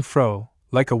 To and fro,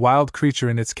 like a wild creature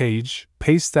in its cage,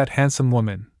 paced that handsome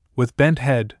woman, with bent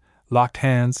head, locked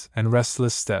hands, and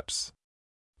restless steps.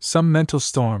 Some mental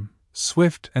storm,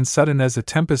 swift and sudden as a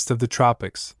tempest of the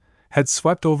tropics, had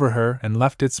swept over her and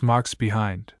left its marks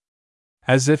behind.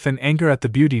 As if in anger at the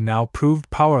beauty now proved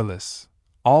powerless,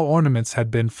 all ornaments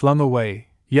had been flung away,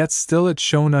 yet still it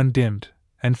shone undimmed,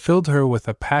 and filled her with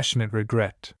a passionate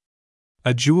regret.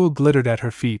 A jewel glittered at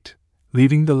her feet,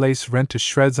 leaving the lace rent to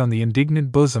shreds on the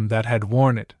indignant bosom that had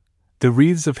worn it. The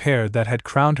wreaths of hair that had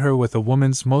crowned her with a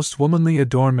woman's most womanly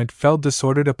adornment fell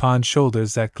disordered upon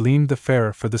shoulders that gleamed the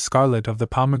fairer for the scarlet of the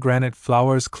pomegranate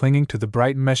flowers clinging to the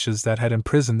bright meshes that had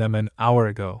imprisoned them an hour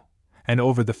ago, and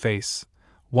over the face,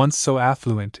 once so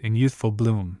affluent in youthful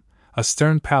bloom, a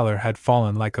stern pallor had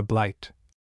fallen like a blight.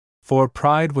 For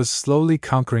pride was slowly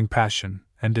conquering passion,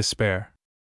 and despair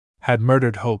had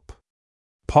murdered hope.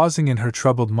 Pausing in her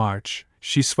troubled march,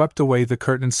 she swept away the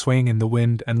curtain swaying in the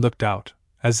wind and looked out,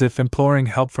 as if imploring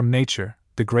help from nature,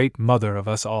 the great mother of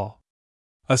us all.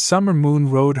 A summer moon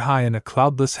rode high in a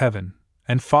cloudless heaven,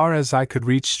 and far as eye could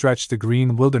reach stretched the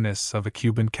green wilderness of a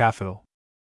Cuban capital.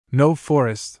 No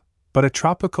forest, but a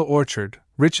tropical orchard,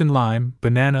 rich in lime,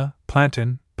 banana,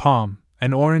 plantain, palm,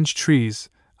 and orange trees,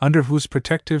 under whose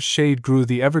protective shade grew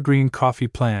the evergreen coffee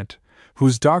plant,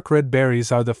 whose dark red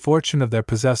berries are the fortune of their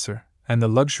possessor, and the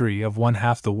luxury of one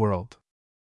half the world.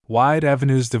 Wide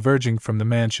avenues diverging from the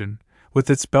mansion, with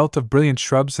its belt of brilliant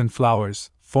shrubs and flowers,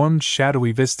 formed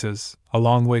shadowy vistas,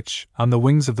 along which, on the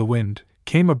wings of the wind,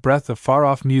 came a breath of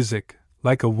far-off music,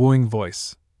 like a wooing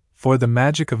voice. For the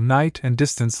magic of night and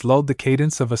distance lulled the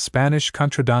cadence of a Spanish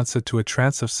contradanza to a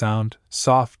trance of sound,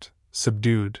 soft,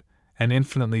 subdued, and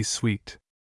infinitely sweet.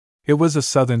 It was a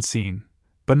southern scene,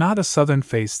 but not a southern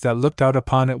face that looked out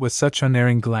upon it with such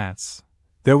unerring glance.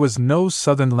 There was no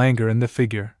southern languor in the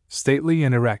figure, stately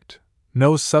and erect,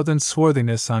 no southern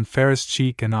swarthiness on fairest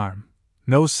cheek and arm,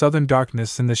 no southern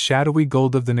darkness in the shadowy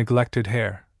gold of the neglected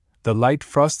hair. The light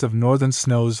frost of northern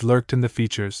snows lurked in the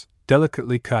features,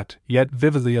 delicately cut, yet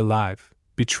vividly alive,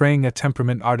 betraying a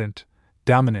temperament ardent,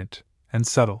 dominant, and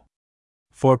subtle.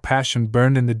 For passion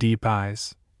burned in the deep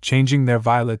eyes, changing their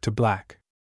violet to black.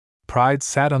 Pride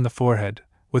sat on the forehead,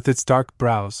 with its dark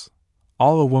brows.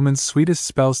 All a woman's sweetest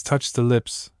spells touched the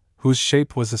lips, whose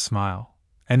shape was a smile,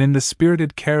 and in the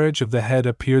spirited carriage of the head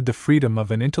appeared the freedom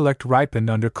of an intellect ripened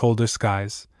under colder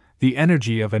skies, the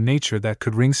energy of a nature that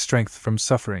could wring strength from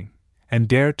suffering, and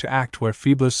dare to act where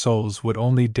feebler souls would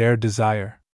only dare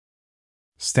desire.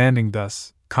 Standing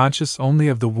thus, conscious only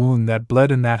of the wound that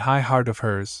bled in that high heart of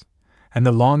hers, and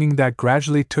the longing that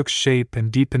gradually took shape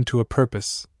and deepened to a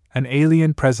purpose, an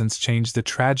alien presence changed the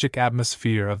tragic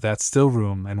atmosphere of that still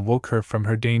room and woke her from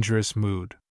her dangerous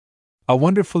mood. A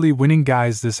wonderfully winning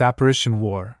guise this apparition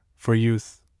wore, for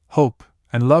youth, hope,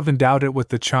 and love endowed it with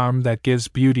the charm that gives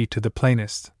beauty to the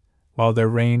plainest, while their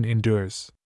reign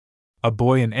endures. A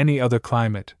boy in any other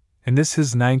climate, in this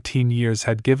his 19 years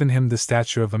had given him the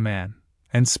stature of a man,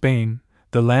 and Spain,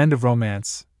 the land of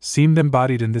romance, seemed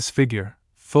embodied in this figure,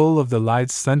 full of the lithe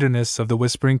slenderness of the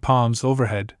whispering palms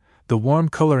overhead, the warm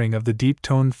coloring of the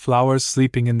deep-toned flowers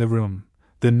sleeping in the room,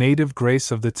 the native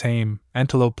grace of the tame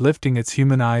antelope lifting its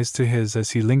human eyes to his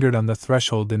as he lingered on the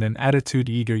threshold in an attitude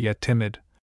eager yet timid,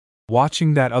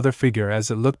 watching that other figure as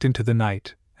it looked into the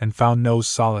night, and found no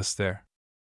solace there.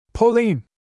 "Pauline!"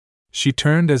 She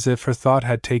turned as if her thought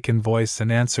had taken voice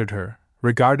and answered her,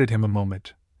 regarded him a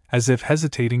moment, as if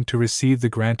hesitating to receive the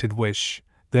granted wish,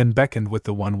 then beckoned with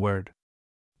the one word.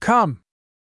 "Come!"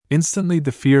 Instantly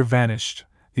the fear vanished,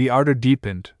 the ardor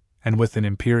deepened, and with an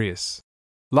imperious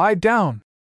 "Lie down!"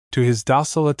 to his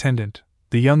docile attendant,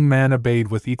 the young man obeyed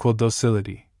with equal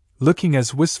docility, looking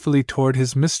as wistfully toward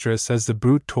his mistress as the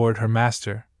brute toward her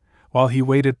master, while he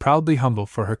waited proudly humble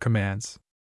for her commands.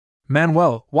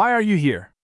 "Manuel, why are you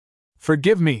here?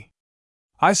 Forgive me!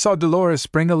 I saw Dolores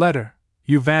bring a letter.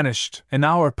 You vanished, an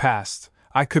hour passed,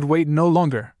 I could wait no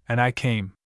longer, and I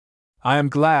came. I am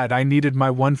glad I needed my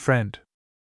one friend.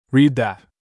 Read that."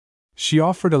 She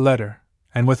offered a letter,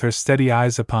 and with her steady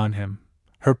eyes upon him,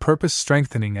 her purpose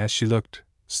strengthening as she looked,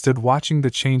 stood watching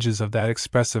the changes of that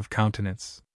expressive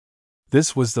countenance.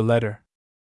 This was the letter.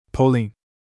 Pauline.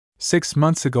 6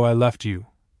 months ago I left you,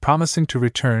 promising to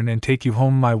return and take you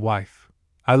home my wife.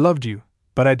 I loved you,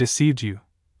 but I deceived you,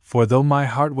 for though my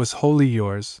heart was wholly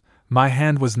yours, my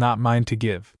hand was not mine to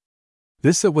give.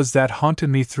 This it was that haunted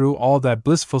me through all that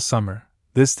blissful summer,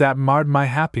 this that marred my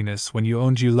happiness when you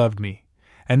owned you loved me,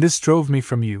 and this drove me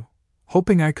from you,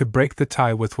 hoping I could break the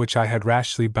tie with which I had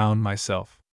rashly bound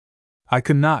myself. I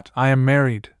could not, I am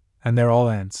married, and there all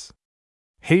ends.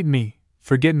 Hate me,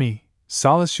 forget me,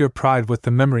 solace your pride with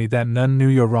the memory that none knew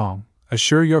your wrong,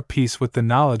 assure your peace with the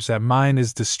knowledge that mine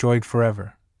is destroyed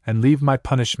forever, and leave my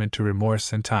punishment to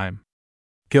remorse and time.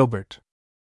 Gilbert.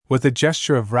 With a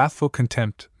gesture of wrathful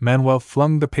contempt, Manuel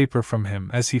flung the paper from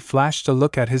him as he flashed a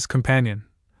look at his companion,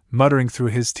 muttering through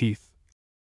his teeth,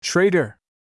 "Traitor!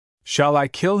 Shall I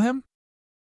kill him?"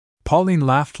 Pauline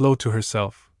laughed low to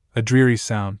herself, a dreary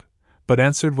sound, but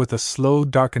answered with a slow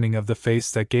darkening of the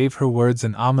face that gave her words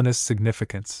an ominous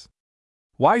significance.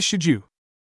 "Why should you?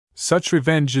 Such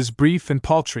revenge is brief and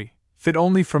paltry, fit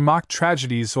only for mock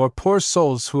tragedies or poor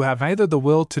souls who have neither the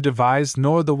will to devise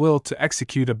nor the will to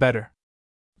execute a better.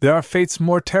 There are fates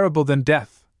more terrible than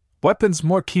death, weapons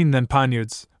more keen than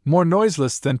poniards, more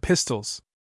noiseless than pistols.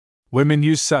 Women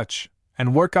use such,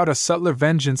 and work out a subtler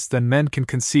vengeance than men can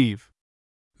conceive.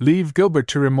 Leave Gilbert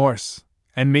to remorse,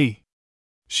 and me."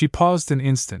 She paused an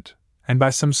instant, and by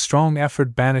some strong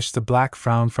effort banished the black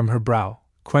frown from her brow,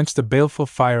 quenched the baleful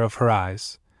fire of her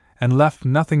eyes, and left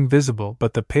nothing visible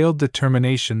but the pale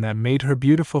determination that made her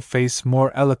beautiful face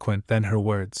more eloquent than her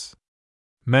words.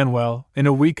 "Manuel, in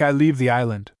a week I leave the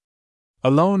island."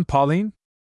 "Alone, Pauline?"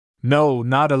 "No,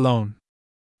 not alone."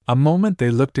 A moment they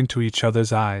looked into each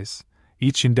other's eyes,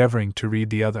 each endeavoring to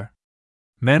read the other.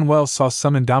 Manuel saw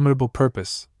some indomitable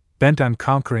purpose, bent on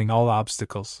conquering all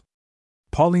obstacles.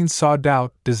 Pauline saw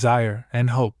doubt, desire, and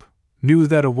hope, knew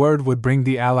that a word would bring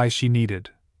the ally she needed,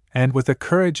 and with a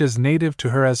courage as native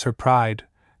to her as her pride,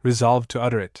 resolved to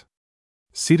utter it.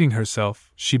 Seating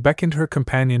herself, she beckoned her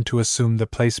companion to assume the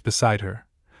place beside her,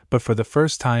 but for the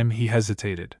first time he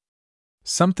hesitated.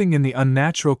 Something in the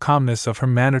unnatural calmness of her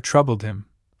manner troubled him,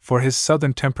 for his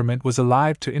southern temperament was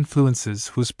alive to influences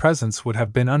whose presence would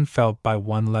have been unfelt by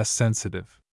one less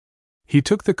sensitive. He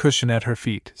took the cushion at her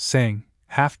feet, saying,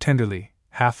 half tenderly,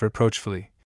 half reproachfully,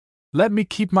 "Let me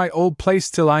keep my old place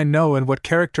till I know in what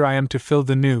character I am to fill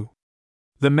the new.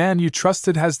 The man you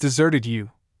trusted has deserted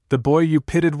you, the boy you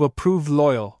pitied will prove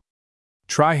loyal.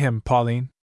 Try him, Pauline."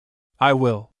 "I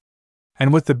will."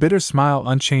 And with the bitter smile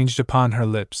unchanged upon her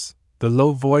lips, the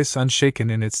low voice unshaken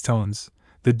in its tones,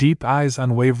 the deep eyes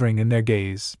unwavering in their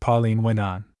gaze, Pauline went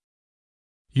on.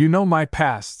 "You know my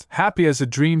past, happy as a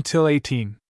dream till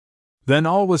 18. Then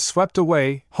all was swept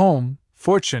away, home,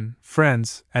 fortune,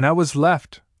 friends, and I was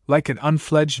left, like an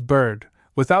unfledged bird,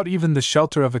 without even the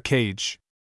shelter of a cage.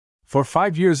 For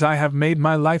 5 years I have made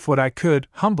my life what I could,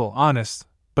 humble, honest,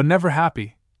 but never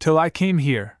happy, till I came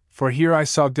here, for here I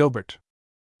saw Gilbert.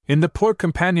 In the poor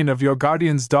companion of your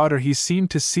guardian's daughter he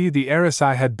seemed to see the heiress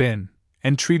I had been,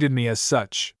 and treated me as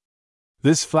such.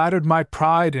 This flattered my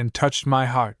pride and touched my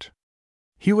heart.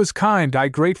 He was kind, I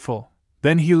grateful,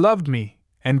 then he loved me,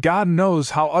 and God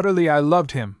knows how utterly I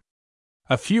loved him.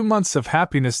 A few months of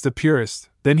happiness the purest,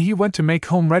 then he went to make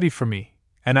home ready for me,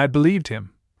 and I believed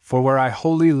him, for where I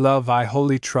wholly love I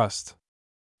wholly trust.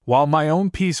 While my own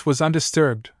peace was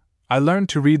undisturbed, I learned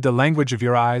to read the language of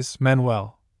your eyes,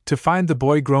 Manuel, to find the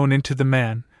boy grown into the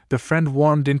man, the friend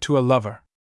warmed into a lover.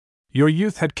 Your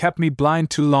youth had kept me blind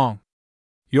too long.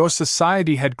 Your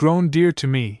society had grown dear to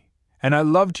me, and I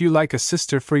loved you like a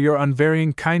sister for your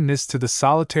unvarying kindness to the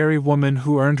solitary woman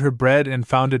who earned her bread and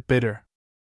found it bitter.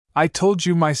 I told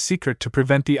you my secret to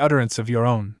prevent the utterance of your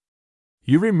own.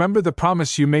 You remember the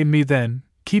promise you made me then,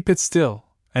 keep it still,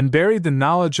 and bury the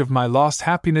knowledge of my lost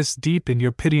happiness deep in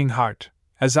your pitying heart,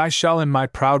 as I shall in my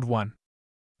proud one.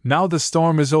 Now the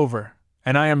storm is over,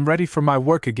 and I am ready for my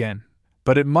work again,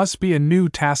 but it must be a new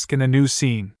task and a new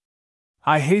scene.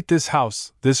 I hate this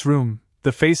house, this room,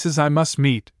 the faces I must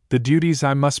meet, the duties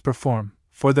I must perform,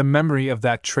 for the memory of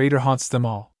that traitor haunts them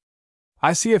all.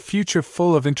 I see a future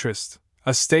full of interest,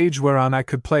 a stage whereon I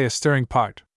could play a stirring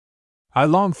part. I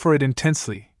long for it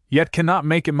intensely, yet cannot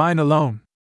make it mine alone.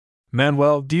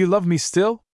 Manuel, do you love me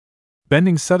still?"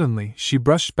 Bending suddenly, she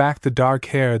brushed back the dark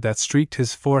hair that streaked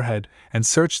his forehead and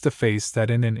searched the face that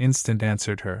in an instant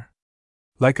answered her.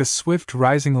 Like a swift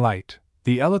rising light,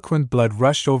 the eloquent blood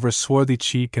rushed over swarthy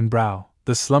cheek and brow,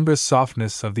 the slumberous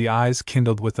softness of the eyes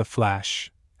kindled with a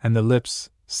flash, and the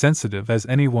lips, sensitive as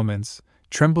any woman's,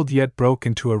 trembled yet broke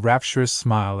into a rapturous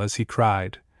smile as he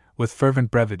cried, with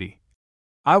fervent brevity,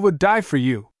 "I would die for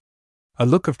you!" A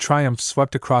look of triumph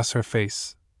swept across her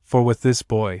face, for with this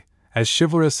boy, as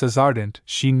chivalrous as ardent,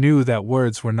 she knew that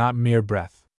words were not mere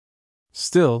breath.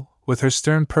 Still, with her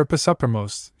stern purpose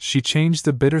uppermost, she changed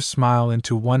the bitter smile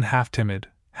into one half timid,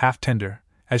 half tender,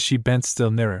 as she bent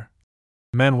still nearer.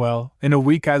 Manuel, in a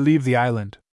week I leave the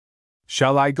island.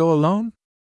 Shall I go alone?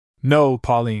 No,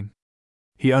 Pauline.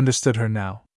 He understood her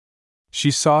now.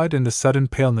 She saw it in the sudden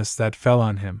paleness that fell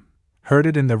on him, heard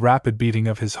it in the rapid beating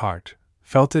of his heart,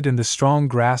 felt it in the strong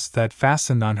grasp that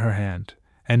fastened on her hand,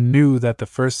 and knew that the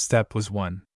first step was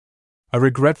won. A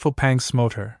regretful pang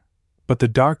smote her, but the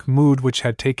dark mood which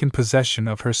had taken possession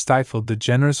of her stifled the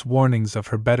generous warnings of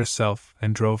her better self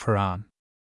and drove her on.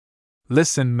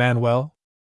 Listen, Manuel.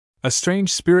 A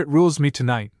strange spirit rules me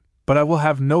tonight, but I will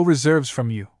have no reserves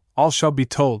from you. All shall be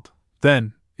told.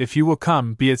 Then, if you will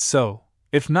come, be it so.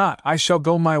 If not, I shall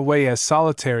go my way as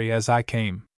solitary as I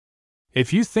came.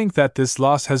 If you think that this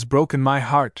loss has broken my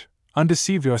heart,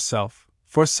 undeceive yourself,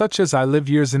 for such as I live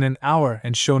years in an hour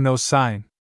and show no sign.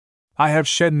 I have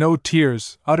shed no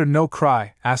tears, uttered no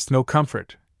cry, asked no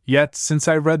comfort, yet since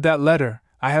I read that letter,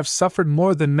 I have suffered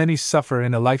more than many suffer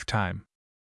in a lifetime.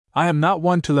 I am not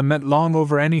one to lament long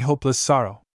over any hopeless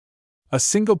sorrow. A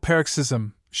single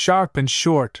paroxysm, sharp and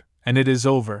short, and it is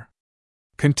over.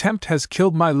 Contempt has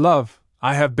killed my love,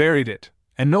 I have buried it,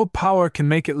 and no power can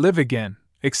make it live again,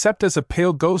 except as a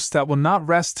pale ghost that will not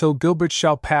rest till Gilbert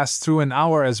shall pass through an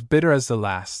hour as bitter as the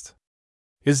last.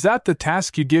 Is that the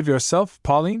task you give yourself,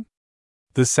 Pauline?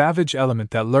 The savage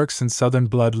element that lurks in southern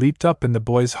blood leaped up in the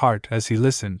boy's heart as he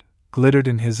listened, glittered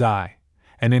in his eye,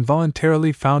 and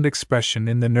involuntarily found expression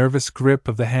in the nervous grip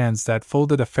of the hands that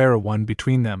folded a fairer one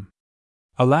between them.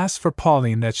 Alas for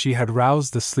Pauline that she had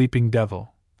roused the sleeping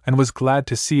devil, and was glad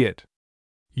to see it.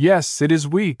 Yes, it is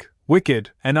weak,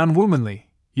 wicked, and unwomanly,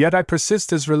 yet I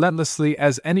persist as relentlessly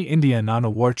as any Indian on a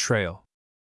war trail.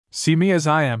 See me as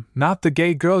I am, not the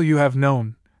gay girl you have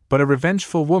known, but a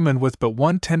revengeful woman with but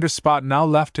one tender spot now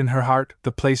left in her heart,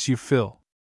 the place you fill.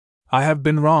 I have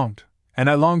been wronged, and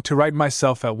I long to right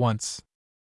myself at once.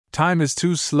 Time is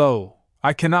too slow,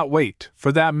 I cannot wait,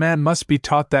 for that man must be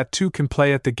taught that two can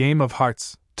play at the game of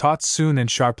hearts, taught soon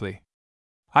and sharply.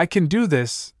 I can do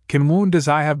this, can wound as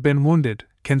I have been wounded,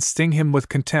 can sting him with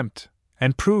contempt,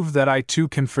 and prove that I too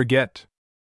can forget.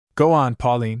 Go on,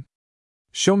 Pauline.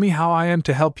 Show me how I am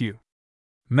to help you.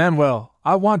 Manuel,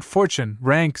 I want fortune,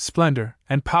 rank, splendor,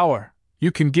 and power.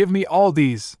 You can give me all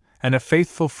these, and a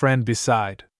faithful friend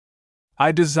beside.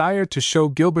 I desire to show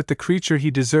Gilbert the creature he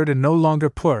deserted no longer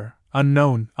poor,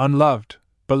 unknown, unloved,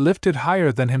 but lifted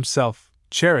higher than himself,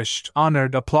 cherished,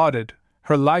 honored, applauded,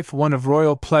 her life one of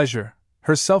royal pleasure,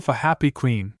 herself a happy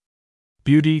queen.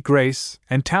 Beauty, grace,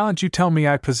 and talent you tell me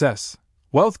I possess.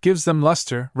 Wealth gives them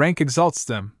luster, rank exalts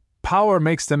them, power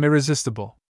makes them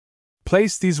irresistible.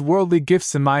 Place these worldly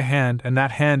gifts in my hand, and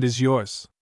that hand is yours.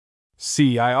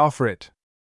 See, I offer it.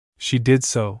 She did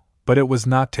so, but it was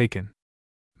not taken.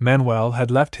 Manuel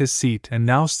had left his seat and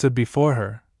now stood before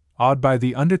her, awed by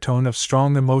the undertone of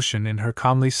strong emotion in her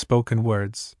calmly spoken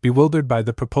words, bewildered by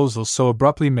the proposal so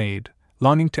abruptly made,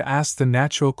 longing to ask the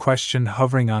natural question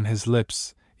hovering on his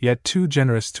lips, yet too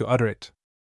generous to utter it.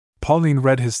 Pauline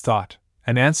read his thought,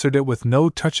 and answered it with no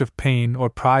touch of pain or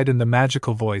pride in the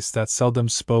magical voice that seldom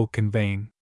spoke in vain.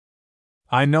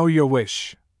 I know your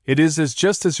wish. It is as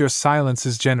just as your silence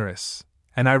is generous,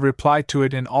 and I reply to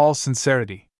it in all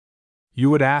sincerity. You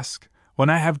would ask, when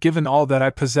I have given all that I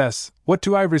possess, what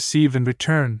do I receive in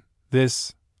return?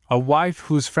 This, a wife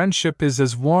whose friendship is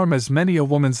as warm as many a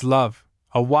woman's love,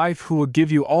 a wife who will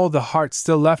give you all the heart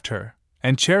still left her,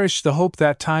 and cherish the hope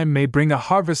that time may bring a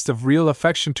harvest of real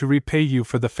affection to repay you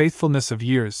for the faithfulness of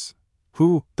years,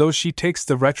 who, though she takes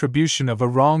the retribution of a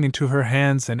wrong into her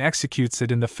hands and executes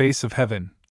it in the face of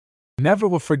heaven, never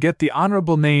will forget the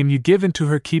honorable name you give into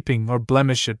her keeping or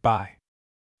blemish it by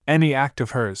any act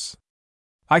of hers.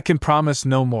 I can promise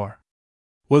no more.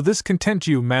 Will this content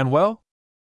you, Manuel?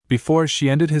 Before she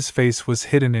ended, his face was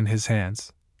hidden in his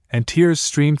hands, and tears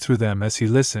streamed through them as he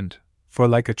listened, for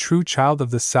like a true child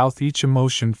of the South each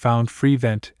emotion found free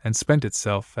vent and spent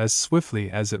itself as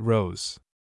swiftly as it rose.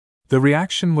 The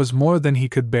reaction was more than he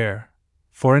could bear,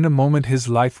 for in a moment his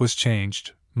life was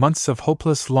changed, months of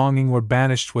hopeless longing were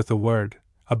banished with a word,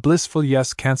 a blissful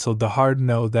yes cancelled the hard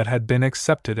no that had been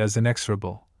accepted as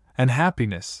inexorable, and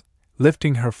happiness,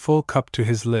 lifting her full cup to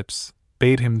his lips,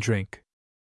 bade him drink.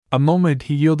 A moment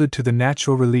he yielded to the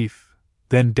natural relief,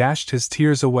 then dashed his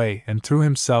tears away and threw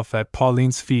himself at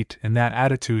Pauline's feet in that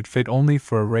attitude fit only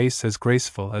for a race as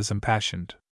graceful as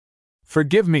impassioned.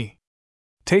 Forgive me!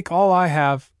 Take all I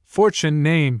have, fortune,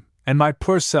 name, and my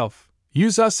poor self,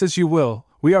 use us as you will,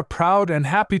 we are proud and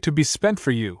happy to be spent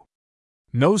for you.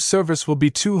 No service will be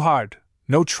too hard,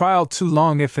 No trial too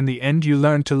long if in the end you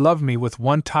learn to love me with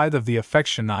one tithe of the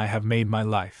affection I have made my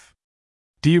life.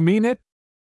 Do you mean it?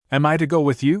 Am I to go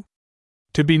with you?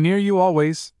 To be near you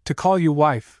always, to call you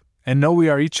wife, and know we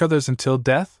are each other's until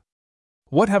death?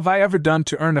 What have I ever done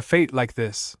to earn a fate like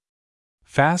this?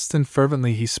 Fast and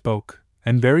fervently he spoke,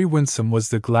 and very winsome was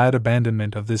the glad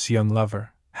abandonment of this young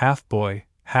lover, half boy,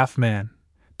 half man,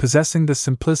 possessing the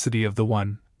simplicity of the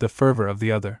one, the fervor of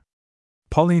the other.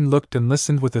 Pauline looked and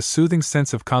listened with a soothing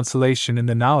sense of consolation in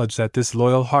the knowledge that this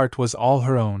loyal heart was all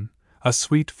her own, a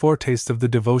sweet foretaste of the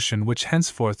devotion which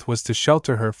henceforth was to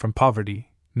shelter her from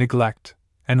poverty, neglect,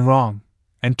 and wrong,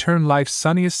 and turn life's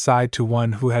sunniest side to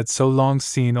one who had so long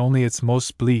seen only its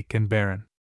most bleak and barren.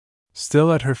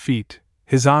 Still at her feet,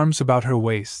 his arms about her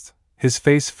waist, his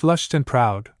face flushed and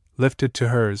proud, lifted to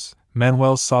hers,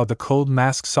 Manuel saw the cold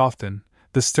mask soften,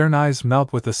 the stern eyes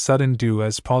melt with a sudden dew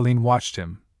as Pauline watched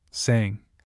him, saying,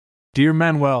 "Dear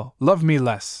Manuel, love me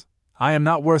less. I am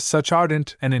not worth such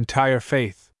ardent and entire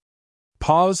faith.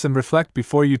 Pause and reflect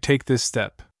before you take this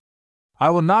step. I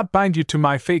will not bind you to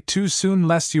my fate too soon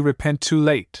lest you repent too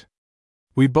late.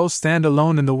 We both stand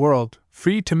alone in the world,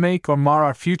 free to make or mar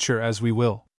our future as we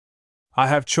will. I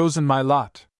have chosen my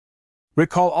lot.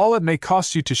 Recall all it may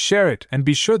cost you to share it, and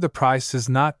be sure the price is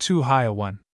not too high a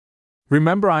one.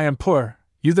 Remember I am poor,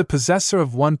 you the possessor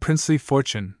of one princely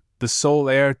fortune, the sole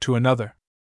heir to another.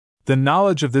 The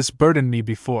knowledge of this burdened me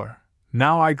before,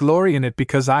 now I glory in it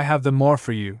because I have the more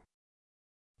for you.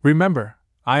 Remember,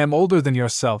 I am older than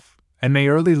yourself, and may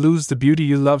early lose the beauty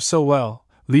you love so well,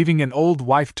 leaving an old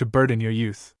wife to burden your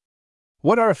youth.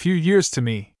 What are a few years to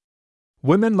me?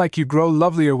 Women like you grow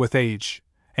lovelier with age,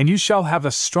 and you shall have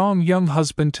a strong young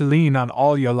husband to lean on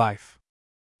all your life.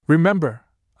 Remember,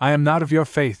 I am not of your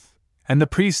faith, and the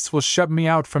priests will shut me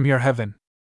out from your heaven.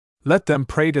 Let them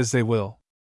prate as they will.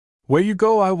 Where you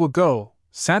go I will go,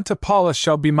 Santa Paula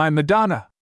shall be my Madonna.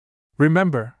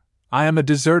 Remember, I am a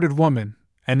deserted woman,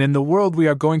 and in the world we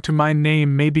are going to my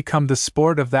name may become the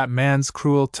sport of that man's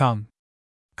cruel tongue.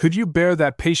 Could you bear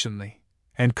that patiently,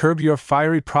 and curb your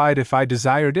fiery pride if I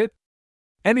desired it?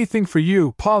 Anything for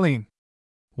you, Pauline.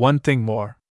 One thing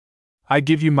more. I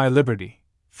give you my liberty,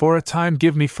 for a time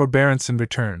give me forbearance in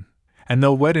return, and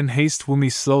though wed in haste woo me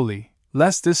slowly,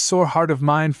 lest this sore heart of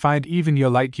mine find even your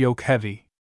light yoke heavy.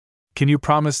 Can you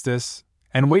promise this,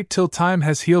 and wait till time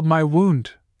has healed my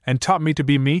wound, and taught me to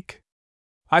be meek?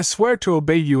 I swear to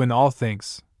obey you in all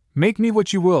things. Make me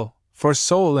what you will, for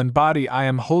soul and body I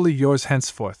am wholly yours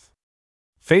henceforth.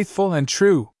 Faithful and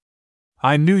true.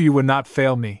 I knew you would not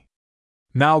fail me.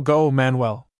 Now go,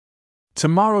 Manuel.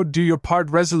 Tomorrow do your part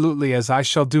resolutely as I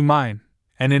shall do mine,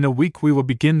 and in a week we will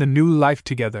begin the new life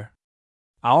together.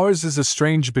 Ours is a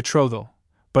strange betrothal,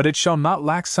 but it shall not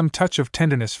lack some touch of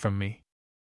tenderness from me.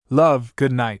 Love,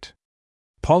 good night."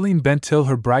 Pauline bent till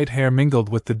her bright hair mingled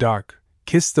with the dark,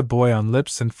 kissed the boy on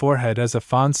lips and forehead as a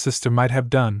fond sister might have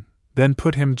done, then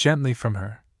put him gently from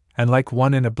her, and like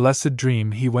one in a blessed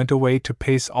dream he went away to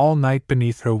pace all night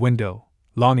beneath her window,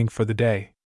 longing for the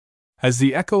day. As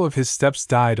the echo of his steps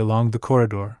died along the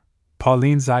corridor,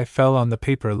 Pauline's eye fell on the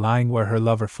paper lying where her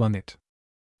lover flung it.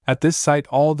 At this sight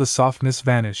all the softness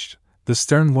vanished, the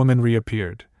stern woman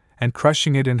reappeared, and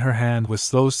crushing it in her hand with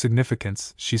slow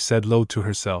significance, she said low to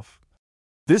herself,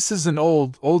 "This is an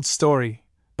old, old story,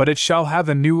 but it shall have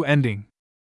a new ending."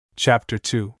 Chapter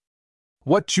 2.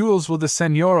 What jewels will the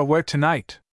Senora wear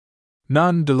tonight?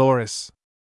 None, Dolores.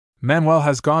 Manuel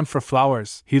has gone for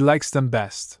flowers, he likes them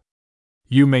best.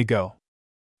 You may go.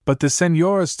 But the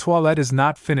Senora's toilette is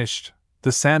not finished,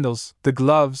 the sandals, the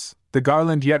gloves, the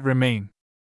garland yet remain.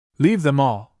 Leave them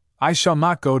all, I shall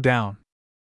not go down.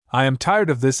 I am tired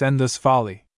of this endless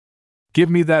folly. Give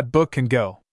me that book and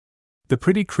go. The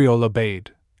pretty Creole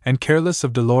obeyed, and careless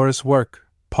of Dolores' work,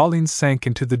 Pauline sank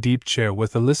into the deep chair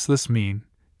with a listless mien,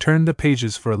 turned the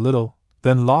pages for a little,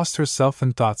 then lost herself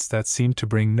in thoughts that seemed to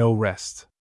bring no rest.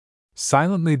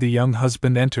 Silently the young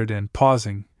husband entered and,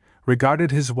 pausing, regarded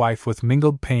his wife with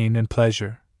mingled pain and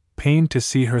pleasure, pain to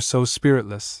see her so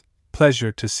spiritless,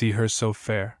 pleasure to see her so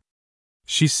fair.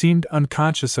 She seemed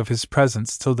unconscious of his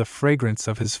presence till the fragrance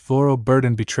of his floral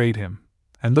burden betrayed him,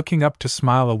 and looking up to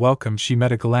smile a welcome she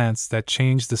met a glance that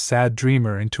changed the sad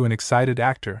dreamer into an excited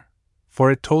actor,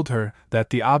 for it told her that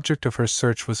the object of her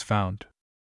search was found.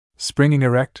 Springing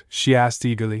erect, she asked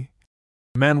eagerly,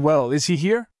 "Manuel, is he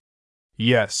here?"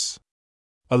 "Yes."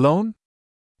 "Alone?"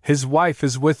 "His wife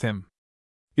is with him."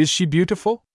 "Is she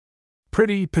beautiful?"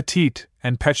 "Pretty, petite,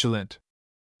 and petulant."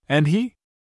 "And he?"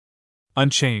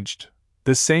 "Unchanged.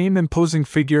 The same imposing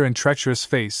figure and treacherous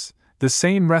face, the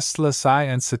same restless eye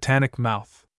and satanic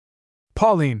mouth."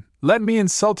 "Pauline, let me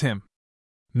insult him."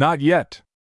 "Not yet."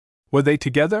 Were they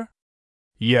together?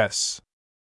 Yes.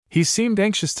 He seemed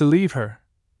anxious to leave her,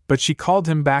 but she called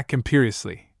him back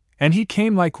imperiously, and he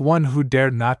came like one who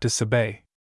dared not disobey.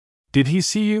 Did he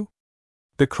see you?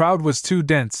 The crowd was too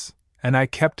dense, and I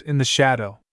kept in the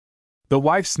shadow. The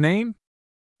wife's name?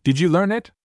 Did you learn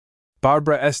it?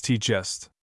 Barbara St. Just.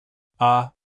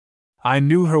 Ah. I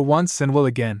knew her once and will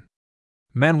again.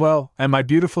 Manuel, am I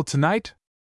beautiful tonight?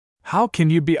 How can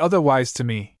you be otherwise to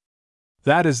me?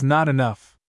 That is not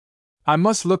enough. I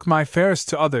must look my fairest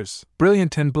to others,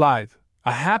 brilliant and blithe,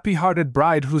 a happy-hearted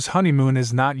bride whose honeymoon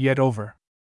is not yet over.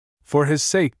 For his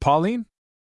sake, Pauline?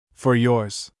 For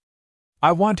yours.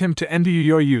 I want him to envy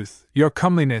your youth, your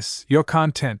comeliness, your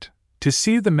content, to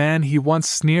see the man he once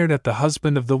sneered at the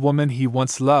husband of the woman he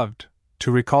once loved,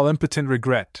 to recall impotent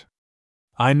regret.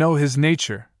 I know his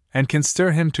nature, and can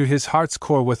stir him to his heart's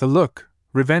core with a look,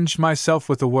 revenge myself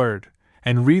with a word,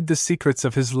 and read the secrets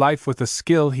of his life with a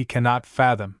skill he cannot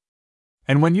fathom.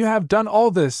 And when you have done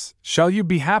all this, shall you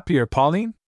be happier,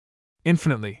 Pauline?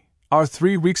 Infinitely. Our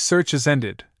 3 weeks' search is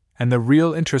ended, and the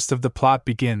real interest of the plot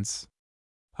begins.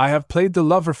 I have played the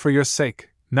lover for your sake,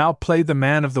 now play the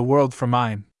man of the world for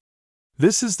mine.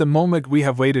 This is the moment we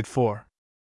have waited for.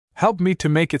 Help me to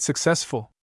make it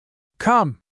successful.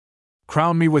 Come!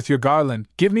 Crown me with your garland,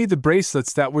 give me the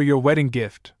bracelets that were your wedding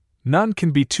gift. None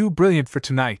can be too brilliant for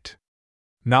tonight.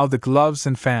 Now the gloves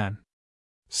and fan.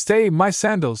 Stay, my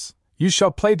sandals, you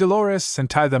shall play Dolores and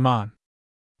tie them on.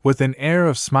 With an air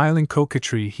of smiling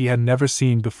coquetry he had never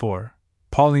seen before,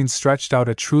 Pauline stretched out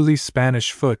a truly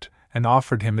Spanish foot and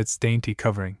offered him its dainty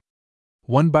covering.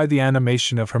 Won by the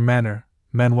animation of her manner,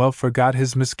 Manuel forgot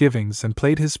his misgivings and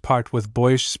played his part with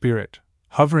boyish spirit,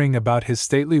 hovering about his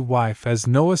stately wife as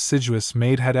no assiduous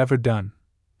maid had ever done.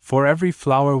 For every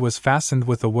flower was fastened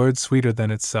with a word sweeter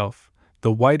than itself,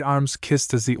 the white arms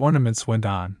kissed as the ornaments went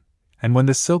on, and when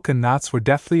the silken knots were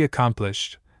deftly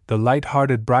accomplished, the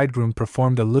light-hearted bridegroom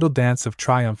performed a little dance of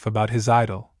triumph about his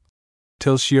idol,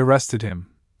 till she arrested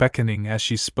him, beckoning as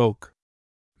she spoke.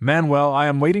 Manuel, I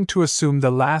am waiting to assume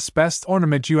the last best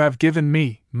ornament you have given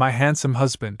me, my handsome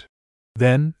husband.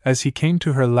 Then, as he came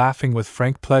to her laughing with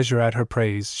frank pleasure at her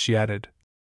praise, she added,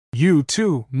 You,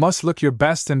 too, must look your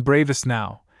best and bravest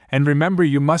now, and remember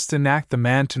you must enact the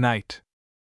man tonight.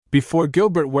 Before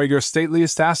Gilbert wear your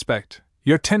stateliest aspect,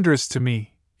 your tenderest to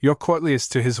me, your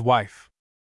courtliest to his wife.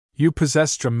 You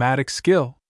possess dramatic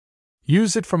skill.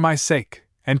 Use it for my sake,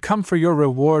 and come for your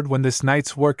reward when this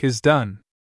night's work is done.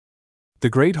 The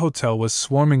great hotel was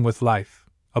swarming with life,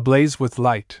 ablaze with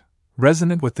light,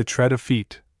 resonant with the tread of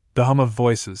feet, the hum of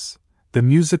voices, the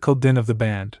musical din of the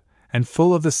band, and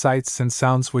full of the sights and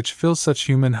sounds which fill such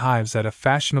human hives at a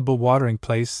fashionable watering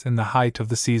place in the height of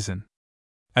the season.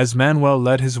 As Manuel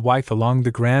led his wife along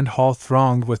the grand hall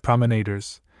thronged with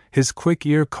promenaders, his quick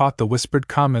ear caught the whispered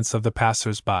comments of the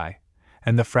passers-by,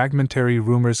 and the fragmentary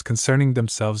rumors concerning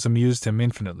themselves amused him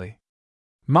infinitely.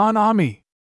 Mon ami!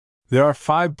 There are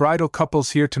 5 bridal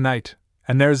couples here tonight,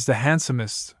 and there's the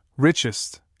handsomest,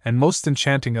 richest, and most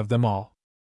enchanting of them all.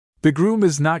 The groom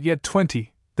is not yet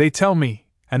 20, they tell me,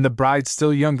 and the bride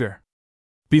still younger.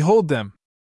 Behold them!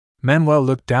 Manuel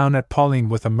looked down at Pauline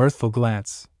with a mirthful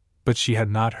glance, but she had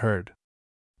not heard.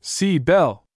 See,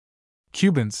 Belle!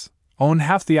 Cubans, own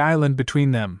half the island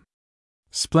between them.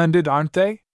 Splendid, aren't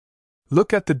they?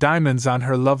 Look at the diamonds on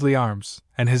her lovely arms,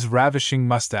 and his ravishing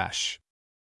mustache.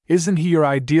 Isn't he your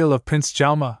ideal of Prince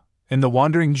Jalma, in The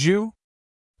Wandering Jew?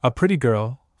 A pretty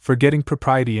girl, forgetting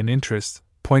propriety and interest,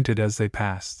 pointed as they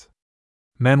passed.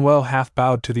 Manuel half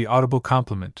bowed to the audible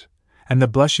compliment, and the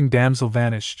blushing damsel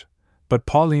vanished, but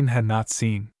Pauline had not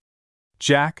seen.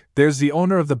 Jack, there's the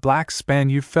owner of the black span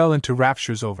you fell into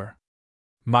raptures over.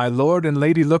 My lord and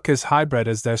lady look as highbred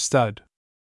as their stud.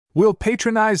 We'll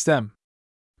patronize them.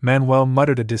 Manuel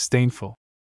muttered a disdainful,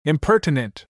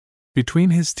 impertinent, between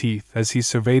his teeth as he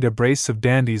surveyed a brace of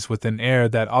dandies with an air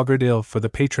that augured ill for the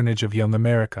patronage of young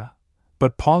America,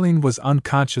 but Pauline was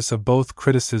unconscious of both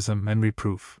criticism and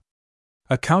reproof.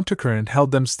 A countercurrent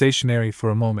held them stationary for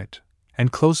a moment,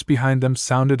 and close behind them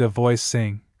sounded a voice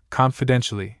saying,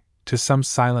 confidentially, to some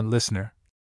silent listener,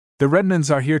 The Redmonds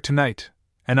are here tonight,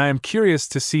 and I am curious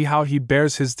to see how he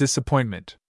bears his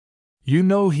disappointment. You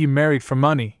know he married for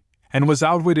money, and was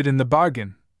outwitted in the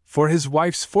bargain, for his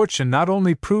wife's fortune not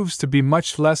only proves to be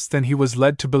much less than he was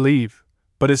led to believe,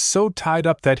 but is so tied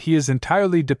up that he is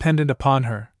entirely dependent upon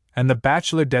her, and the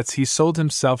bachelor debts he sold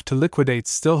himself to liquidate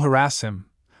still harass him,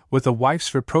 with a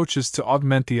wife's reproaches to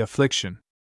augment the affliction.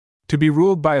 To be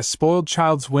ruled by a spoiled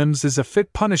child's whims is a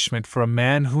fit punishment for a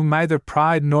man whom neither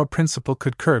pride nor principle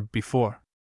could curb before.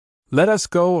 Let us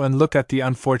go and look at the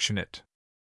unfortunate.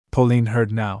 Pauline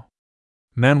heard now.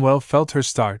 Manuel felt her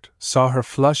start, saw her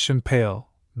flush and pale,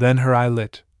 then her eye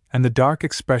lit, and the dark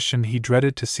expression he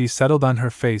dreaded to see settled on her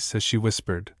face as she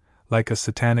whispered, like a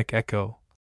satanic echo,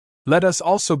 "Let us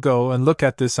also go and look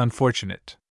at this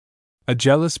unfortunate." A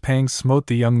jealous pang smote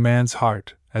the young man's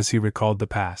heart as he recalled the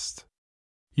past.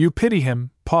 "You pity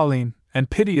him, Pauline, and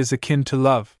pity is akin to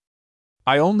love.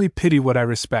 I only pity what I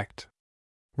respect.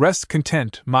 Rest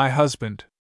content, my husband."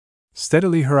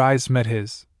 Steadily her eyes met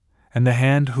his, and the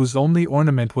hand whose only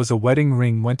ornament was a wedding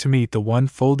ring went to meet the one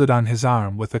folded on his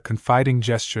arm with a confiding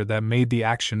gesture that made the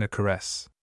action a caress.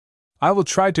 "I will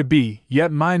try to be,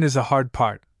 yet mine is a hard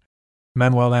part,"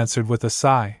 Manuel answered with a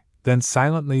sigh, then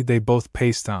silently they both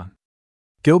paced on.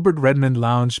 Gilbert Redmond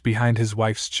lounged behind his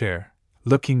wife's chair,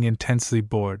 looking intensely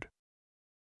bored.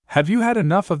 "Have you had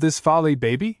enough of this folly,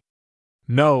 baby?"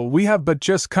 "No, we have but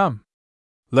just come."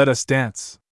 "Let us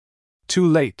dance." "Too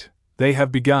late, they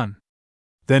have begun."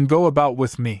 "Then go about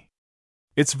with me."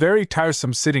 "It's very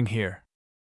tiresome sitting here."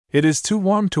 "It is too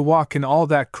warm to walk in all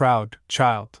that crowd,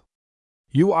 child."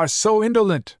 "You are so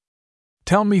indolent."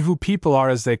 "Tell me who people are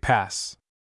as they pass."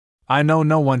 "I know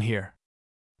no one here."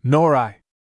 "Nor I."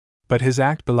 But his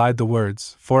act belied the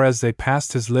words, for as they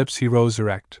passed his lips he rose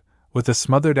erect, with a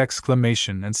smothered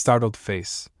exclamation and startled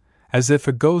face, as if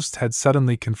a ghost had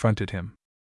suddenly confronted him.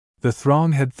 The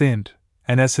throng had thinned,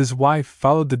 and as his wife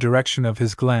followed the direction of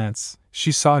his glance,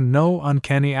 she saw no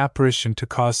uncanny apparition to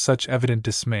cause such evident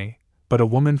dismay, but a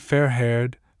woman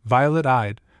fair-haired,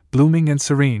 violet-eyed, blooming and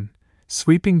serene,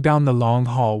 sweeping down the long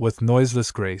hall with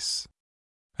noiseless grace.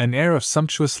 An air of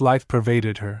sumptuous life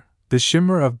pervaded her, the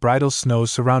shimmer of bridal snow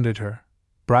surrounded her,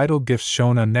 bridal gifts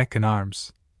shone on neck and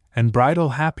arms, and bridal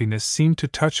happiness seemed to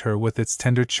touch her with its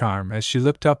tender charm as she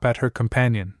looked up at her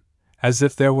companion, as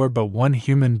if there were but one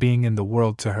human being in the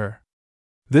world to her.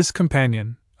 This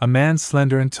companion, a man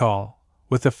slender and tall,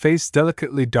 with a face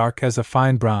delicately dark as a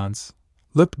fine bronze,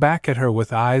 looked back at her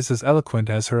with eyes as eloquent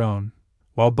as her own,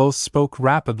 while both spoke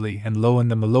rapidly and low in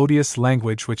the melodious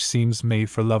language which seems made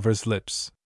for lovers' lips.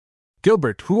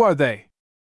 "Gilbert, who are they?"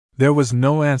 There was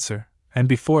no answer, and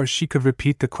before she could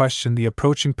repeat the question the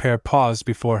approaching pair paused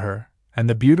before her, and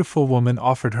the beautiful woman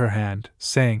offered her hand,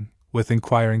 saying, with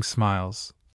inquiring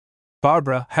smiles,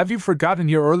 "Barbara, have you forgotten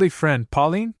your early friend,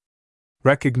 Pauline?"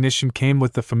 Recognition came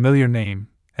with the familiar name,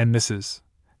 and Mrs.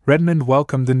 Redmond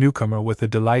welcomed the newcomer with a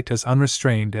delight as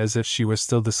unrestrained as if she were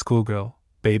still the schoolgirl,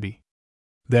 baby.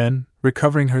 Then,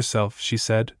 recovering herself, she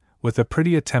said, with a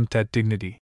pretty attempt at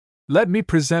dignity, "Let me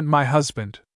present my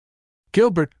husband.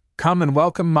 Gilbert, come and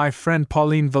welcome my friend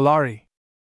Pauline Villari."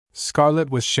 Scarlet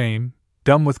with shame,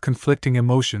 dumb with conflicting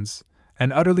emotions,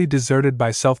 and utterly deserted by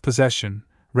self-possession,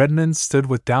 Redmond stood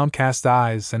with downcast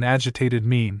eyes and agitated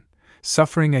mien,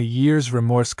 suffering a year's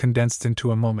remorse condensed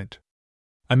into a moment.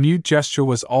 A mute gesture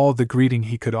was all the greeting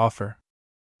he could offer.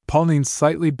 Pauline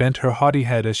slightly bent her haughty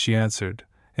head as she answered,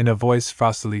 in a voice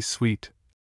frostily sweet,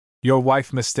 "Your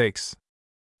wife mistakes.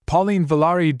 Pauline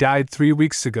Villari died 3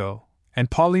 weeks ago,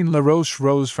 and Pauline Laroche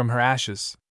rose from her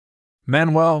ashes.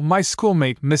 Manuel, my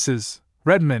schoolmate, Mrs.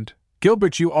 Redmond,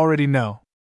 Gilbert you already know."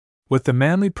 With the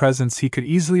manly presence he could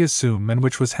easily assume and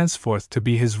which was henceforth to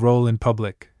be his role in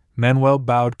public, Manuel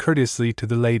bowed courteously to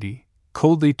the lady,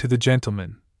 coldly to the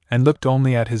gentleman, and looked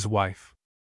only at his wife.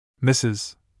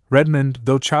 Mrs. Redmond,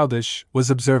 though childish, was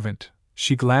observant.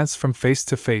 She glanced from face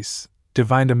to face,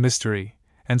 divined a mystery,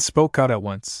 and spoke out at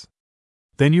once.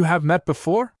 "Then you have met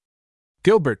before?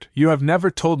 Gilbert, you have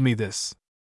never told me this."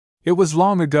 "It was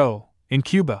long ago, in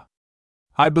Cuba.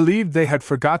 I believed they had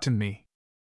forgotten me."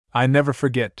 "I never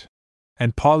forget."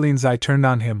 And Pauline's eye turned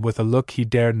on him with a look he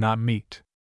dared not meet.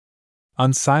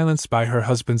 Unsilenced by her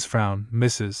husband's frown,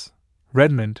 Mrs.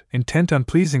 Redmond, intent on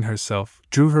pleasing herself,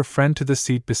 drew her friend to the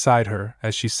seat beside her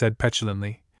as she said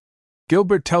petulantly,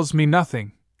 "Gilbert tells me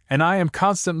nothing, and I am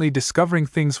constantly discovering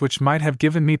things which might have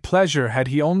given me pleasure had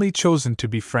he only chosen to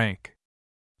be frank.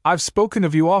 I've spoken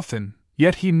of you often,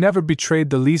 yet he never betrayed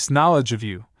the least knowledge of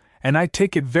you, and I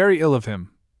take it very ill of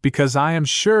him, because I am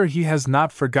sure he has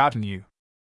not forgotten you.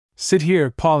 Sit here,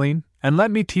 Pauline, and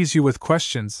let me tease you with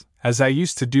questions, as I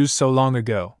used to do so long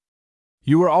ago.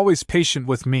 You were always patient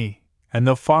with me, and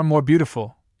though far more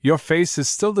beautiful, your face is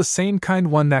still the same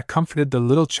kind one that comforted the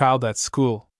little child at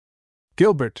school.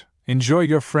 Gilbert, enjoy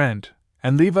your friend,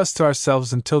 and leave us to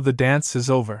ourselves until the dance is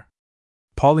over."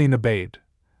 Pauline obeyed,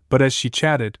 but as she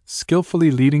chatted,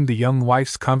 skillfully leading the young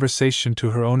wife's conversation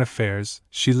to her own affairs,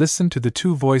 she listened to the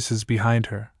two voices behind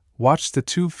her, watched the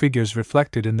two figures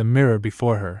reflected in the mirror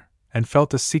before her, and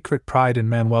felt a secret pride in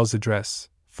Manuel's address,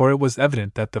 for it was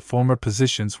evident that the former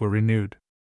positions were renewed.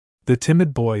 The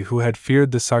timid boy who had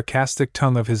feared the sarcastic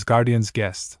tongue of his guardian's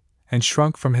guest, and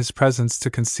shrunk from his presence to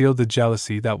conceal the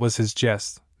jealousy that was his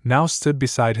jest, now stood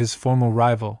beside his former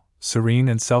rival, serene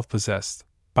and self-possessed,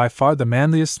 by far the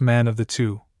manliest man of the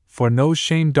two, for no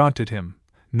shame daunted him,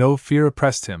 no fear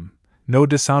oppressed him, no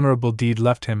dishonorable deed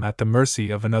left him at the mercy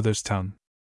of another's tongue.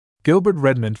 Gilbert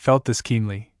Redmond felt this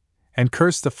keenly, and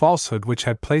cursed the falsehood which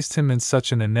had placed him in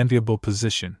such an unenviable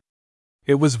position.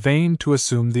 It was vain to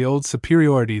assume the old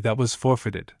superiority that was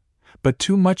forfeited, but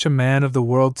too much a man of the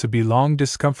world to be long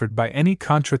discomforted by any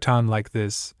contretemps like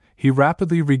this. He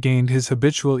rapidly regained his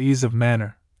habitual ease of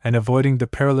manner, and avoiding the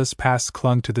perilous past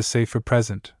clung to the safer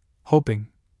present, hoping,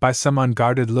 by some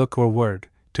unguarded look or word,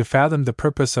 to fathom the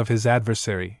purpose of his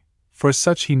adversary, for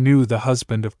such he knew the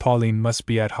husband of Pauline must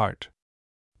be at heart.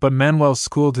 But Manuel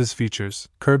schooled his features,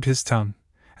 curbed his tongue,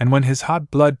 and when his hot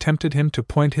blood tempted him to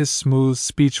point his smooth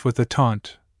speech with a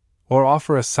taunt, or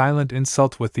offer a silent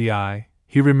insult with the eye,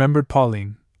 he remembered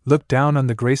Pauline, looked down on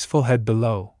the graceful head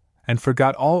below, and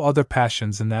forgot all other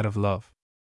passions in that of love.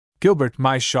 "Gilbert,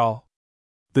 my shawl!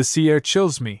 The sea air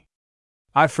chills me.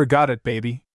 I forgot it,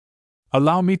 baby.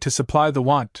 Allow me to supply the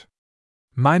want."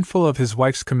 Mindful of his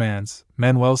wife's commands,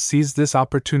 Manuel seized this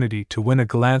opportunity to win a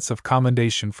glance of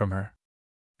commendation from her.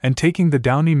 And taking the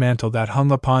downy mantle that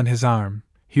hung upon his arm,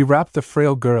 he wrapped the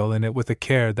frail girl in it with a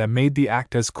care that made the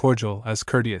act as cordial as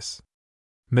courteous.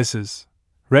 Mrs.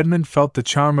 Redmond felt the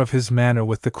charm of his manner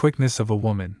with the quickness of a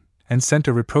woman, and sent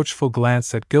a reproachful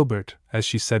glance at Gilbert as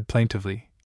she said plaintively,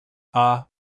 "Ah!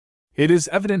 It is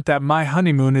evident that my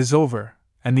honeymoon is over,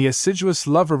 and the assiduous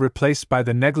lover replaced by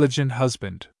the negligent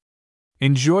husband.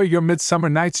 Enjoy your midsummer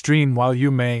night's dream while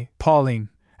you may, Pauline,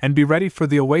 and be ready for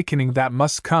the awakening that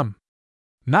must come.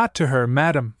 Not to her,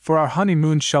 madam, for our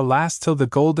honeymoon shall last till the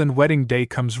golden wedding day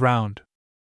comes round.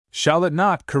 Shall it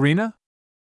not, Karina?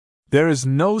 There is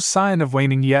no sign of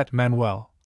waning yet,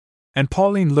 Manuel." And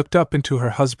Pauline looked up into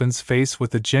her husband's face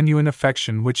with a genuine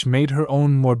affection which made her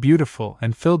own more beautiful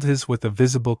and filled his with a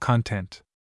visible content.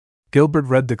 Gilbert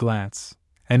read the glance,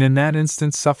 and in that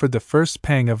instant suffered the first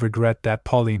pang of regret that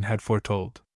Pauline had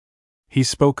foretold. He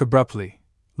spoke abruptly,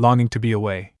 longing to be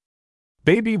away.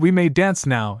 "Baby, we may dance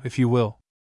now, if you will.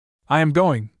 I am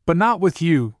going, but not with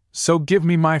you, so give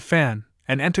me my fan,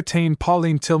 and entertain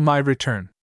Pauline till my return."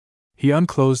 He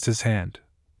unclosed his hand,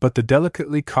 but the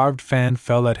delicately carved fan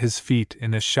fell at his feet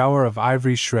in a shower of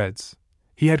ivory shreds.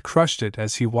 He had crushed it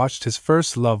as he watched his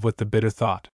first love with the bitter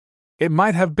thought, "It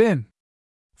might have been.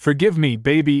 Forgive me,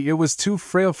 baby, it was too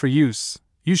frail for use,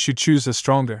 you should choose a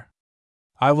stronger.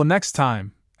 I will next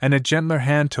time, and a gentler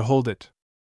hand to hold it.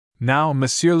 Now,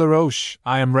 Monsieur Laroche,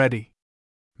 I am ready."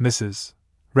 Mrs.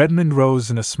 Redmond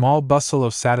rose in a small bustle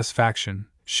of satisfaction,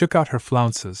 shook out her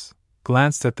flounces,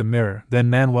 glanced at the mirror, then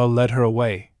Manuel led her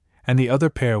away, and the other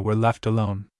pair were left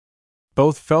alone.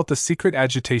 Both felt a secret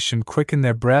agitation quicken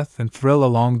their breath and thrill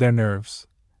along their nerves,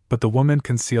 but the woman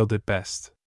concealed it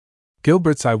best.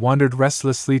 Gilbert's eye wandered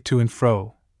restlessly to and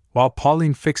fro, while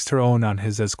Pauline fixed her own on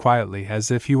his as quietly as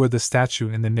if he were the statue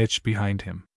in the niche behind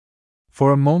him.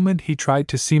 For a moment he tried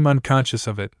to seem unconscious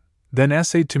of it, then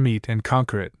essayed to meet and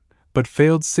conquer it, but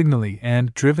failed signally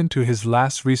and, driven to his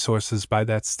last resources by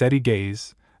that steady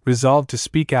gaze, resolved to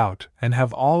speak out and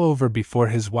have all over before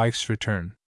his wife's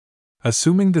return.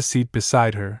 Assuming the seat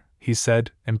beside her, he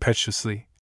said, impetuously,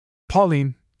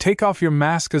 "Pauline, take off your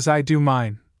mask as I do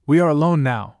mine. We are alone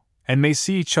now, and may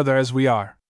see each other as we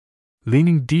are."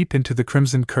 Leaning deep into the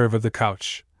crimson curve of the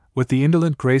couch, with the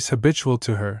indolent grace habitual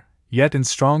to her, yet in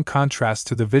strong contrast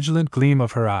to the vigilant gleam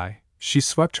of her eye, she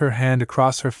swept her hand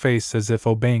across her face as if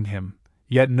obeying him,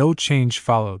 yet no change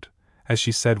followed, as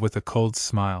she said with a cold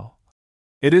smile,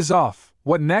 "It is off.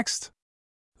 What next?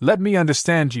 Let me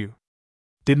understand you.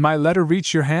 Did my letter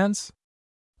reach your hands?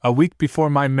 A week before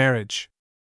my marriage."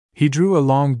 He drew a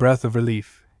long breath of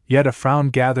relief, yet a frown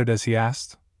gathered as he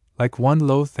asked, like one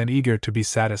loath and eager to be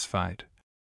satisfied,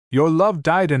 "Your love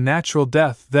died a natural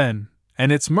death, then,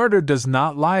 and its murder does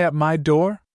not lie at my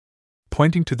door?"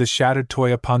 Pointing to the shattered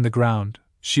toy upon the ground,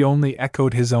 she only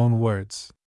echoed his own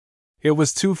words. "It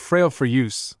was too frail for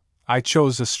use. I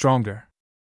chose a stronger."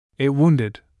 It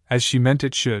wounded, as she meant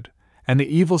it should, and the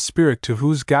evil spirit to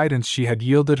whose guidance she had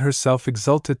yielded herself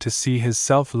exulted to see his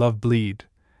self-love bleed,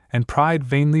 and pride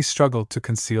vainly struggled to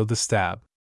conceal the stab.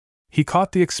 He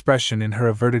caught the expression in her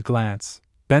averted glance,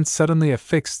 bent suddenly a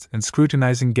fixed and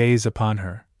scrutinizing gaze upon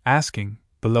her, asking,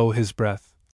 below his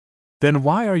breath, "Then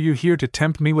why are you here to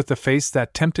tempt me with the face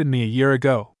that tempted me a year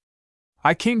ago?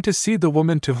 I came to see the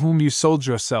woman to whom you sold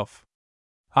yourself.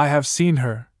 I have seen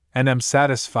her, and am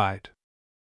satisfied."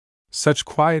 Such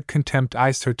quiet contempt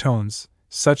iced her tones,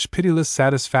 such pitiless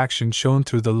satisfaction shone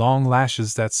through the long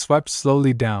lashes that swept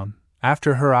slowly down,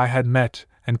 after her eye had met,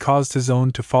 and caused his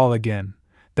own to fall again,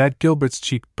 that Gilbert's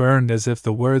cheek burned as if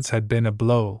the words had been a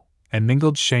blow, and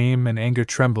mingled shame and anger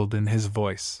trembled in his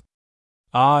voice.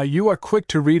 "Ah, you are quick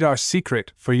to read our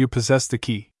secret, for you possess the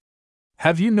key.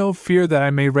 Have you no fear that I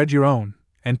may read your own,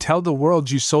 and tell the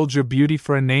world you sold your beauty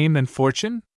for a name and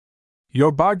fortune?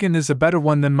 Your bargain is a better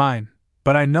one than mine,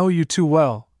 but I know you too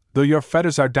well, though your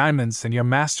fetters are diamonds and your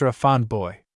master a fond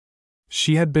boy."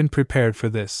 She had been prepared for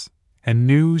this, and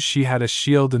knew she had a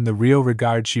shield in the real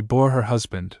regard she bore her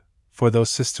husband, for though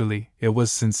sisterly, it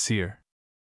was sincere.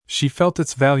 She felt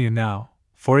its value now,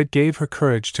 for it gave her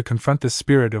courage to confront the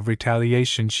spirit of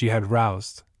retaliation she had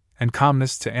roused, and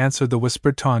calmness to answer the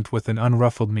whispered taunt with an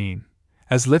unruffled mien,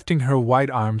 as lifting her white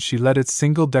arm she let its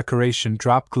single decoration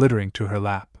drop glittering to her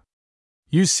lap.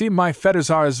 "You see, my fetters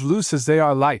are as loose as they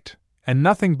are light, and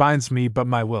nothing binds me but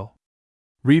my will.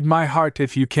 Read my heart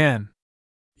if you can.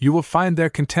 You will find there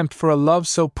contempt for a love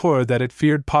so poor that it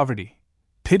feared poverty,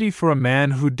 pity for a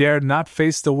man who dared not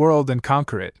face the world and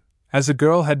conquer it, as a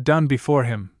girl had done before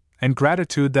him, and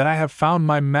gratitude that I have found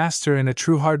my master in a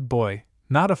true-hearted boy,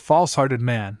 not a false-hearted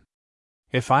man.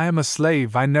 If I am a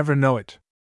slave, I never know it.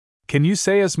 Can you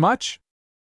say as much?"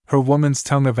 Her woman's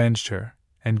tongue avenged her,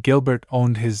 and Gilbert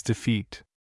owned his defeat.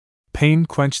 Pain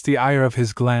quenched the ire of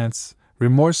his glance,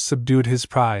 remorse subdued his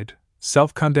pride,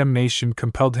 self-condemnation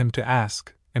compelled him to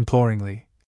ask, imploringly,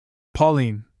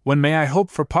 "Pauline, when may I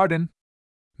hope for pardon?"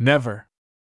 "Never."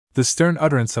 The stern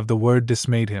utterance of the word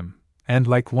dismayed him, and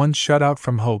like one shut out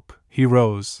from hope, he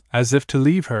rose, as if to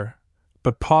leave her,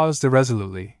 but paused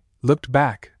irresolutely, looked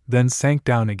back, then sank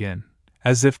down again,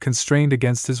 as if constrained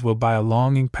against his will by a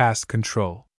longing past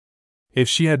control. If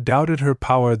she had doubted her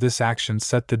power, this action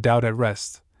set the doubt at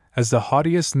rest, as the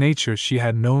haughtiest nature she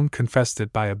had known confessed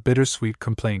it by a bittersweet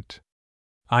complaint.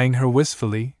 Eyeing her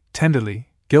wistfully, tenderly,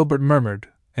 Gilbert murmured,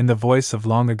 in the voice of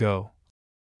long ago,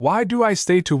 "Why do I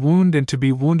stay to wound and to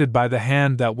be wounded by the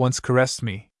hand that once caressed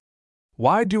me?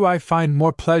 Why do I find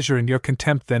more pleasure in your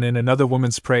contempt than in another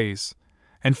woman's praise,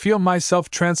 and feel myself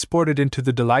transported into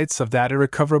the delights of that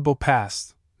irrecoverable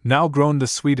past, now grown the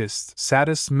sweetest,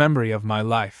 saddest memory of my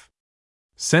life?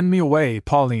 Send me away,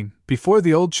 Pauline, before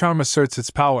the old charm asserts its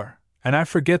power, and I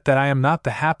forget that I am not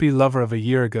the happy lover of a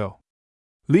year ago.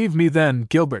 Leave me then,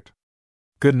 Gilbert.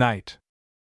 Good night."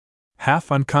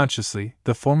 Half unconsciously,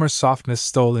 the former softness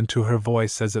stole into her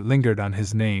voice as it lingered on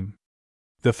his name.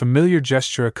 The familiar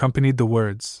gesture accompanied the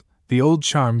words, the old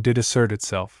charm did assert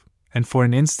itself, and for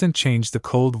an instant changed the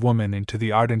cold woman into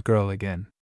the ardent girl again.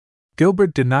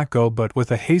 Gilbert did not go, but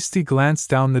with a hasty glance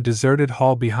down the deserted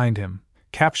hall behind him,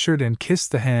 captured and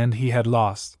kissed the hand he had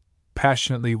lost,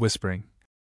 passionately whispering,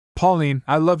 "Pauline,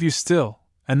 I love you still,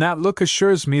 and that look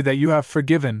assures me that you have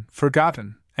forgiven,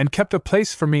 forgotten, and kept a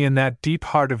place for me in that deep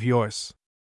heart of yours.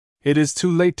 It is too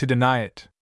late to deny it.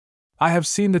 I have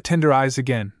seen the tender eyes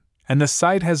again, and the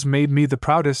sight has made me the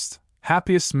proudest,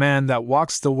 happiest man that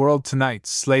walks the world tonight,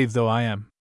 slave though I am."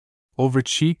 Over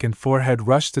cheek and forehead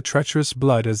rushed the treacherous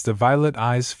blood as the violet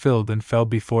eyes filled and fell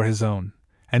before his own,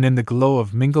 and in the glow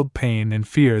of mingled pain and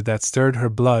fear that stirred her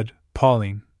blood,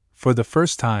 Pauline, for the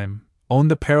first time,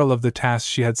 owned the peril of the task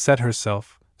she had set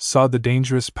herself, saw the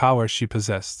dangerous power she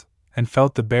possessed, and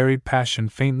felt the buried passion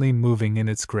faintly moving in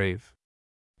its grave.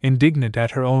 Indignant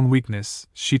at her own weakness,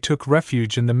 she took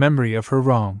refuge in the memory of her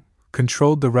wrong,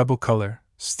 controlled the rebel color,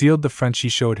 steeled the French he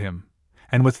showed him,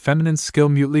 and with feminine skill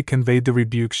mutely conveyed the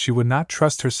rebuke she would not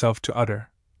trust herself to utter,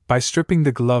 by stripping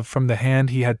the glove from the hand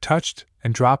he had touched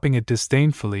and dropping it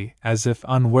disdainfully as if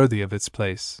unworthy of its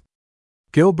place.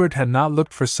 Gilbert had not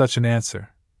looked for such an answer,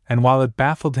 and while it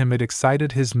baffled him, it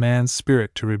excited his man's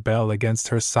spirit to rebel against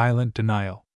her silent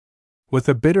denial. With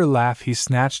a bitter laugh he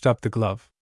snatched up the glove.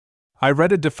 "I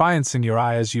read a defiance in your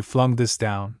eye as you flung this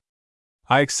down.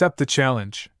 I accept the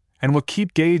challenge, and will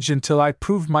keep gauge until I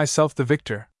prove myself the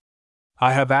victor.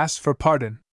 I have asked for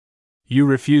pardon. You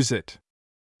refuse it.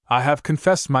 I have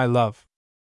confessed my love.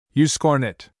 You scorn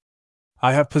it.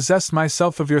 I have possessed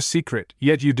myself of your secret,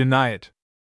 yet you deny it.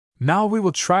 Now we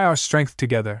will try our strength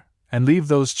together, and leave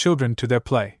those children to their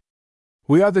play.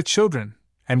 We are the children,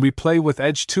 and we play with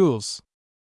edged tools.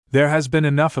 There has been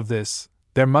enough of this,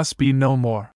 there must be no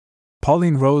more."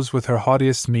 Pauline rose with her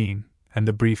haughtiest mien, and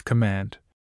the brief command,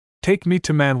 "Take me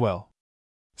to Manuel."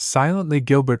 Silently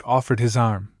Gilbert offered his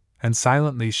arm, and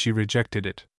silently she rejected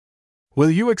it.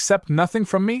 "Will you accept nothing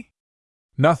from me?"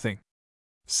 "Nothing."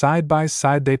 Side by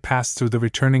side they passed through the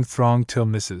returning throng till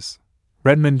Mrs.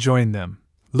 Redmond joined them,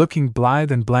 looking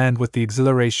blithe and bland with the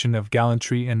exhilaration of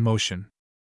gallantry and motion.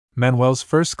 Manuel's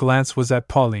first glance was at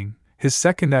Pauline, his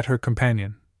second at her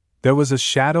companion. There was a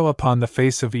shadow upon the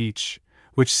face of each,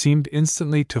 which seemed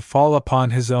instantly to fall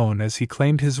upon his own as he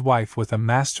claimed his wife with a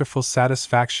masterful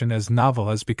satisfaction as novel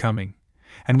as becoming,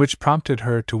 and which prompted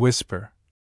her to whisper,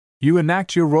 "You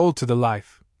enact your role to the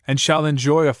life, and shall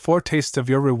enjoy a foretaste of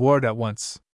your reward at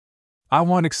once. I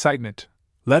want excitement.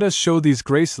 Let us show these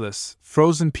graceless,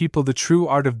 frozen people the true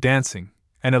art of dancing,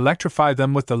 and electrify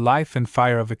them with the life and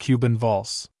fire of a Cuban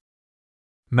valse."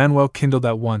 Manuel kindled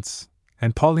at once,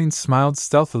 and Pauline smiled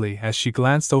stealthily as she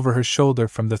glanced over her shoulder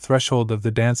from the threshold of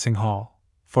the dancing hall,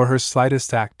 for her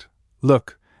slightest act,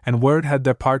 look, and word had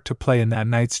their part to play in that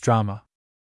night's drama.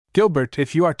 "Gilbert,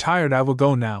 if you are tired, I will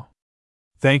go now."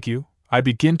 "Thank you, I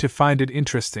begin to find it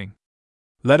interesting.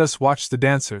 Let us watch the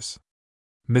dancers."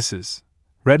 Mrs.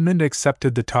 Redmond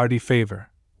accepted the tardy favor,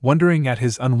 wondering at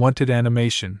his unwonted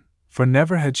animation, for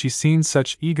never had she seen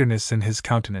such eagerness in his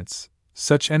countenance,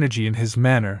 such energy in his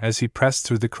manner as he pressed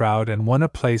through the crowd and won a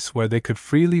place where they could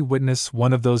freely witness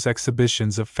one of those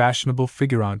exhibitions of fashionable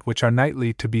figurant which are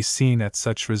nightly to be seen at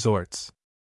such resorts.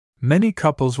 Many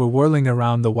couples were whirling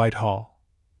around the white hall,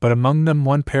 but among them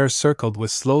one pair circled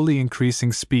with slowly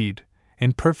increasing speed,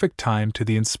 in perfect time to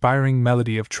the inspiring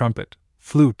melody of trumpet,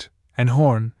 flute, and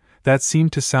horn that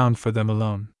seemed to sound for them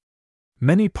alone.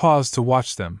 Many paused to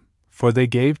watch them, for they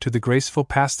gave to the graceful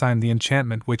pastime the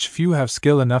enchantment which few have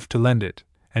skill enough to lend it,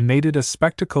 and made it a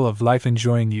spectacle of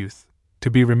life-enjoying youth, to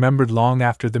be remembered long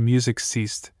after the music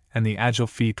ceased and the agile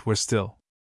feet were still.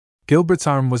 Gilbert's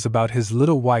arm was about his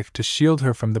little wife to shield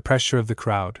her from the pressure of the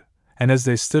crowd, and as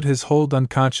they stood his hold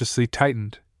unconsciously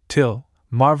tightened, till,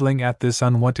 marveling at this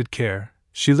unwonted care,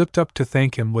 she looked up to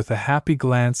thank him with a happy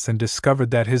glance and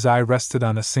discovered that his eye rested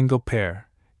on a single pair,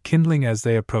 kindling as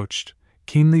they approached,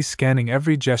 keenly scanning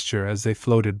every gesture as they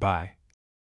floated by.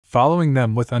 Following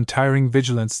them with untiring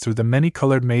vigilance through the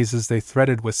many-colored mazes they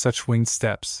threaded with such winged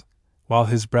steps, while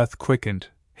his breath quickened,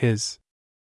 his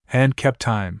hand kept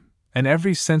time, and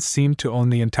every sense seemed to own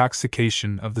the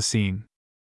intoxication of the scene.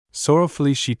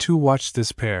 Sorrowfully she too watched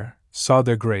this pair, saw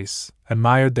their grace,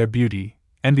 admired their beauty,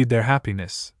 envied their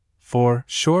happiness, for,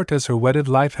 short as her wedded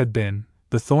life had been,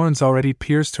 the thorns already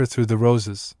pierced her through the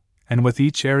roses, and with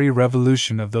each airy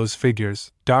revolution of those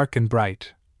figures, dark and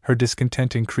bright, her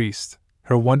discontent increased,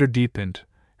 her wonder deepened,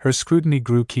 her scrutiny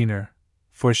grew keener,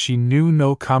 for she knew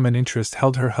no common interest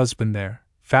held her husband there,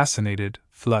 fascinated,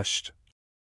 flushed,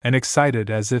 and excited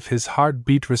as if his heart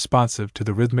beat responsive to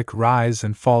the rhythmic rise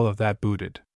and fall of that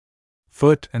booted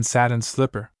foot and satin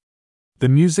slipper. The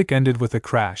music ended with a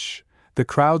crash, the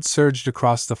crowd surged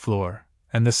across the floor,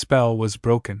 and the spell was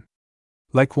broken.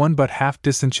 Like one but half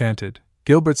disenchanted,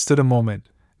 Gilbert stood a moment,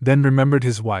 then remembered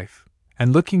his wife,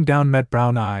 and looking down met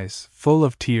brown eyes, full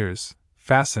of tears,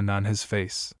 fastened on his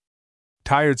face.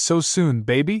 "Tired so soon,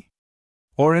 baby?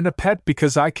 Or in a pet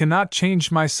because I cannot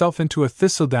change myself into a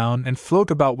thistledown and float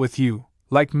about with you,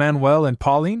 like Manuel and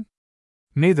Pauline?"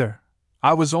 "Neither.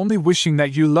 I was only wishing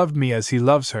that you loved me as he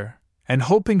loves her, and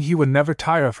hoping he would never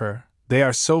tire of her, they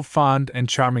are so fond and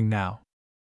charming now."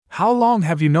 "How long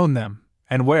have you known them,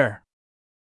 and where?"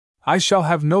 "I shall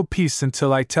have no peace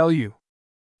until I tell you.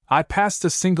 I passed a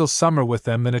single summer with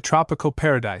them in a tropical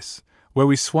paradise, where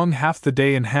we swung half the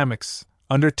day in hammocks,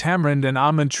 under tamarind and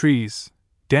almond trees,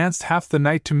 danced half the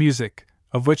night to music,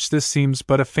 of which this seems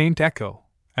but a faint echo,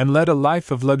 and led a life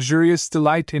of luxurious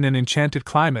delight in an enchanted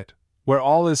climate, where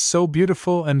all is so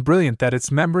beautiful and brilliant that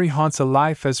its memory haunts a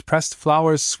life as pressed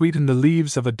flowers sweeten the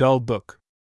leaves of a dull book."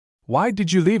 "Why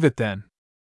did you leave it then?"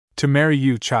 "To marry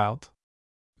you, child."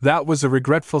 That was a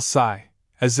regretful sigh,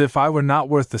 as if I were not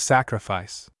worth the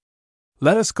sacrifice.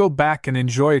 "Let us go back and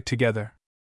enjoy it together.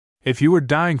 If you were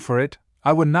dying for it,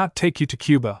 I would not take you to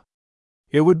Cuba.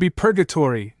 It would be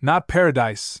purgatory, not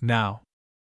paradise, now.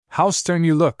 How stern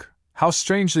you look, how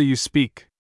strangely you speak.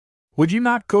 Would you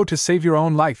not go to save your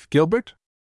own life, Gilbert?"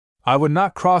 "I would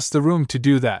not cross the room to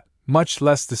do that, much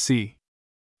less the sea."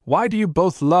 "Why do you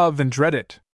both love and dread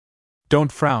it?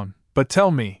 Don't frown, but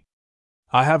tell me.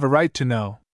 I have a right to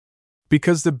know."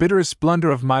 "Because the bitterest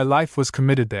blunder of my life was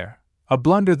committed there, a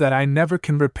blunder that I never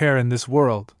can repair in this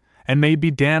world, and may be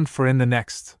damned for in the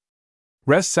next.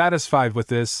 Rest satisfied with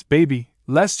this, baby,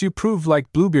 lest you prove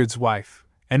like Bluebeard's wife,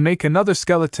 and make another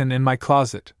skeleton in my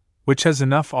closet, which has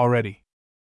enough already."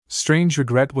 Strange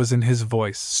regret was in his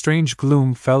voice, strange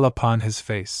gloom fell upon his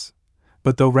face.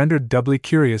 But though rendered doubly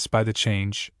curious by the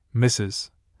change, Mrs.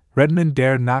 Redmond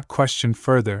dared not question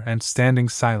further and, standing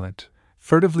silent,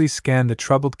 furtively scanned the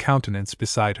troubled countenance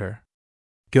beside her.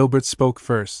 Gilbert spoke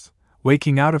first,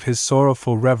 waking out of his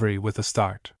sorrowful reverie with a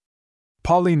start.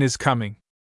 "Pauline is coming.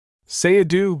 Say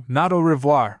adieu, not au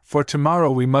revoir, for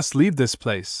tomorrow we must leave this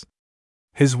place."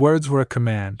 His words were a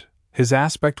command, his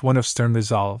aspect one of stern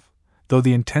resolve, though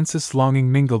the intensest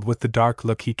longing mingled with the dark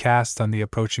look he cast on the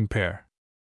approaching pair.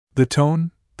 The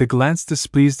tone, the glance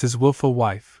displeased his wilful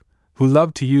wife, who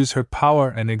loved to use her power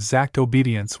and exact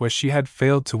obedience where she had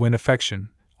failed to win affection,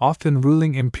 often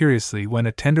ruling imperiously when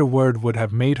a tender word would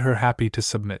have made her happy to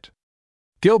submit.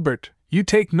 "Gilbert, you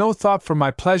take no thought for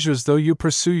my pleasures, though you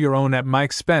pursue your own at my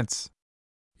expense.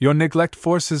 Your neglect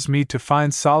forces me to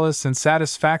find solace and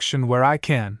satisfaction where I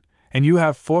can, and you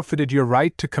have forfeited your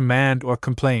right to command or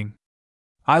complain.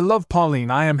 I love Pauline,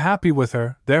 I am happy with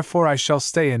her, therefore I shall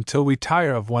stay until we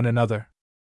tire of one another.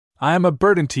 I am a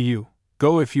burden to you,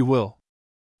 go if you will.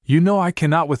 You know I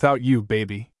cannot without you,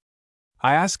 baby.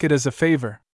 I ask it as a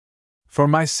favor. For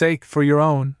my sake, for your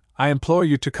own, I implore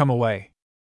you to come away.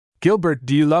 Gilbert,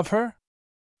 do you love her?"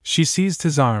 She seized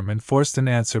his arm and forced an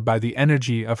answer by the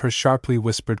energy of her sharply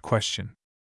whispered question.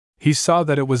 He saw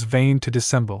that it was vain to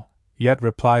dissemble, yet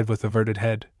replied with averted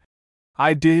head,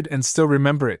 "I did and still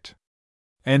remember it."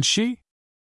 "And she?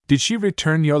 Did she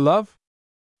return your love?"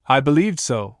 "I believed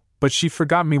so, but she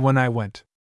forgot me when I went.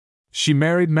 She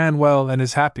married Manuel and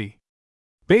is happy."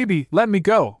 "Baby, let me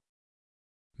go."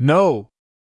 "No!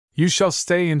 You shall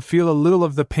stay and feel a little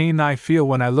of the pain I feel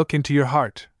when I look into your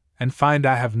heart, and find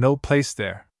I have no place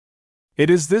there. It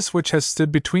is this which has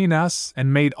stood between us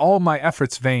and made all my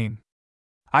efforts vain.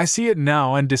 I see it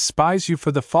now and despise you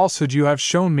for the falsehood you have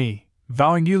shown me,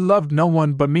 vowing you loved no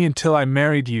one but me until I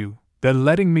married you, then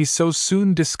letting me so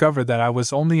soon discover that I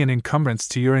was only an encumbrance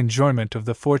to your enjoyment of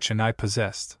the fortune I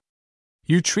possessed.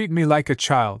 You treat me like a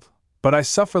child, but I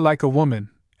suffer like a woman,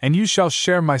 and you shall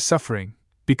share my suffering,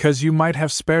 because you might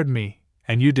have spared me,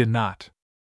 and you did not.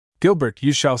 Gilbert,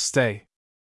 you shall stay.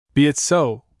 Be it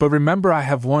so, but remember I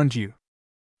have warned you."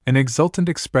 An exultant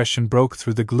expression broke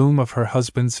through the gloom of her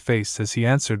husband's face as he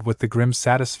answered with the grim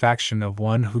satisfaction of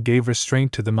one who gave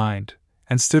restraint to the mind,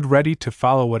 and stood ready to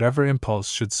follow whatever impulse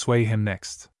should sway him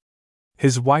next.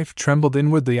 His wife trembled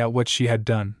inwardly at what she had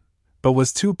done, but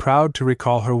was too proud to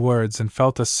recall her words and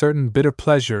felt a certain bitter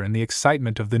pleasure in the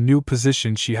excitement of the new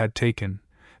position she had taken,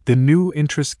 the new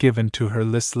interest given to her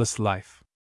listless life.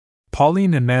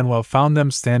 Pauline and Manuel found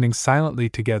them standing silently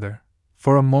together,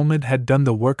 for a moment had done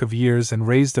the work of years and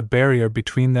raised a barrier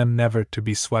between them never to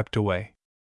be swept away.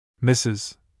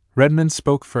 Mrs. Redmond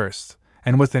spoke first,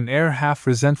 and with an air half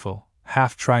resentful,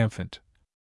 half triumphant.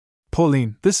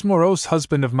 "Pauline, this morose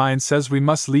husband of mine says we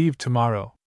must leave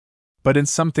tomorrow. But in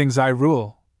some things I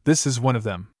rule, this is one of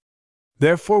them.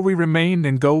 Therefore we remain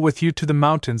and go with you to the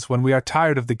mountains when we are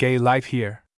tired of the gay life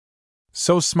here.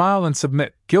 So smile and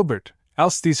submit, Gilbert,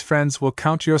 else these friends will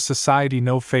count your society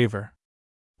no favor.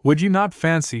 Would you not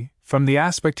fancy, from the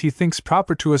aspect he thinks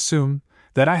proper to assume,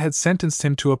 that I had sentenced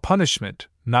him to a punishment,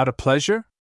 not a pleasure?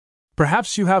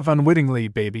 Perhaps you have unwittingly,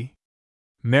 baby.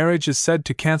 Marriage is said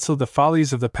to cancel the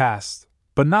follies of the past,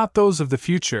 but not those of the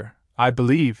future, I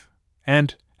believe,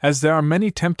 and, as there are many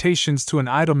temptations to an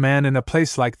idle man in a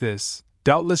place like this,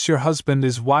 doubtless your husband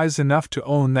is wise enough to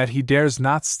own that he dares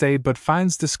not stay but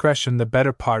finds discretion the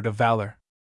better part of valor."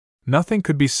 Nothing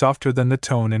could be softer than the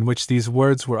tone in which these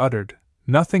words were uttered,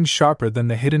 nothing sharper than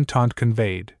the hidden taunt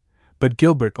conveyed, but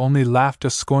Gilbert only laughed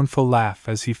a scornful laugh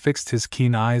as he fixed his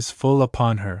keen eyes full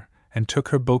upon her, and took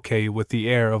her bouquet with the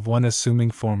air of one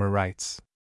assuming former rights.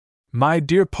 "My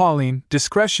dear Pauline,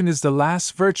 discretion is the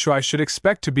last virtue I should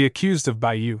expect to be accused of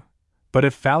by you, but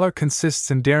if valor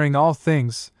consists in daring all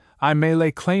things, I may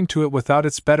lay claim to it without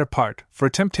its better part, for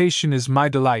temptation is my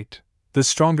delight, the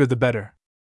stronger the better.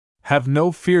 Have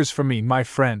no fears for me, my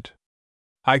friend.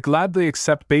 I gladly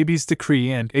accept baby's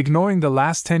decree and, ignoring the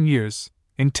last 10 years,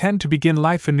 intend to begin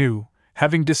life anew,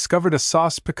 having discovered a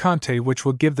sauce piquante which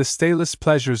will give the stalest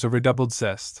pleasures a redoubled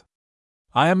zest.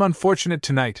 I am unfortunate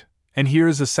tonight, and here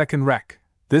is a second wreck.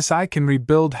 This I can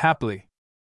rebuild happily.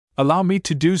 Allow me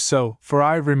to do so, for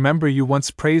I remember you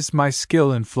once praised my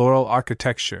skill in floral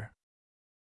architecture."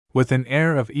 With an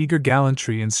air of eager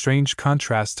gallantry in strange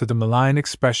contrast to the malign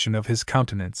expression of his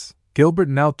countenance, Gilbert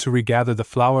knelt to regather the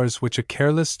flowers which a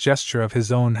careless gesture of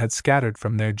his own had scattered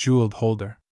from their jeweled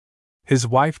holder. His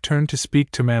wife turned to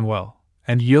speak to Manuel,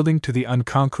 and yielding to the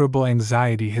unconquerable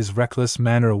anxiety his reckless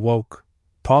manner awoke,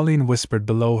 Pauline whispered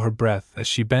below her breath as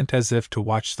she bent as if to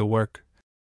watch the work,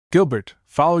 "Gilbert,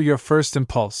 follow your first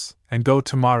impulse, and go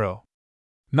tomorrow.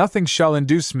 Nothing shall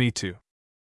induce me to.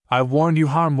 I warn you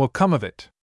harm will come of it.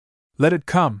 Let it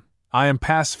come, I am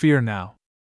past fear now.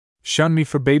 Shun me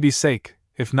for baby's sake,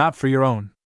 if not for your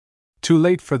own. Too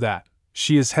late for that,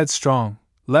 she is headstrong,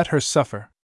 let her suffer.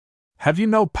 Have you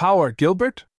no power,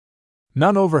 Gilbert?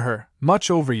 None over her, much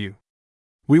over you.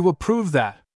 We will prove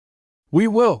that. We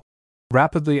will."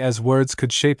 Rapidly as words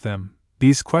could shape them,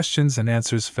 these questions and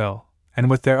answers fell, and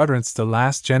with their utterance the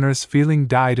last generous feeling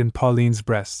died in Pauline's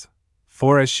breast,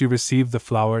 for as she received the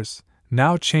flowers,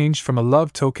 now changed from a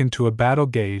love token to a battle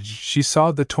gage, she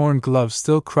saw the torn glove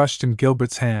still crushed in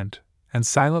Gilbert's hand, and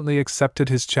silently accepted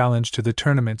his challenge to the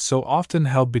tournament so often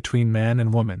held between man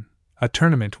and woman, a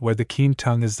tournament where the keen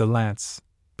tongue is the lance,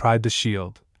 pride the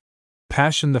shield,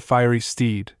 passion the fiery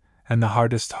steed, and the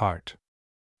hardest heart.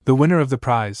 The winner of the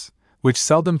prize, which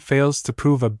seldom fails to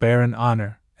prove a barren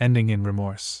honor, ending in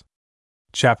remorse.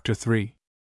 Chapter 3.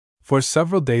 For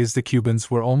several days the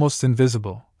Cubans were almost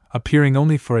invisible, appearing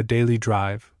only for a daily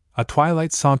drive, a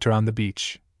twilight saunter on the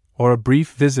beach, or a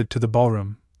brief visit to the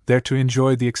ballroom, there to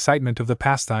enjoy the excitement of the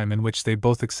pastime in which they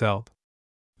both excelled.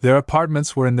 Their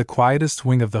apartments were in the quietest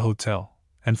wing of the hotel,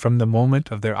 and from the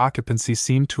moment of their occupancy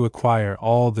seemed to acquire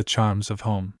all the charms of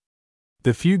home.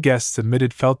 The few guests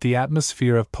admitted felt the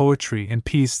atmosphere of poetry and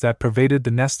peace that pervaded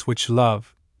the nest which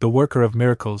Love, the worker of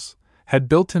miracles, had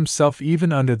built himself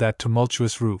even under that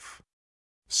tumultuous roof.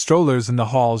 Strollers in the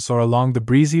halls or along the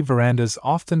breezy verandas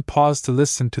often paused to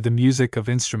listen to the music of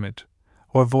instrument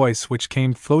or voice which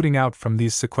came floating out from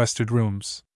these sequestered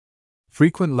rooms.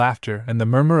 Frequent laughter and the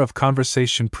murmur of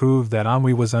conversation proved that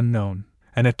ennui was unknown,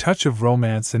 and a touch of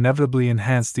romance inevitably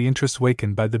enhanced the interest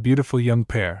wakened by the beautiful young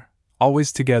pair,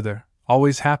 always together,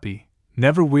 always happy,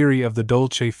 never weary of the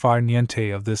dolce far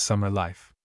niente of this summer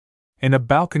life. In a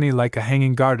balcony like a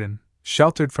hanging garden,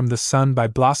 sheltered from the sun by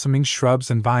blossoming shrubs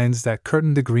and vines that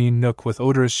curtained the green nook with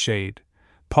odorous shade,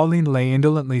 Pauline lay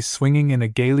indolently swinging in a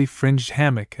gaily fringed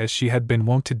hammock as she had been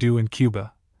wont to do in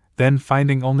Cuba, then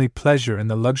finding only pleasure in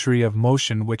the luxury of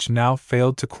motion which now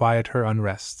failed to quiet her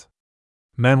unrest.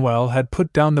 Manuel had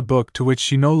put down the book to which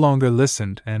she no longer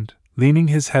listened and, leaning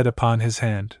his head upon his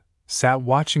hand, sat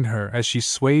watching her as she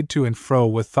swayed to and fro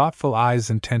with thoughtful eyes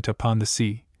intent upon the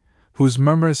sea, whose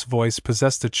murmurous voice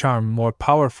possessed a charm more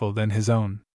powerful than his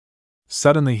own.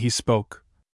 Suddenly he spoke.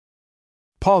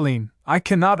 "Pauline, I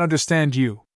cannot understand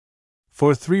you.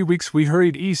 For 3 weeks we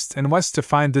hurried east and west to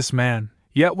find this man,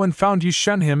 yet when found you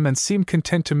shun him and seem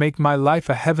content to make my life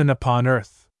a heaven upon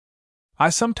earth. I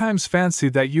sometimes fancy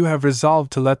that you have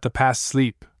resolved to let the past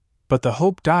sleep, but the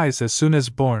hope dies as soon as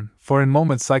born, for in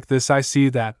moments like this I see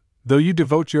that, though you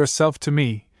devote yourself to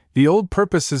me, the old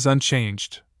purpose is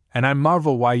unchanged, and I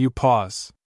marvel why you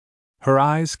pause." Her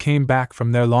eyes came back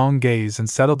from their long gaze and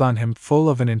settled on him full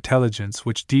of an intelligence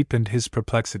which deepened his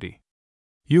perplexity.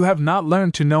 "You have not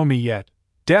learned to know me yet.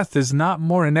 Death is not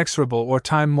more inexorable or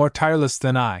time more tireless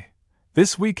than I.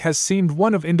 This week has seemed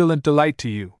one of indolent delight to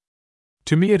you.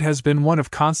 To me it has been one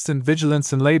of constant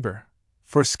vigilance and labor,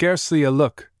 for scarcely a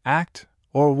look, act,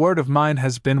 or word of mine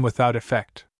has been without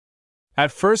effect.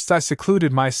 At first I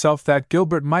secluded myself that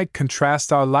Gilbert might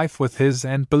contrast our life with his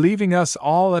and, believing us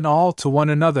all in all to one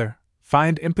another,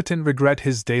 find impotent regret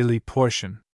his daily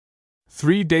portion.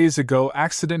 3 days ago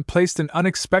accident placed an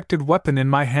unexpected weapon in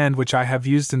my hand which I have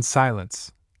used in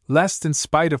silence, lest in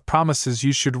spite of promises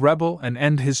you should rebel and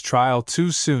end his trial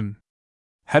too soon.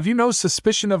 Have you no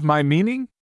suspicion of my meaning?"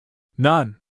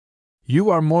 "None. You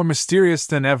are more mysterious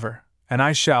than ever, and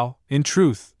I shall, in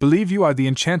truth, believe you are the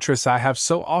enchantress I have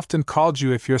so often called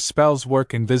you if your spells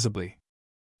work invisibly.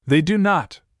 They do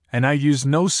not, and I use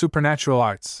no supernatural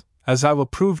arts, as I will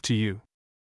prove to you.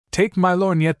 Take my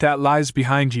lorgnette that lies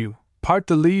behind you, part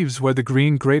the leaves where the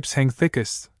green grapes hang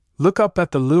thickest, look up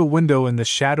at the little window in the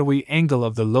shadowy angle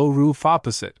of the low roof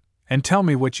opposite, and tell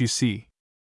me what you see.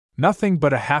 Nothing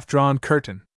but a half-drawn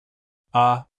curtain.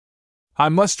 Ah! I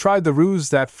must try the ruse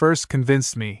that first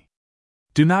convinced me.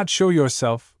 Do not show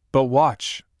yourself, but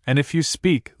watch, and if you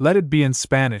speak, let it be in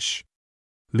Spanish."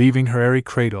 Leaving her airy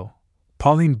cradle,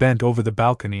 Pauline bent over the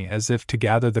balcony as if to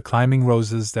gather the climbing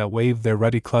roses that waved their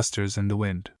ruddy clusters in the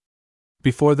wind.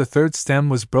 Before the third stem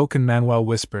was broken, Manuel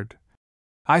whispered,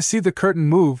 "I see the curtain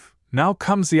move, now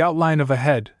comes the outline of a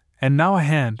head, and now a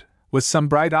hand, with some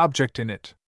bright object in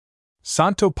it.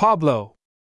 Santo Pablo!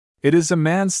 It is a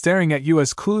man staring at you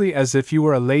as coolly as if you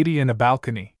were a lady in a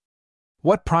balcony.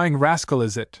 What prying rascal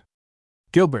is it?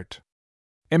 Gilbert.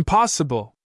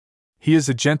 Impossible! He is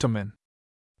a gentleman.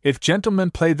 If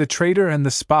gentlemen play the traitor and the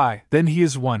spy, then he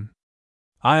is one.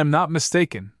 I am not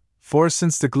mistaken, for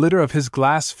since the glitter of his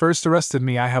glass first arrested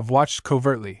me I have watched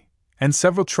covertly, and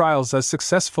several trials as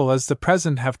successful as the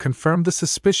present have confirmed the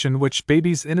suspicion which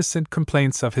baby's innocent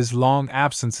complaints of his long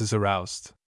absences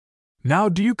aroused. Now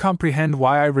do you comprehend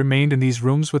why I remained in these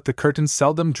rooms with the curtains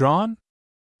seldom drawn?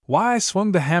 Why I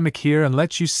swung the hammock here and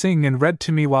let you sing and read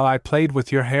to me while I played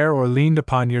with your hair or leaned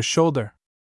upon your shoulder?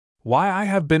 Why I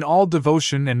have been all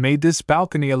devotion and made this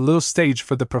balcony a little stage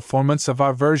for the performance of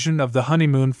our version of the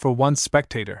honeymoon for one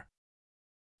spectator?"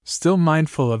 Still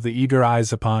mindful of the eager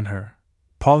eyes upon her,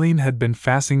 Pauline had been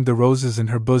fastening the roses in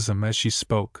her bosom as she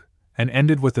spoke, and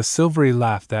ended with a silvery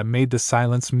laugh that made the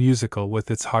silence musical with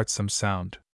its heartsome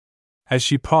sound. As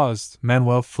she paused,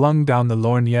 Manuel flung down the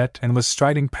lorgnette and was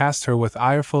striding past her with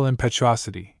ireful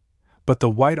impetuosity, but the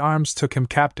white arms took him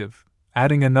captive,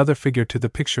 adding another figure to the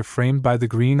picture framed by the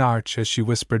green arch as she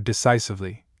whispered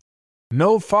decisively,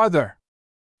 "No farther!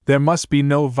 There must be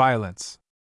no violence.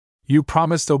 You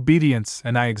promised obedience,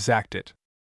 and I exact it.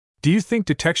 Do you think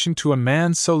detection to a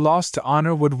man so lost to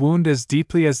honor would wound as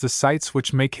deeply as the sights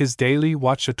which make his daily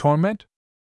watch a torment?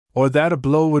 Or that a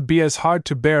blow would be as hard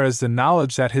to bear as the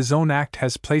knowledge that his own act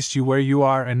has placed you where you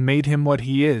are and made him what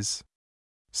he is?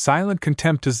 Silent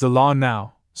contempt is the law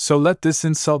now, so let this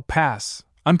insult pass.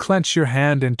 Unclench your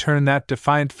hand and turn that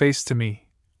defiant face to me,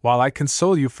 while I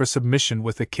console you for submission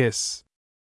with a kiss."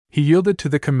 He yielded to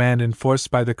the command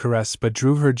enforced by the caress, but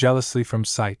drew her jealously from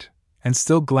sight, and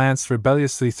still glanced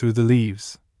rebelliously through the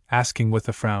leaves, asking with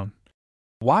a frown,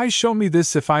 "Why show me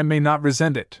this if I may not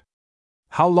resent it?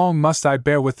 How long must I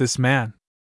bear with this man?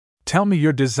 Tell me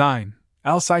your design,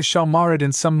 else I shall mar it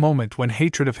in some moment when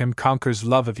hatred of him conquers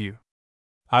love of you.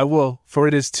 I will, for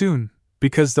it is tune,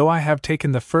 because though I have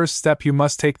taken the first step you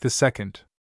must take the second.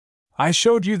 I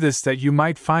showed you this that you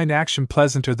might find action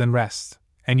pleasanter than rest,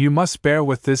 and you must bear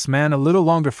with this man a little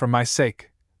longer for my sake,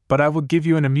 but I will give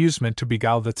you an amusement to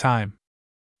beguile the time.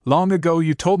 Long ago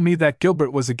you told me that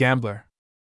Gilbert was a gambler.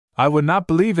 I would not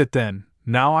believe it then,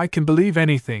 now I can believe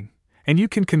anything, and you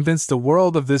can convince the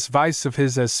world of this vice of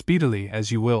his as speedily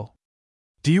as you will.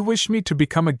 Do you wish me to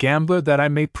become a gambler that I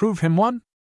may prove him one?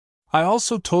 I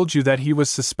also told you that he was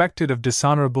suspected of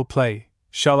dishonorable play.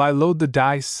 Shall I load the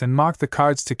dice and mark the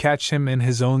cards to catch him in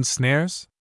his own snares?"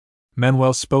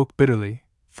 Manuel spoke bitterly,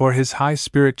 for his high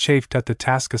spirit chafed at the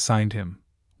task assigned him.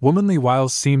 Womanly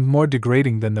wiles seemed more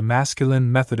degrading than the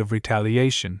masculine method of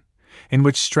retaliation, in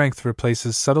which strength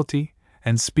replaces subtlety,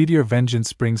 and speedier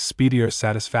vengeance brings speedier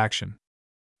satisfaction.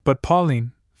 But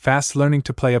Pauline, fast learning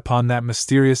to play upon that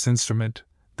mysterious instrument,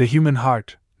 the human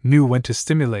heart, knew when to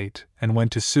stimulate and when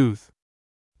to soothe.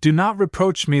 "Do not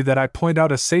reproach me that I point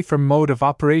out a safer mode of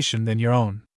operation than your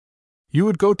own. You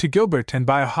would go to Gilbert and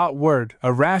by a hot word,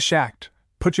 a rash act,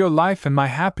 put your life and my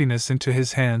happiness into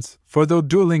his hands, for though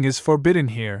dueling is forbidden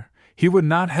here, he would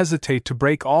not hesitate to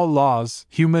break all laws,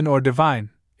 human or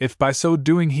divine, if by so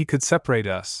doing he could separate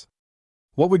us.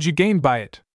 What would you gain by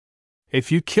it?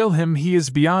 If you kill him he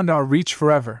is beyond our reach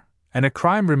forever, and a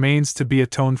crime remains to be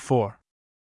atoned for.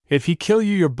 If he kill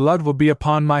you your blood will be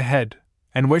upon my head,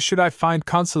 and where should I find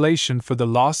consolation for the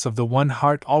loss of the one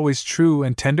heart always true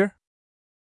and tender?"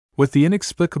 With the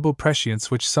inexplicable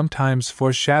prescience which sometimes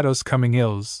foreshadows coming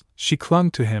ills, she clung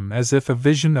to him as if a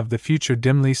vision of the future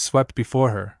dimly swept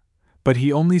before her, but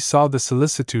he only saw the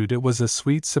solicitude it was a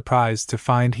sweet surprise to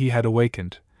find he had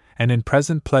awakened, and in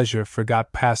present pleasure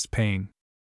forgot past pain.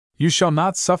 "You shall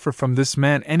not suffer from this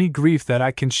man any grief that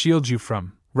I can shield you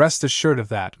from, rest assured of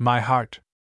that, my heart.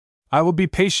 I will be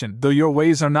patient, though your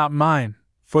ways are not mine,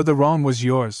 for the wrong was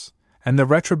yours, and the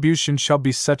retribution shall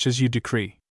be such as you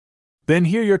decree. Then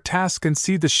hear your task and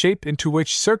see the shape into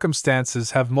which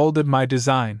circumstances have molded my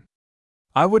design.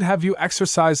 I would have you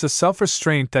exercise a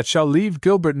self-restraint that shall leave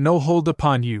Gilbert no hold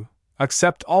upon you.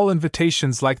 Accept all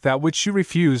invitations like that which you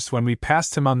refused when we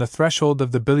passed him on the threshold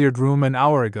of the billiard-room an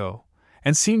hour ago,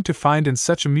 and seemed to find in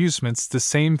such amusements the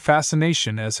same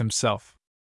fascination as himself.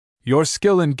 Your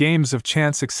skill in games of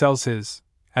chance excels his,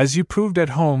 as you proved at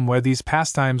home where these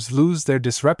pastimes lose their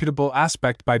disreputable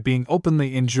aspect by being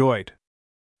openly enjoyed.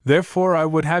 Therefore I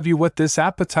would have you whet this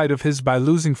appetite of his by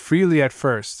losing freely at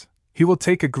first. He will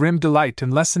take a grim delight in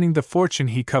lessening the fortune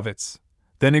he covets,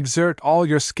 then exert all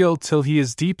your skill till he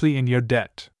is deeply in your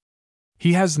debt.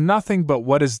 He has nothing but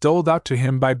what is doled out to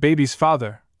him by baby's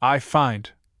father, I find.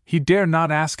 He dare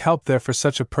not ask help there for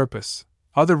such a purpose.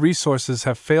 Other resources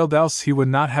have failed, else he would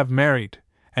not have married,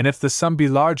 and if the sum be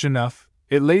large enough,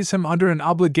 it lays him under an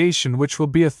obligation which will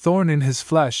be a thorn in his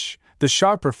flesh, the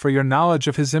sharper for your knowledge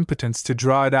of his impotence to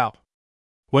draw it out.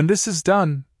 When this is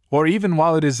done, or even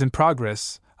while it is in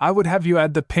progress, I would have you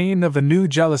add the pain of a new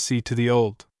jealousy to the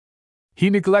old.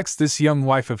 He neglects this young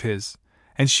wife of his,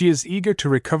 and she is eager to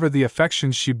recover the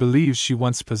affections she believes she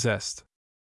once possessed.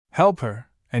 Help her,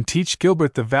 and teach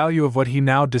Gilbert the value of what he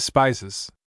now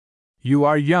despises. You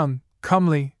are young,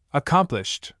 comely,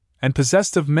 accomplished, and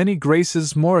possessed of many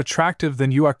graces more attractive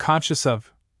than you are conscious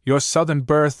of. Your southern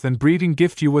birth and breeding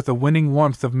gift you with a winning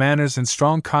warmth of manners in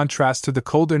strong contrast to the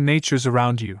colder natures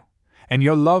around you, and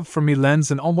your love for me lends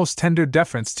an almost tender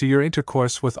deference to your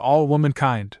intercourse with all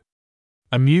womankind.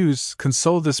 Amuse,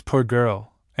 console this poor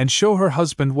girl, and show her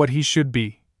husband what he should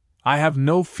be. I have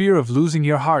no fear of losing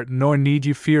your heart, nor need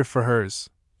you fear for hers.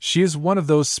 She is one of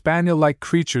those spaniel-like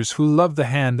creatures who love the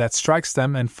hand that strikes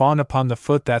them and fawn upon the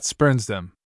foot that spurns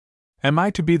them. Am I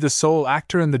to be the sole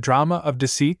actor in the drama of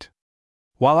deceit?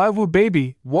 While I woo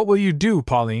baby, what will you do,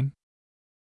 Pauline?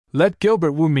 Let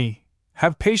Gilbert woo me.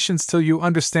 Have patience till you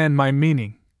understand my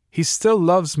meaning. He still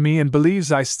loves me and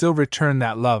believes I still return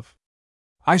that love.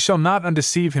 I shall not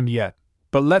undeceive him yet,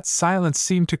 but let silence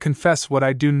seem to confess what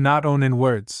I do not own in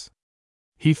words.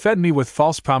 He fed me with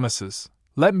false promises,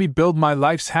 let me build my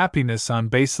life's happiness on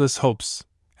baseless hopes,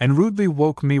 and rudely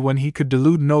woke me when he could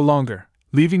delude no longer,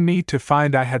 leaving me to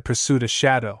find I had pursued a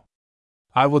shadow.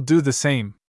 I will do the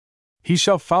same. He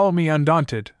shall follow me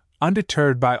undaunted,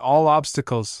 undeterred by all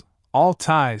obstacles, all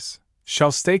ties,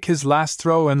 shall stake his last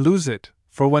throw and lose it,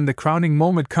 for when the crowning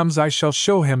moment comes I shall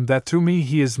show him that through me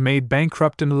he is made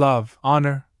bankrupt in love,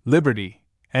 honor, liberty,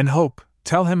 and hope,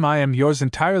 tell him I am yours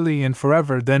entirely and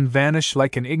forever, then vanish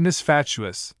like an ignis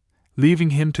fatuus,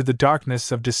 leaving him to the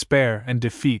darkness of despair and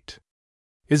defeat.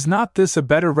 Is not this a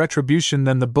better retribution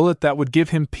than the bullet that would give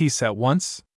him peace at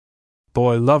once?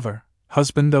 Boy lover,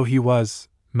 husband though he was,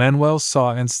 Manuel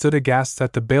saw and stood aghast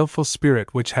at the baleful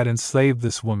spirit which had enslaved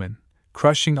this woman,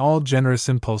 crushing all generous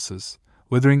impulses,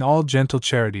 withering all gentle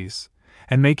charities,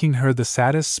 and making her the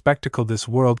saddest spectacle this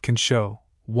world can show,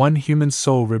 one human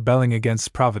soul rebelling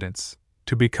against Providence,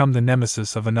 to become the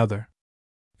nemesis of another.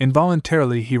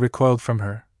 Involuntarily he recoiled from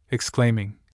her,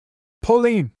 exclaiming,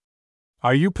 Pauline!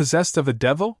 Are you possessed of a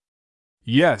devil?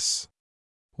 Yes.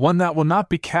 One that will not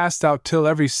be cast out till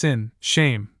every sin,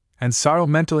 shame, and sorrow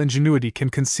mental ingenuity can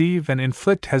conceive and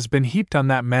inflict has been heaped on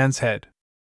that man's head.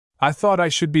 I thought I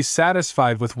should be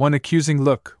satisfied with one accusing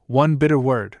look, one bitter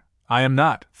word. I am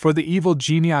not, for the evil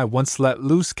genii I once let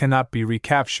loose cannot be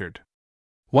recaptured.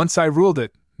 Once I ruled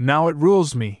it, now it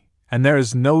rules me, and there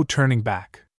is no turning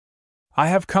back. I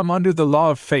have come under the law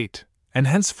of fate, and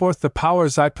henceforth the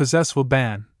powers I possess will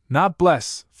ban, not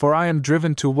bless, for I am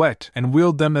driven to whet and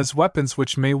wield them as weapons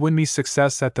which may win me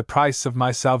success at the price of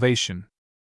my salvation.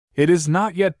 It is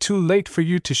not yet too late for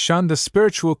you to shun the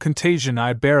spiritual contagion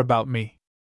I bear about me.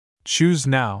 Choose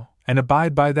now, and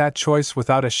abide by that choice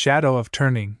without a shadow of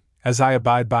turning, as I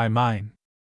abide by mine.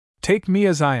 Take me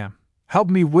as I am, help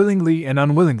me willingly and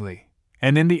unwillingly,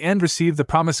 and in the end receive the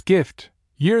promised gift,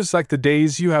 years like the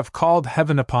days you have called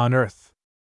heaven upon earth.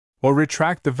 Or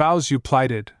retract the vows you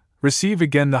plighted, receive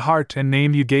again the heart and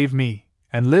name you gave me,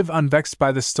 and live unvexed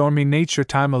by the stormy nature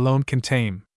time alone can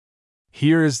tame.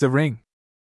 Here is the ring.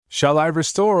 Shall I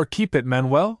restore or keep it,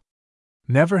 Manuel?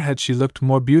 Never had she looked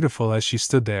more beautiful as she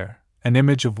stood there, an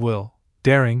image of will,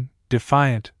 daring,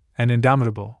 defiant, and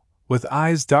indomitable, with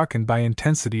eyes darkened by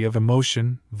intensity of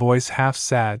emotion, voice half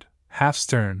sad, half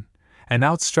stern, an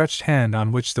outstretched hand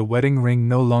on which the wedding ring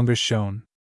no longer shone.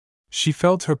 She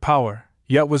felt her power,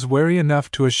 yet was wary enough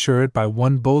to assure it by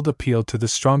one bold appeal to the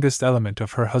strongest element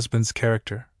of her husband's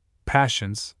character.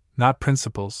 Passions, not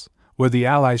principles, were the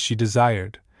allies she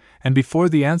desired, and before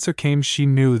the answer came she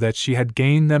knew that she had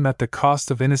gained them at the cost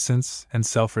of innocence and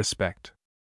self-respect.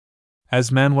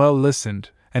 As Manuel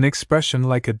listened, an expression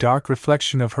like a dark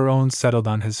reflection of her own settled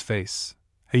on his face.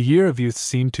 A year of youth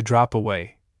seemed to drop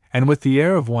away, and with the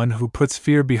air of one who puts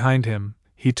fear behind him,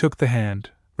 he took the hand,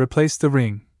 replaced the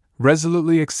ring,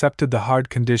 resolutely accepted the hard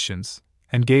conditions,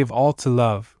 and gave all to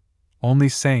love, only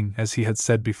saying as he had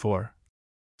said before,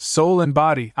 Soul and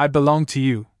body, I belong to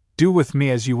you, do with me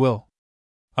as you will.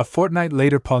 A fortnight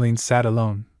later Pauline sat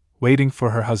alone, waiting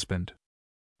for her husband.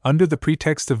 Under the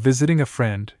pretext of visiting a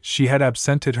friend, she had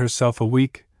absented herself a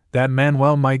week, that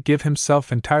Manuel might give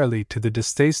himself entirely to the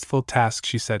distasteful task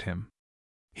she set him.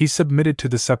 He submitted to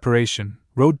the separation,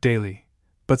 wrote daily,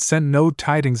 but sent no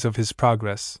tidings of his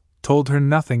progress, told her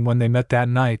nothing when they met that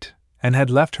night, and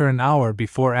had left her an hour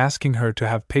before asking her to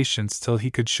have patience till he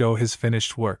could show his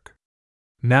finished work.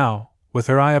 Now, with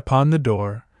her eye upon the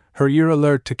door, her ear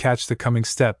alert to catch the coming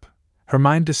step, her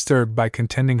mind disturbed by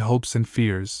contending hopes and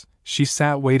fears, she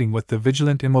sat waiting with the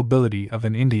vigilant immobility of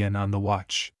an Indian on the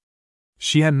watch.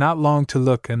 She had not long to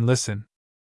look and listen.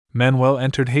 Manuel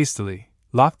entered hastily,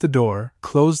 locked the door,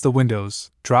 closed the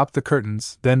windows, dropped the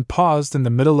curtains, then paused in the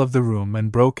middle of the room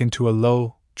and broke into a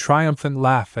low, triumphant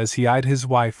laugh as he eyed his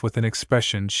wife with an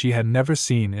expression she had never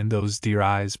seen in those dear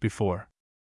eyes before.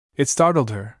 It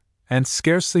startled her, and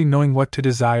scarcely knowing what to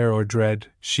desire or dread,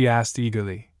 she asked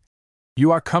eagerly,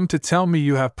 You are come to tell me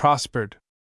you have prospered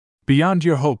beyond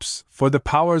your hopes, for the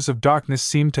powers of darkness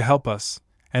seem to help us,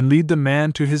 and lead the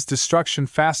man to his destruction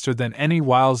faster than any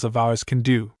wiles of ours can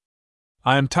do.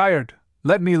 I am tired,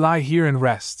 let me lie here and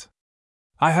rest.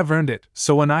 I have earned it,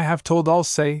 so when I have told all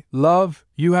say, Love,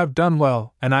 you have done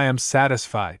well, and I am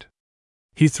satisfied.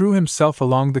 He threw himself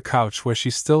along the couch where she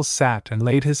still sat and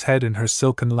laid his head in her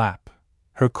silken lap,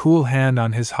 her cool hand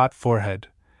on his hot forehead,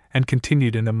 and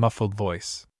continued in a muffled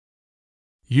voice.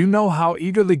 You know how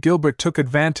eagerly Gilbert took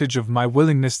advantage of my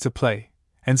willingness to play,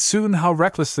 and soon how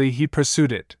recklessly he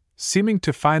pursued it, seeming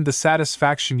to find the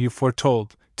satisfaction you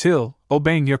foretold, till,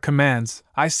 obeying your commands,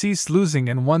 I ceased losing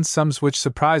and won sums which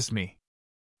surprised me.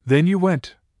 Then you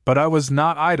went, but I was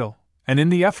not idle, and in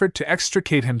the effort to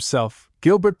extricate himself,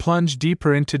 Gilbert plunged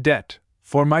deeper into debt,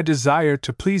 for my desire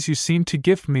to please you seemed to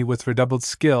gift me with redoubled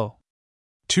skill.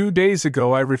 2 days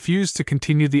ago I refused to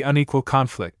continue the unequal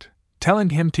conflict,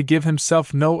 telling him to give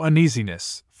himself no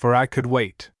uneasiness, for I could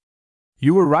wait.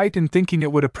 You were right in thinking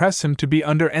it would oppress him to be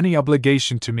under any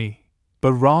obligation to me,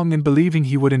 but wrong in believing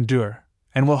he would endure,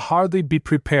 and will hardly be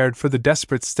prepared for the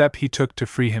desperate step he took to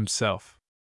free himself.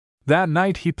 That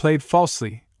night he played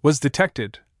falsely, was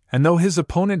detected, and though his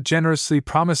opponent generously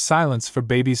promised silence for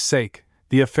baby's sake,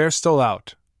 the affair stole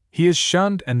out. He is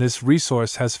shunned and this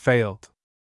resource has failed.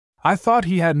 I thought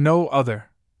he had no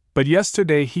other, but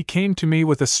yesterday he came to me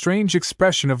with a strange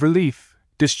expression of relief,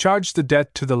 discharged the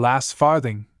debt to the last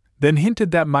farthing, then hinted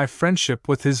that my friendship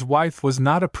with his wife was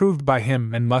not approved by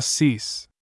him and must cease.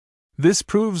 This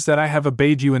proves that I have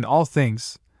obeyed you in all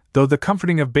things, though the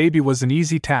comforting of baby was an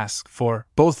easy task, for,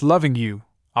 both loving you,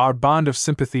 our bond of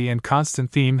sympathy and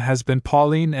constant theme has been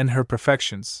Pauline and her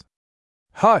perfections.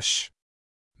 Hush!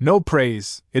 No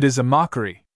praise, it is a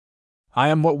mockery. I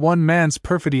am what one man's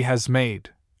perfidy has made.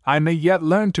 I may yet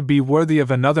learn to be worthy of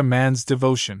another man's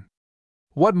devotion.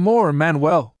 What more,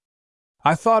 Manuel?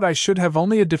 I thought I should have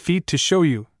only a defeat to show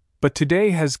you, but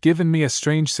today has given me a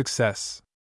strange success.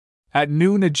 At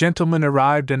noon a gentleman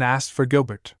arrived and asked for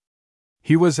Gilbert.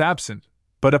 He was absent,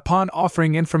 but upon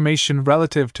offering information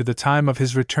relative to the time of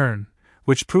his return,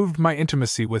 which proved my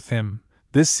intimacy with him,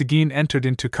 this Seguin entered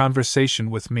into conversation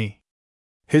with me.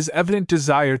 His evident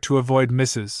desire to avoid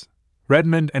Mrs.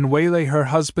 Redmond and waylay her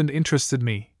husband interested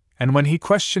me, and when he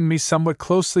questioned me somewhat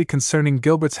closely concerning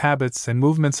Gilbert's habits and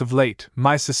movements of late,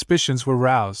 my suspicions were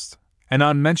roused, and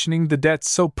on mentioning the debt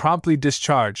so promptly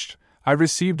discharged, I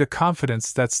received a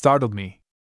confidence that startled me.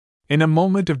 In a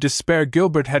moment of despair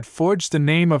Gilbert had forged the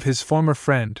name of his former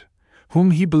friend,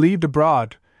 whom he believed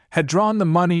abroad, had drawn the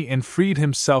money and freed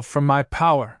himself from my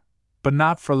power, but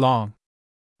not for long.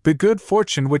 The good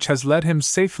fortune which has led him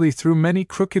safely through many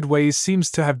crooked ways seems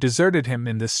to have deserted him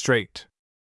in this strait.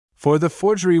 For the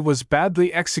forgery was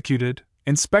badly executed,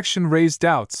 inspection raised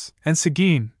doubts, and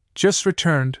Seguin, just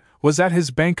returned, was at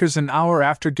his banker's an hour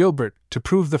after Gilbert, to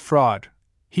prove the fraud.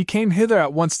 He came hither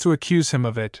at once to accuse him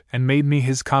of it, and made me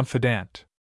his confidant.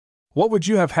 What would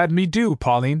you have had me do,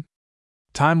 Pauline?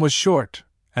 Time was short,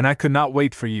 and I could not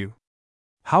wait for you.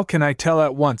 How can I tell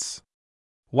at once?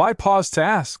 Why pause to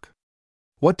ask?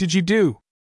 What did you do?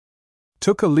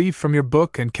 Took a leaf from your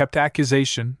book and kept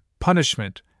accusation,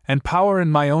 punishment, and power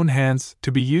in my own hands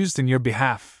to be used in your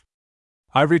behalf.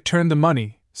 I returned the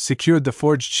money, secured the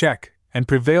forged check, and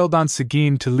prevailed on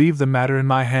Seguin to leave the matter in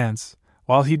my hands,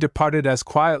 while he departed as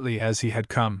quietly as he had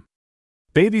come.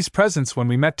 Baby's presence when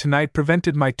we met tonight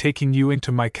prevented my taking you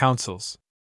into my counsels.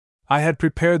 I had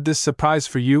prepared this surprise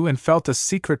for you and felt a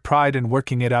secret pride in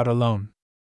working it out alone.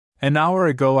 An hour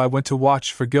ago I went to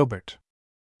watch for Gilbert.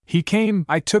 He came,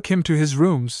 I took him to his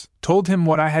rooms, told him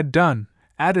what I had done,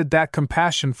 added that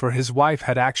compassion for his wife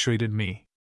had actuated me.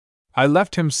 I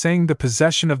left him saying the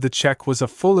possession of the check was a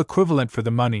full equivalent for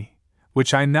the money,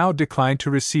 which I now decline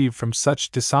to receive from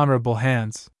such dishonorable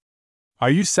hands. Are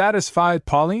you satisfied,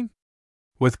 Pauline?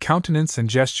 With countenance and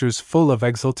gestures full of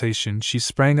exultation she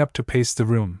sprang up to pace the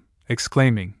room,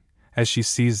 exclaiming, as she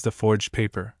seized the forged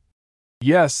paper,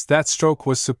 Yes, that stroke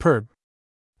was superb.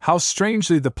 How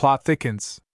strangely the plot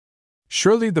thickens.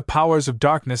 Surely the powers of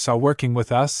darkness are working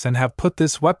with us and have put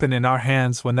this weapon in our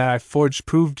hands when that I forged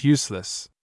proved useless.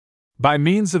 By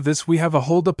means of this we have a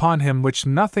hold upon him which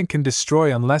nothing can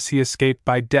destroy unless he escape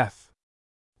by death.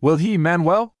 Will he,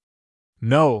 Manuel?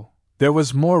 No, there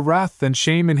was more wrath than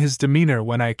shame in his demeanor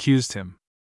when I accused him.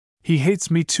 He hates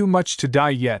me too much to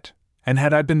die yet, and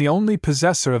had I been the only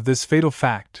possessor of this fatal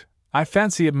fact, I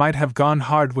fancy it might have gone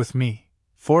hard with me,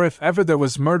 for if ever there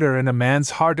was murder in a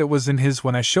man's heart it was in his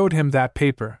when I showed him that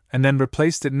paper and then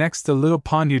replaced it next the little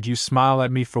poniard you smile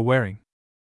at me for wearing.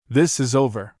 This is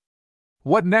over.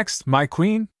 What next, my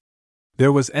queen?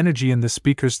 There was energy in the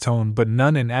speaker's tone but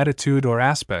none in attitude or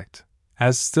aspect,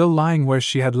 as still lying where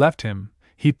she had left him,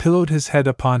 he pillowed his head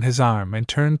upon his arm and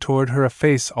turned toward her a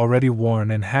face already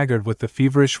worn and haggard with the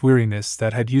feverish weariness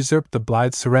that had usurped the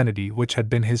blithe serenity which had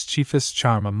been his chiefest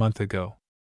charm a month ago.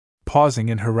 Pausing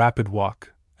in her rapid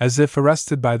walk, as if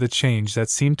arrested by the change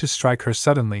that seemed to strike her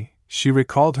suddenly, she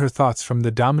recalled her thoughts from the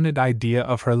dominant idea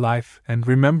of her life and,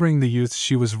 remembering the youth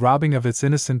she was robbing of its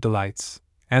innocent delights,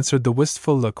 answered the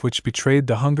wistful look which betrayed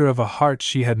the hunger of a heart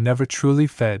she had never truly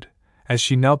fed, as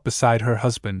she knelt beside her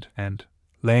husband and,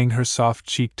 laying her soft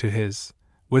cheek to his,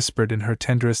 whispered in her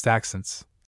tenderest accents,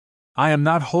 "I am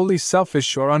not wholly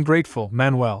selfish or ungrateful,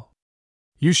 Manuel.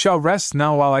 You shall rest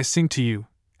now while I sing to you,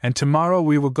 and tomorrow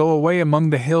we will go away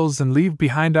among the hills and leave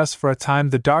behind us for a time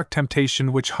the dark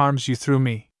temptation which harms you through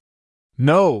me.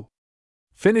 No!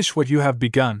 Finish what you have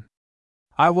begun.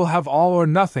 I will have all or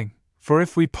nothing, for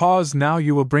if we pause now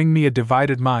you will bring me a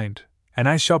divided mind, and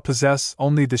I shall possess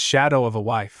only the shadow of a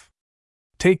wife.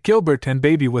 Take Gilbert and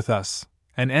baby with us,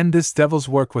 and end this devil's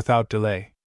work without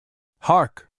delay.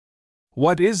 Hark!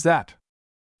 What is that?"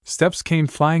 Steps came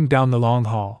flying down the long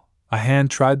hall, a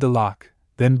hand tried the lock,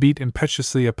 then beat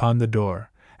impetuously upon the door,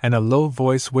 and a low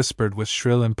voice whispered with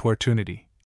shrill importunity,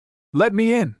 "Let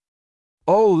me in!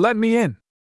 Oh, let me in!"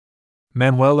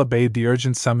 Manuel obeyed the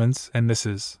urgent summons, and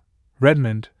Mrs.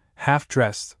 Redmond,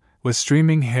 half-dressed, with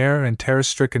streaming hair and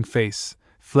terror-stricken face,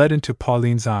 fled into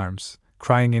Pauline's arms,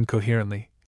 crying incoherently,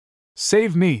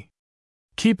 "Save me!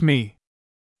 Keep me!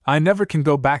 I never can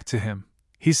go back to him.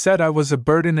 He said I was a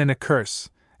burden and a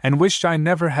curse, and wished I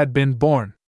never had been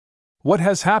born. What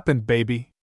has happened,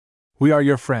 baby? We are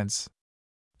your friends.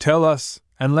 Tell us,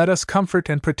 and let us comfort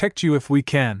and protect you if we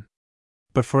can."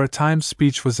 But for a time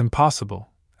speech was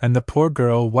impossible, and the poor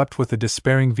girl wept with a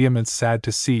despairing vehemence sad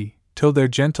to see, till their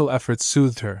gentle efforts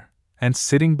soothed her, and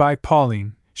sitting by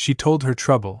Pauline, she told her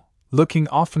trouble, looking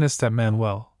oftenest at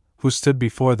Manuel, who stood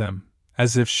before them,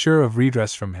 as if sure of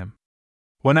redress from him.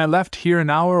 "When I left here an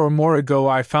hour or more ago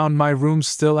I found my room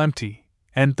still empty,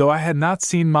 and though I had not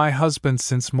seen my husband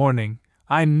since morning,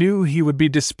 I knew he would be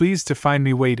displeased to find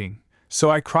me waiting,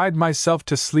 so I cried myself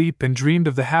to sleep and dreamed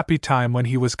of the happy time when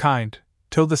he was kind,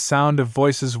 till the sound of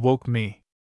voices woke me.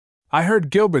 I heard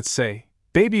Gilbert say,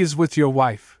 'Baby is with your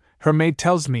wife, her maid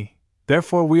tells me,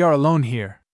 therefore we are alone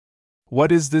here.'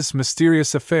 What is this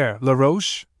mysterious affair,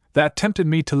 Laroche? That tempted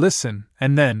me to listen,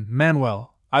 and then,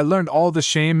 Manuel, I learned all the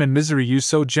shame and misery you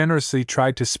so generously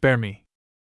tried to spare me.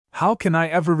 How can I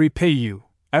ever repay you,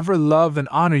 ever love and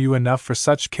honor you enough for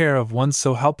such care of one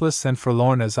so helpless and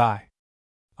forlorn as I?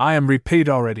 I am repaid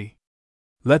already.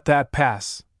 Let that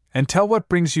pass, and tell what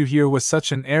brings you here with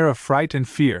such an air of fright and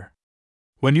fear."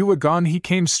 When you were gone he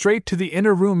came straight to the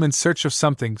inner room in search of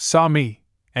something, saw me,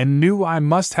 and knew I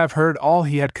must have heard all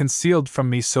he had concealed from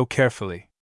me so carefully.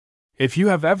 If you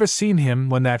have ever seen him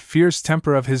when that fierce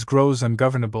temper of his grows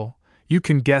ungovernable, you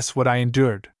can guess what I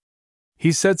endured.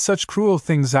 He said such cruel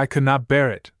things I could not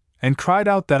bear it, and cried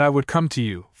out that I would come to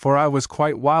you, for I was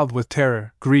quite wild with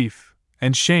terror, grief,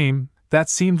 and shame, that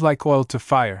seemed like oil to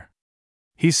fire.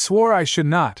 He swore I should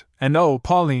not, and oh,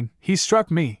 Pauline, he struck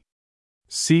me.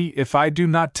 See if I do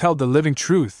not tell the living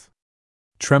truth."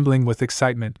 Trembling with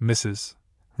excitement, Mrs.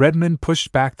 Redmond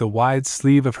pushed back the wide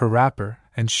sleeve of her wrapper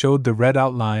and showed the red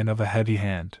outline of a heavy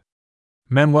hand.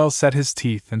 Manuel set his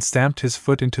teeth and stamped his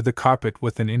foot into the carpet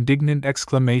with an indignant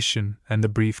exclamation and the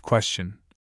brief question,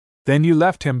 "Then you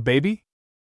left him, baby?"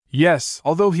 "Yes,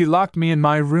 although he locked me in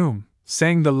my room,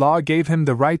 saying the law gave him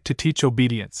the right to teach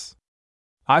obedience.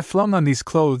 I flung on these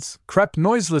clothes, crept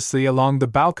noiselessly along the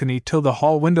balcony till the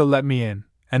hall window let me in,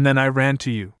 and then I ran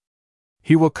to you.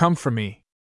 He will come for me.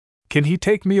 Can he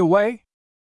take me away?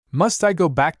 Must I go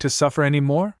back to suffer any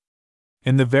more?"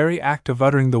 In the very act of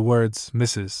uttering the words,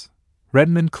 Mrs.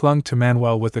 Redmond clung to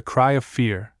Manuel with a cry of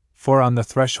fear, for on the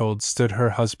threshold stood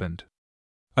her husband.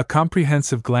 A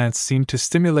comprehensive glance seemed to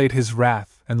stimulate his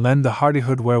wrath and lend the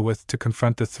hardihood wherewith to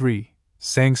confront the three,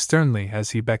 saying sternly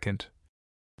as he beckoned,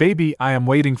 "Baby, I am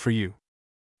waiting for you."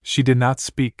 She did not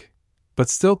speak, but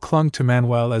still clung to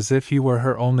Manuel as if he were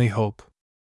her only hope.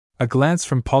 A glance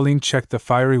from Pauline checked the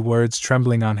fiery words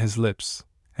trembling on his lips,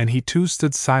 and he too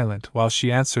stood silent while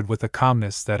she answered with a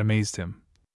calmness that amazed him.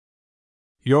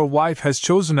 "Your wife has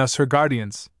chosen us her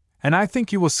guardians, and I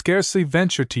think you will scarcely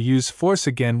venture to use force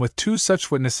again with two such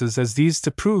witnesses as these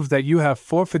to prove that you have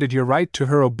forfeited your right to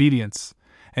her obedience,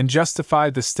 and justify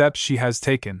the steps she has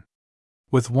taken."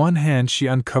 With one hand she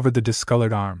uncovered the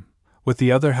discolored arm, with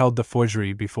the other held the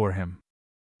forgery before him.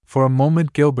 For a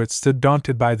moment Gilbert stood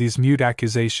daunted by these mute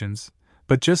accusations,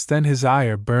 but just then his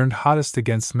ire burned hottest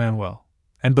against Manuel,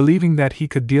 and believing that he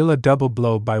could deal a double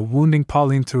blow by wounding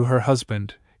Pauline through her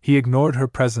husband, he ignored her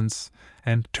presence,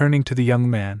 and, turning to the young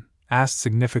man, asked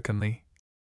significantly,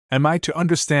 "Am I to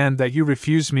understand that you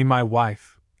refuse me my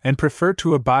wife, and prefer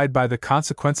to abide by the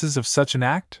consequences of such an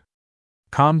act?"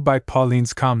 Calmed by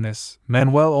Pauline's calmness,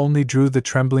 Manuel only drew the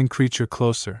trembling creature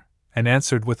closer, and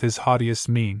answered with his haughtiest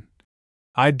mien,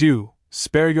 "I do,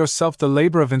 Spare yourself the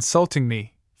labor of insulting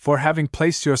me, for having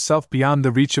placed yourself beyond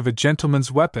the reach of a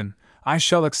gentleman's weapon, I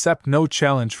shall accept no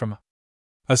challenge from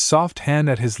a soft hand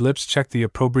at his lips checked the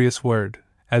opprobrious word,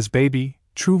 as baby,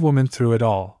 true woman through it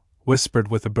all, whispered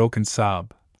with a broken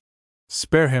sob.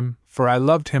 Spare him, for I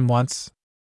loved him once.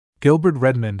 Gilbert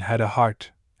Redmond had a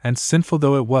heart, and sinful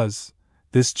though it was,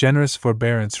 this generous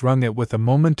forbearance wrung it with a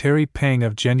momentary pang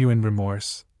of genuine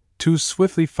remorse, too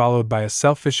swiftly followed by a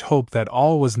selfish hope that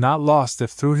all was not lost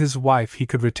if through his wife he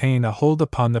could retain a hold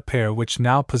upon the pair which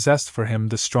now possessed for him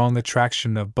the strong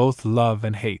attraction of both love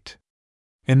and hate.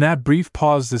 In that brief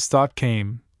pause this thought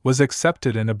came, was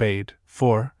accepted and obeyed,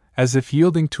 for, as if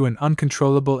yielding to an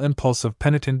uncontrollable impulse of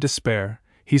penitent despair,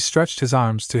 he stretched his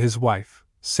arms to his wife,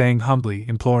 saying humbly,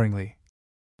 imploringly,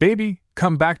 Baby,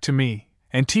 come back to me,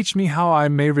 and teach me how I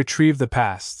may retrieve the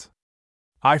past.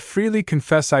 I freely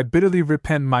confess I bitterly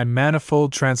repent my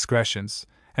manifold transgressions,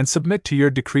 and submit to your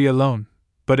decree alone,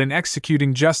 but in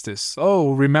executing justice,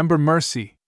 oh, remember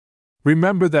mercy!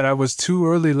 Remember that I was too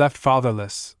early left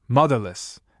fatherless,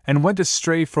 motherless, and went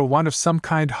astray for want of some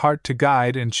kind heart to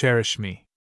guide and cherish me.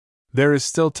 There is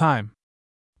still time.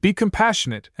 Be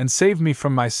compassionate and save me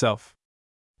from myself.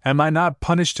 Am I not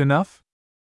punished enough?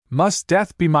 Must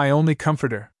death be my only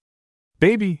comforter?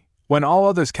 Baby, when all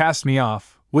others cast me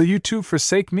off, will you too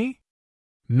forsake me?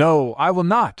 No, I will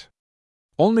not.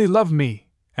 Only love me,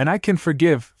 and I can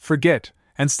forgive, forget,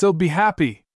 and still be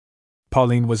happy.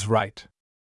 Pauline was right.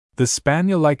 The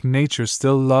spaniel-like nature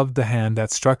still loved the hand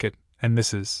that struck it, and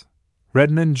Mrs.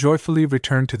 Redmond joyfully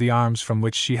returned to the arms from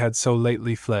which she had so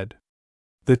lately fled.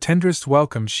 The tenderest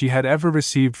welcome she had ever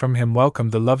received from him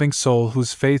welcomed the loving soul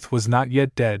whose faith was not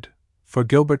yet dead, for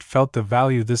Gilbert felt the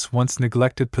value this once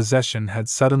neglected possession had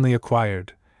suddenly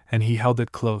acquired, and he held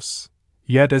it close,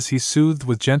 yet as he soothed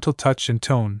with gentle touch and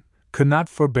tone, could not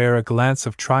forbear a glance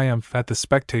of triumph at the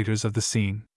spectators of the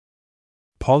scene.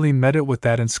 Pauline met it with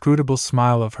that inscrutable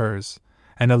smile of hers,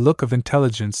 and a look of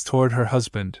intelligence toward her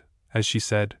husband, as she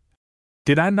said,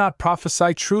 Did I not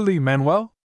prophesy truly,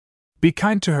 Manuel? Be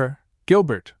kind to her,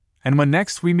 Gilbert, and when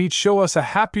next we meet show us a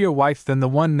happier wife than the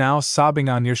one now sobbing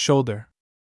on your shoulder.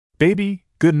 Baby,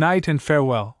 good night and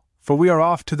farewell, for we are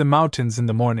off to the mountains in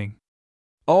the morning.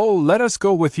 Oh, let us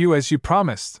go with you as you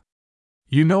promised.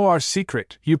 You know our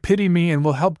secret, you pity me and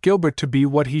will help Gilbert to be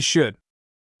what he should.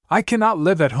 I cannot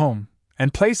live at home,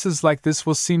 and places like this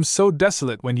will seem so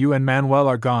desolate when you and Manuel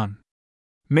are gone.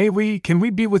 Can we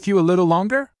be with you a little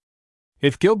longer?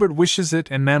 If Gilbert wishes it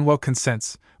and Manuel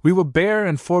consents, we will bear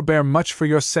and forbear much for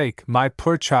your sake, my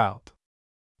poor child.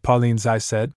 Pauline's eye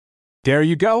said, Dare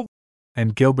you go?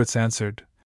 And Gilbert's answered,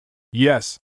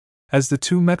 Yes, as the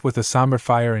two met with a somber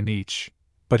fire in each,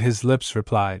 but his lips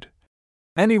replied,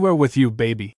 Anywhere with you,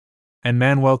 baby. And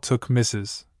Manuel took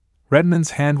Mrs.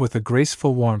 Redmond's hand with a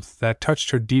graceful warmth that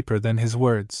touched her deeper than his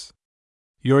words.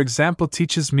 Your example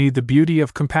teaches me the beauty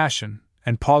of compassion,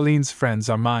 and Pauline's friends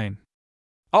are mine.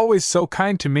 Always so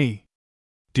kind to me.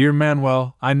 Dear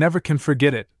Manuel, I never can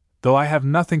forget it, though I have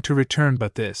nothing to return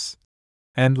but this.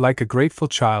 And, like a grateful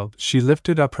child, she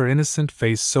lifted up her innocent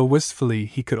face so wistfully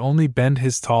he could only bend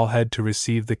his tall head to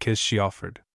receive the kiss she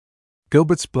offered.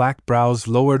 Gilbert's black brows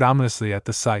lowered ominously at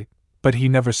the sight, but he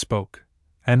never spoke,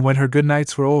 and when her good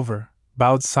nights were over,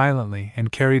 bowed silently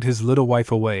and carried his little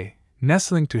wife away,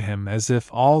 nestling to him as if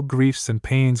all griefs and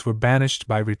pains were banished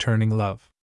by returning love.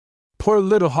 Poor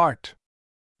little heart!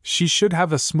 She should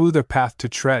have a smoother path to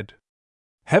tread.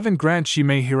 Heaven grant she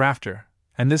may hereafter,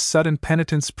 and this sudden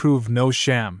penitence prove no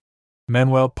sham.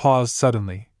 Manuel paused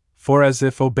suddenly, for as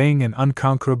if obeying an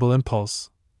unconquerable impulse,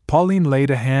 Pauline laid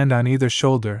a hand on either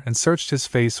shoulder and searched his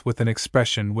face with an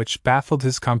expression which baffled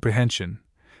his comprehension,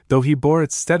 though he bore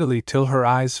it steadily till her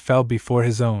eyes fell before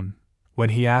his own, when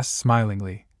he asked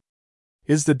smilingly,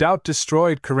 Is the doubt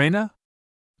destroyed, Carena?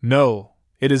 No,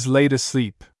 it is laid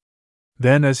asleep.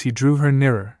 Then as he drew her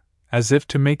nearer, as if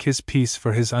to make his peace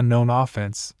for his unknown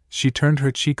offense, she turned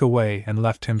her cheek away and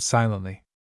left him silently.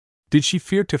 Did she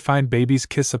fear to find baby's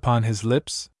kiss upon his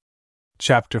lips?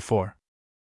 Chapter 4.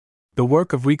 The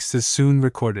work of weeks is soon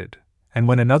recorded, and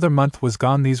when another month was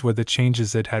gone these were the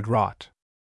changes it had wrought.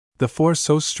 The four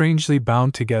so strangely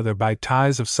bound together by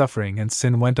ties of suffering and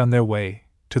sin went on their way,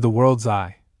 to the world's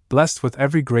eye, blessed with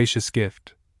every gracious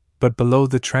gift, but below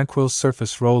the tranquil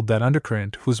surface rolled that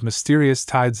undercurrent whose mysterious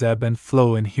tides ebb and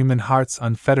flow in human hearts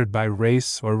unfettered by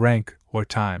race or rank or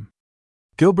time.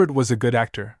 Gilbert was a good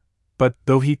actor, but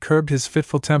though he curbed his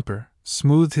fitful temper,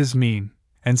 smoothed his mien,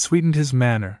 and sweetened his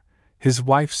manner, his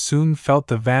wife soon felt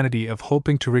the vanity of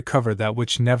hoping to recover that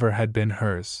which never had been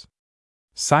hers.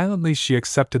 Silently she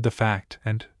accepted the fact,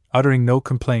 and, uttering no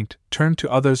complaint, turned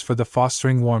to others for the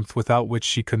fostering warmth without which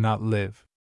she could not live.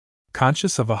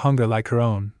 Conscious of a hunger like her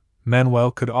own,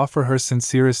 Manuel could offer her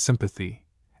sincerest sympathy,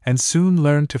 and soon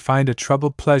learned to find a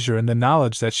troubled pleasure in the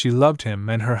knowledge that she loved him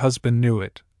and her husband knew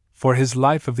it, for his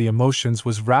life of the emotions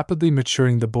was rapidly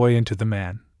maturing the boy into the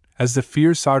man, as the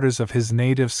fierce ardors of his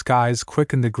native skies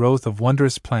quickened the growth of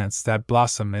wondrous plants that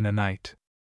blossom in a night.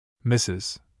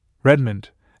 Mrs.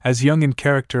 Redmond, as young in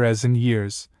character as in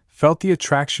years, felt the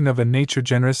attraction of a nature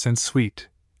generous and sweet,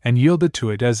 and yielded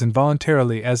to it as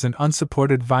involuntarily as an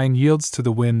unsupported vine yields to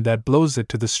the wind that blows it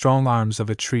to the strong arms of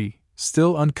a tree,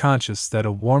 still unconscious that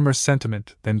a warmer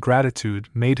sentiment than gratitude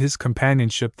made his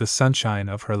companionship the sunshine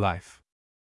of her life.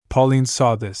 Pauline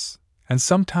saw this, and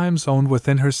sometimes owned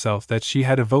within herself that she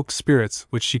had evoked spirits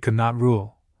which she could not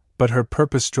rule, but her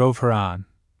purpose drove her on,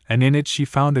 and in it she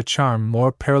found a charm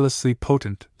more perilously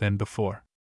potent than before.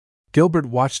 Gilbert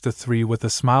watched the three with a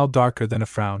smile darker than a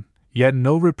frown, yet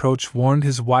no reproach warned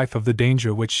his wife of the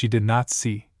danger which she did not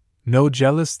see. No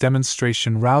jealous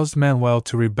demonstration roused Manuel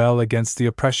to rebel against the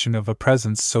oppression of a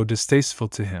presence so distasteful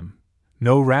to him.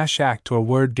 No rash act or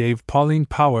word gave Pauline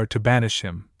power to banish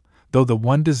him, though the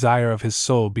one desire of his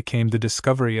soul became the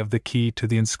discovery of the key to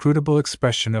the inscrutable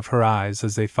expression of her eyes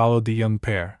as they followed the young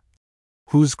pair,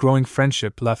 whose growing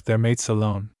friendship left their mates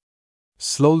alone.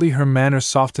 Slowly her manner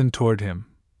softened toward him.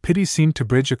 Pity seemed to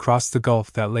bridge across the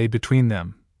gulf that lay between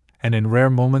them, and in rare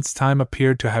moments time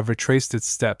appeared to have retraced its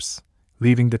steps,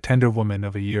 leaving the tender woman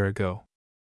of a year ago.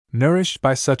 Nourished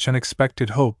by such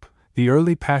unexpected hope, the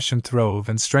early passion throve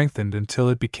and strengthened until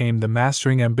it became the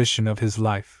mastering ambition of his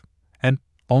life, and,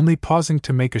 only pausing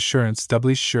to make assurance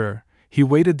doubly sure, he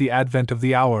waited the advent of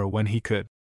the hour when he could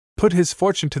put his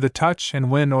fortune to the touch and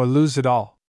win or lose it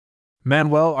all.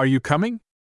 "Manuel, are you coming?"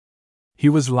 He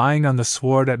was lying on the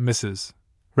sward at Mrs.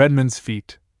 Redmond's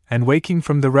feet, and waking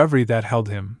from the reverie that held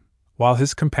him, while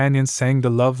his companions sang the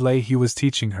love lay he was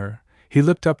teaching her, he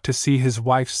looked up to see his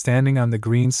wife standing on the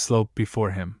green slope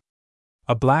before him.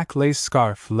 A black lace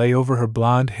scarf lay over her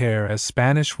blonde hair as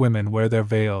Spanish women wear their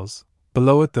veils.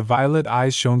 Below it the violet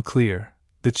eyes shone clear,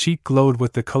 the cheek glowed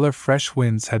with the color fresh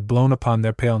winds had blown upon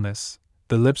their paleness,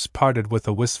 the lips parted with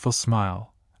a wistful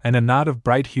smile, and a knot of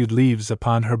bright-hued leaves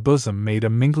upon her bosom made a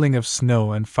mingling of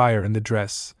snow and fire in the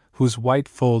dress, whose white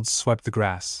folds swept the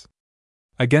grass.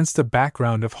 Against a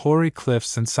background of hoary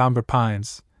cliffs and somber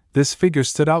pines, this figure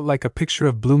stood out like a picture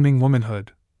of blooming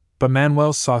womanhood, but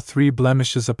Manuel saw three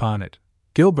blemishes upon it.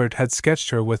 Gilbert had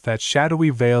sketched her with that shadowy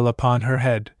veil upon her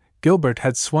head. Gilbert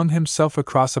had swung himself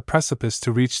across a precipice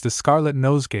to reach the scarlet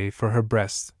nosegay for her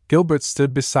breast. Gilbert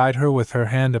stood beside her with her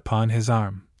hand upon his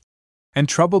arm. And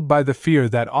troubled by the fear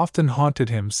that often haunted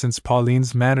him since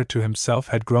Pauline's manner to himself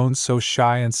had grown so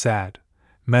shy and sad,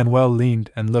 Manuel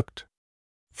leaned and looked,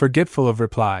 forgetful of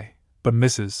reply, but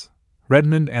Mrs.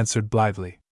 Redmond answered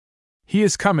blithely, "He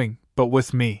is coming, but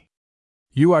with me.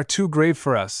 You are too grave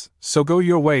for us, so go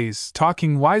your ways,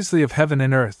 talking wisely of heaven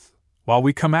and earth, while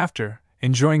we come after,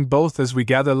 enjoying both as we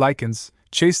gather lichens,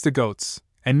 chase the goats,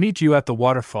 and meet you at the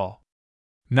waterfall.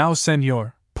 Now,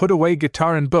 senor, put away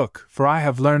guitar and book, for I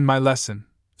have learned my lesson,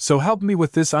 so help me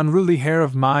with this unruly hair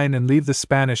of mine and leave the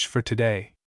Spanish for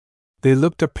today." They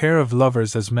looked a pair of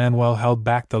lovers as Manuel held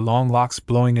back the long locks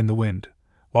blowing in the wind,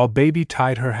 while Baby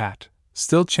tied her hat,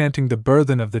 still chanting the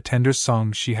burthen of the tender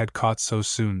song she had caught so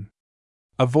soon.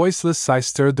 A voiceless sigh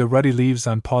stirred the ruddy leaves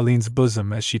on Pauline's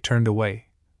bosom as she turned away,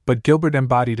 but Gilbert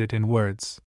embodied it in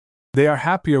words. "They are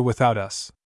happier without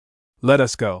us. Let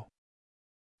us go."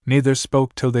 Neither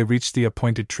spoke till they reached the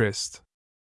appointed tryst.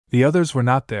 The others were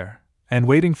not there, and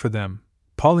waiting for them,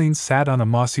 Pauline sat on a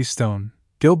mossy stone.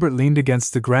 Gilbert leaned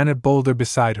against the granite boulder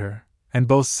beside her, and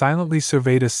both silently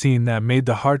surveyed a scene that made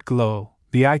the heart glow,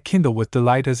 the eye kindle with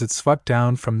delight as it swept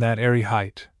down from that airy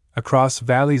height, across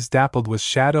valleys dappled with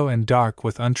shadow and dark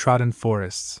with untrodden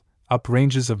forests, up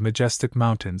ranges of majestic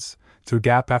mountains, through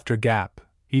gap after gap,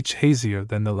 each hazier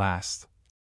than the last,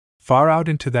 far out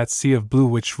into that sea of blue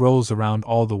which rolls around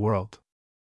all the world.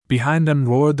 Behind them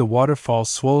roared the waterfall,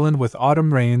 swollen with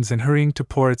autumn rains and hurrying to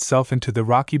pour itself into the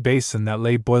rocky basin that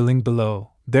lay boiling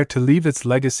below, there to leave its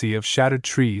legacy of shattered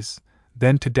trees,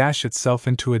 then to dash itself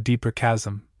into a deeper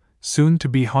chasm, soon to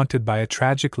be haunted by a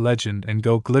tragic legend and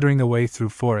go glittering away through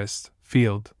forest,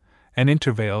 field, and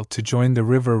intervale to join the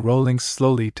river rolling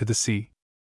slowly to the sea.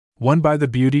 Won by the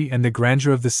beauty and the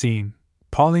grandeur of the scene,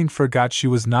 Pauline forgot she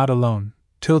was not alone,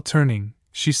 till turning,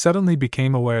 she suddenly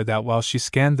became aware that while she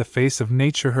scanned the face of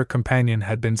nature her companion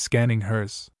had been scanning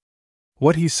hers.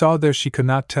 What he saw there she could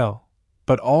not tell,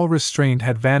 but all restraint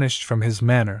had vanished from his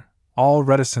manner, all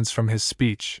reticence from his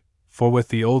speech, for with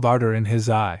the old ardor in his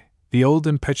eye, the old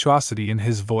impetuosity in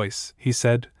his voice, he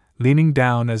said, leaning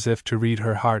down as if to read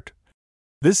her heart.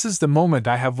 "This is the moment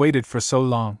I have waited for so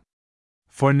long.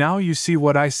 For now you see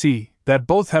what I see, that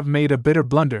both have made a bitter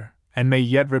blunder, and may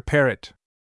yet repair it.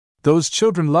 Those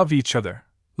children love each other.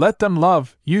 Let them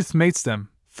love, youth mates them,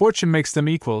 fortune makes them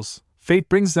equals, fate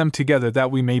brings them together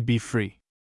that we may be free.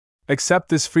 Accept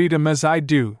this freedom as I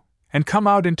do, and come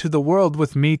out into the world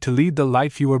with me to lead the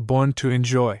life you were born to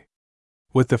enjoy."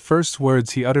 With the first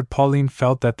words he uttered, Pauline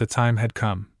felt that the time had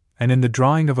come, and in the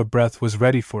drawing of a breath was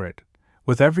ready for it,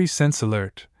 with every sense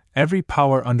alert, every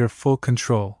power under full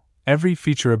control, every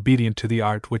feature obedient to the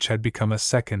art which had become a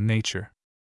second nature.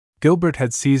 Gilbert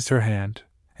had seized her hand,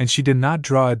 and she did not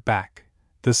draw it back.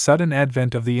 The sudden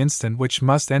advent of the instant which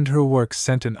must end her work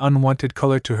sent an unwonted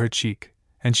color to her cheek,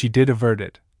 and she did avert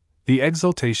it. The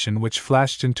exultation which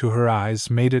flashed into her eyes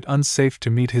made it unsafe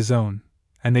to meet his own,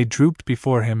 and they drooped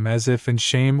before him as if in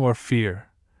shame or fear.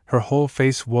 Her whole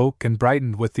face woke and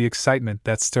brightened with the excitement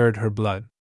that stirred her blood.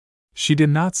 She did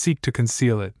not seek to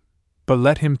conceal it, but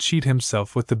let him cheat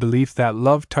himself with the belief that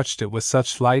love touched it with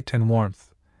such light and warmth,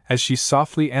 as she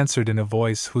softly answered in a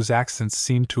voice whose accents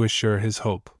seemed to assure his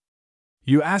hope.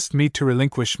 "You asked me to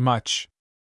relinquish much.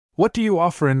 What do you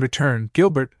offer in return,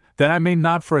 Gilbert, that I may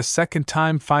not for a second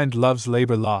time find love's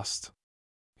labor lost?"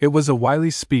 It was a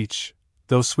wily speech,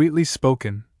 though sweetly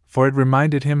spoken, for it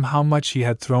reminded him how much he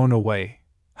had thrown away,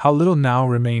 how little now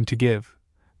remained to give.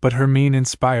 But her mien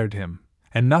inspired him,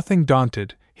 and nothing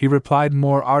daunted, he replied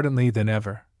more ardently than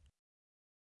ever.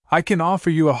 "I can offer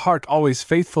you a heart always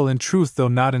faithful in truth though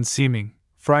not in seeming,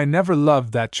 for I never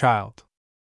loved that child.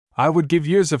 I would give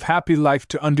years of happy life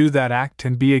to undo that act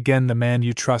and be again the man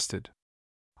you trusted.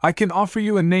 I can offer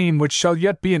you a name which shall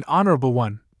yet be an honorable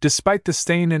one, despite the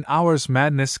stain an hour's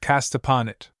madness cast upon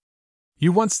it.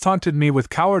 You once taunted me with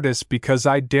cowardice because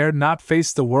I dared not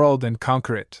face the world and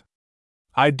conquer it.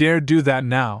 I dare do that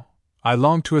now. I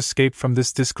long to escape from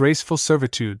this disgraceful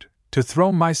servitude, to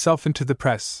throw myself into the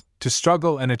press, to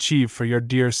struggle and achieve for your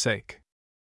dear sake.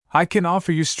 I can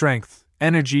offer you strength,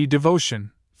 energy,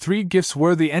 devotion, 3 gifts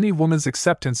worthy any woman's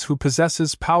acceptance who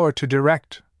possesses power to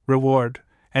direct, reward,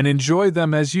 and enjoy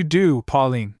them as you do,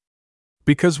 Pauline.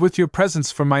 Because with your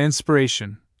presence for my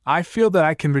inspiration, I feel that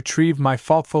I can retrieve my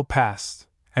faultful past,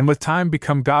 and with time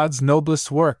become God's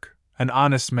noblest work, an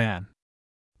honest man.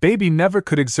 Baby never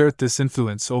could exert this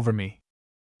influence over me.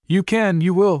 You can,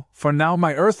 you will, for now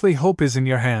my earthly hope is in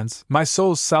your hands, my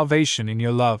soul's salvation in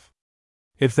your love."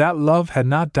 If that love had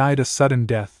not died a sudden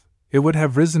death, it would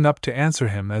have risen up to answer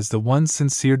him as the one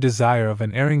sincere desire of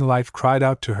an erring life cried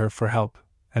out to her for help,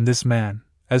 and this man,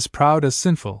 as proud as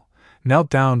sinful, knelt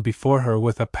down before her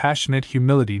with a passionate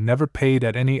humility never paid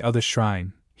at any other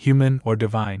shrine, human or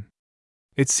divine.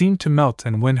 It seemed to melt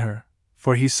and win her,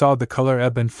 for he saw the color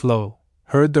ebb and flow,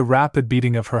 heard the rapid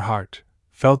beating of her heart,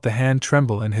 felt the hand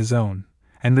tremble in his own,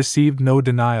 and received no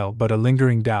denial but a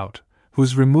lingering doubt,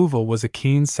 whose removal was a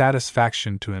keen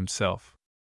satisfaction to himself.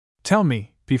 "Tell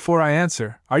me, before I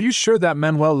answer, are you sure that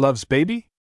Manuel loves baby?"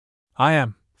 "I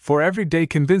am, for every day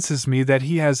convinces me that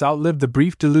he has outlived the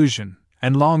brief delusion,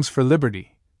 and longs for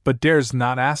liberty, but dares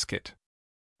not ask it."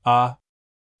 "Ah!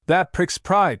 That pricks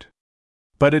pride!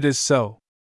 But it is so.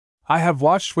 I have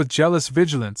watched with jealous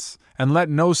vigilance, and let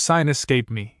no sign escape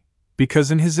me,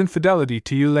 because in his infidelity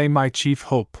to you lay my chief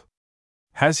hope.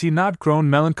 Has he not grown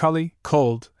melancholy,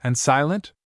 cold, and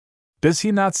silent? Does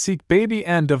he not seek baby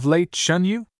and of late shun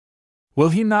you? Will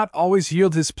he not always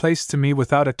yield his place to me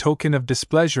without a token of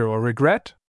displeasure or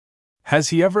regret? Has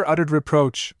he ever uttered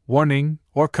reproach, warning,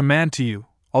 or command to you,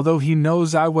 although he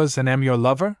knows I was and am your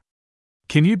lover?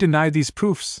 Can you deny these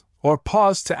proofs, or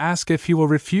pause to ask if he will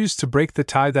refuse to break the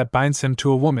tie that binds him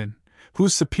to a woman,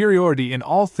 whose superiority in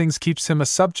all things keeps him a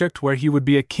subject where he would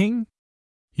be a king?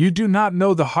 You do not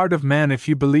know the heart of man if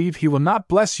you believe he will not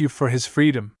bless you for his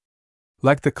freedom."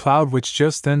 Like the cloud which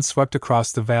just then swept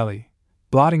across the valley,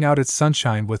 blotting out its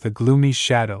sunshine with a gloomy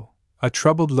shadow, a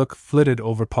troubled look flitted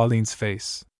over Pauline's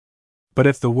face. But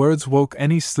if the words woke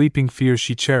any sleeping fear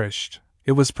she cherished,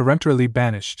 it was peremptorily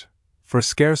banished, for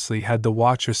scarcely had the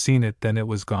watcher seen it than it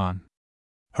was gone.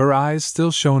 Her eyes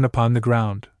still shone upon the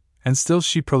ground, and still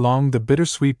she prolonged the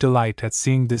bittersweet delight at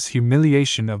seeing this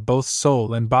humiliation of both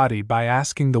soul and body by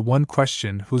asking the one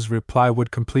question whose reply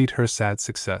would complete her sad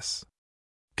success.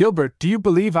 "Gilbert, do you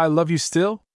believe I love you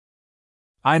still?"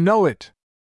 "I know it.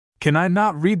 Can I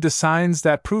not read the signs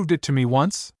that proved it to me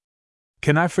once?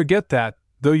 Can I forget that,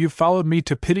 though you followed me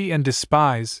to pity and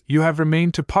despise, you have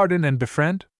remained to pardon and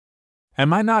befriend?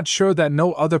 Am I not sure that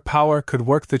no other power could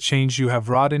work the change you have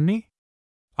wrought in me?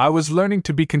 I was learning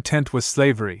to be content with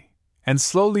slavery, and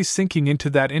slowly sinking into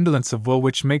that indolence of will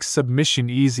which makes submission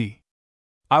easy.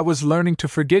 I was learning to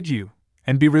forget you,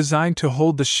 and be resigned to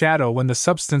hold the shadow when the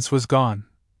substance was gone.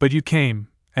 But you came,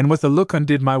 and with a look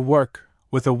undid my work,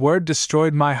 with a word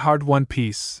destroyed my hard-won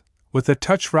peace, with a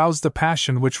touch roused the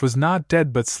passion which was not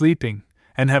dead but sleeping,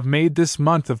 and have made this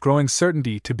month of growing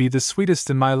certainty to be the sweetest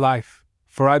in my life,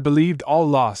 for I believed all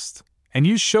lost, and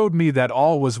you showed me that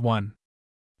all was won.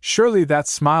 Surely that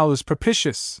smile is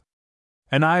propitious,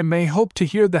 and I may hope to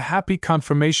hear the happy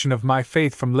confirmation of my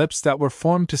faith from lips that were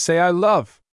formed to say I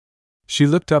love. She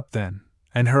looked up then,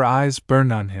 and her eyes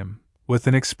burned on him, with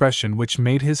an expression which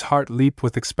made his heart leap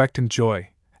with expectant joy,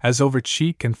 as over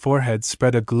cheek and forehead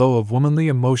spread a glow of womanly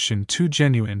emotion too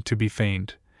genuine to be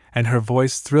feigned, and her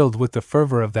voice thrilled with the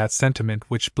fervor of that sentiment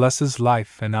which blesses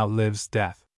life and outlives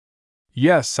death.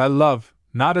 Yes, I love,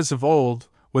 not as of old,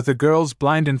 with a girl's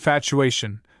blind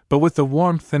infatuation, but with the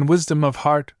warmth and wisdom of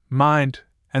heart, mind,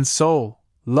 and soul,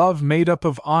 love made up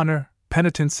of honor,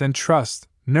 penitence, and trust,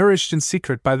 nourished in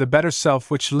secret by the better self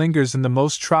which lingers in the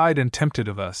most tried and tempted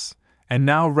of us, and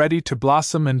now ready to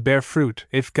blossom and bear fruit,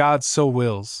 if God so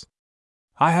wills.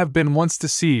 I have been once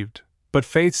deceived, but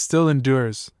faith still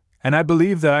endures, and I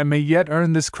believe that I may yet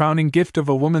earn this crowning gift of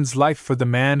a woman's life for the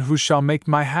man who shall make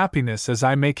my happiness as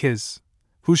I make his,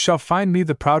 who shall find me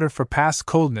the prouder for past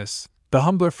coldness, the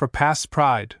humbler for past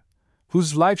pride,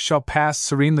 whose life shall pass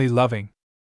serenely loving.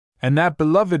 And that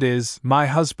beloved is my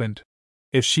husband.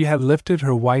 If she had lifted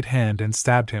her white hand and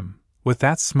stabbed him, with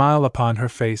that smile upon her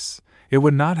face, it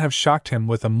would not have shocked him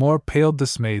with a more pale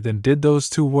dismay than did those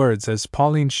two words as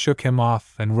Pauline shook him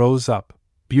off and rose up,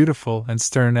 beautiful and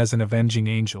stern as an avenging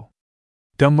angel.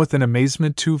 Dumb with an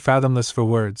amazement too fathomless for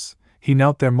words, he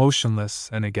knelt there motionless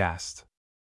and aghast.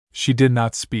 She did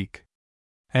not speak.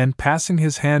 And passing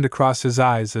his hand across his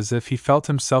eyes as if he felt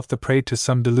himself the prey to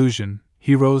some delusion,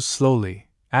 he rose slowly,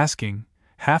 asking,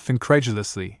 half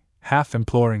incredulously, half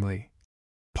imploringly,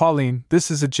 "Pauline,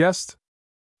 this is a jest?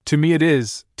 To me it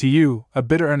is, to you, a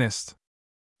bitter earnest."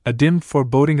 A dim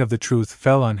foreboding of the truth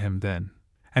fell on him then,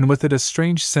 and with it a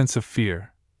strange sense of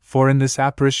fear, for in this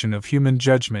apparition of human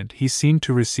judgment he seemed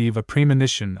to receive a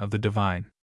premonition of the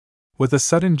divine. With a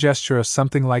sudden gesture of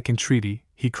something like entreaty,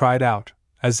 he cried out,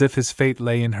 as if his fate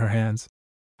lay in her hands,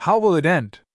 "How will it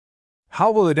end?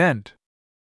 How will it end?"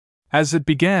 As it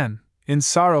began, in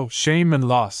sorrow, shame, and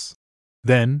loss.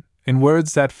 Then, in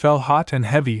words that fell hot and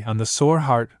heavy on the sore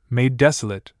heart made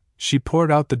desolate, she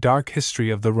poured out the dark history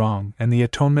of the wrong and the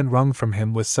atonement wrung from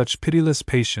him with such pitiless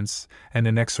patience and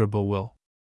inexorable will.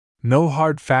 No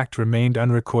hard fact remained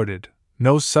unrecorded,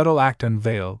 no subtle act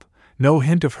unveiled, no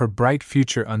hint of her bright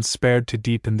future unspared to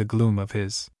deepen the gloom of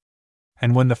his.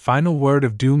 And when the final word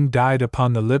of doom died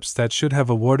upon the lips that should have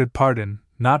awarded pardon,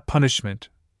 not punishment,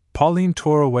 Pauline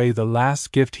tore away the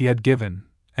last gift he had given,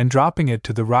 and dropping it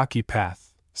to the rocky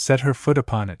path, set her foot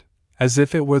upon it, as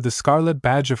if it were the scarlet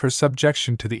badge of her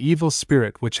subjection to the evil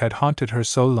spirit which had haunted her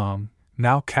so long,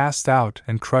 now cast out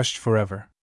and crushed forever.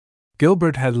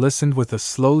 Gilbert had listened with a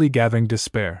slowly gathering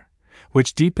despair,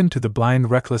 which deepened to the blind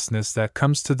recklessness that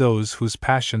comes to those whose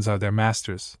passions are their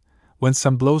masters, when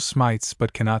some blow smites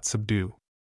but cannot subdue.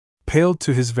 Paled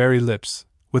to his very lips,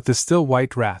 with the still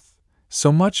white wrath,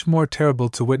 so much more terrible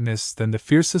to witness than the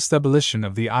fiercest ebullition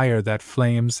of the ire that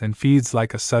flames and feeds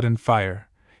like a sudden fire,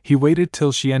 he waited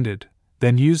till she ended,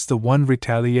 then used the one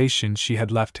retaliation she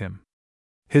had left him.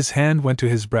 His hand went to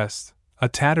his breast, a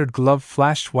tattered glove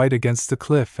flashed white against the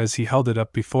cliff as he held it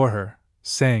up before her,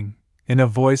 saying, in a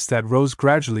voice that rose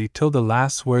gradually till the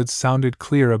last words sounded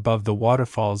clear above the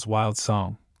waterfall's wild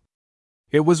song,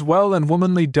 "It was well and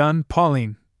womanly done,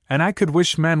 Pauline, and I could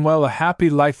wish Manuel a happy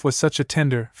life with such a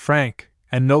tender, frank,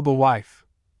 and noble wife,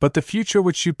 but the future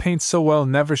which you paint so well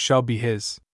never shall be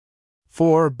his.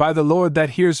 For, by the Lord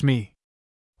that hears me,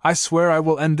 I swear I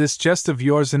will end this jest of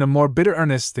yours in a more bitter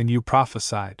earnest than you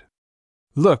prophesied.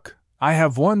 Look, I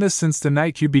have worn this since the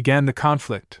night you began the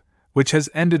conflict, which has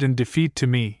ended in defeat to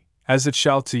me, as it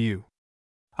shall to you.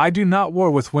 I do not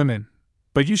war with women,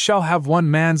 but you shall have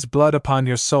one man's blood upon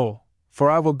your soul, for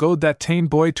I will goad that tame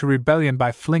boy to rebellion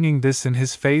by flinging this in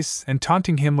his face and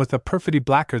taunting him with a perfidy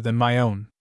blacker than my own.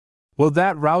 Will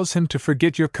that rouse him to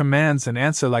forget your commands and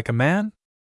answer like a man?"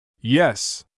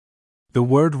 "Yes." The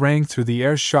word rang through the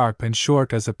air sharp and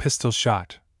short as a pistol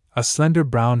shot. A slender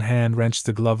brown hand wrenched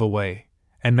the glove away,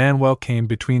 and Manuel came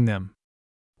between them.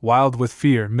 Wild with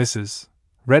fear, Mrs.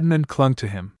 Redmond clung to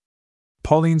him.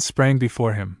 Pauline sprang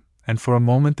before him, and for a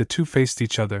moment the two faced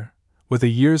each other, with a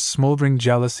year's smoldering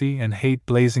jealousy and hate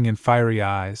blazing in fiery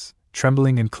eyes,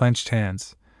 trembling in clenched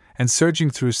hands, and surging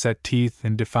through set teeth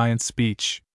in defiant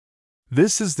speech.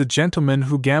 "This is the gentleman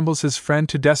who gambles his friend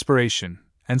to desperation,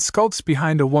 and skulks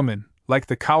behind a woman, like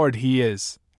the coward he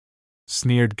is,"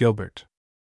 sneered Gilbert.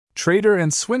 "Traitor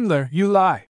and swindler, you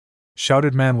lie!"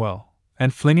 shouted Manuel,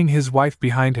 and flinging his wife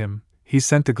behind him, he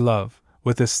sent the glove,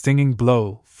 with a stinging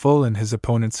blow, full in his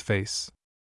opponent's face.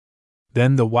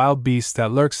 Then the wild beast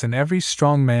that lurks in every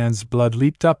strong man's blood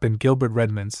leaped up in Gilbert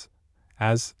Redmond's,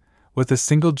 as, with a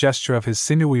single gesture of his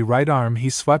sinewy right arm, he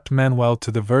swept Manuel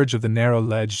to the verge of the narrow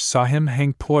ledge, saw him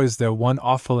hang poised there one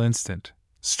awful instant,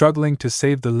 struggling to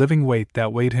save the living weight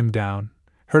that weighed him down,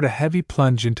 heard a heavy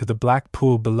plunge into the black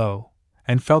pool below,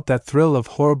 and felt that thrill of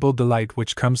horrible delight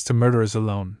which comes to murderers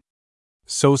alone.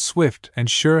 So swift and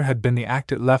sure had been the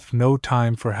act, it left no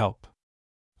time for help.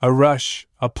 A rush,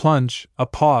 a plunge, a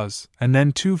pause, and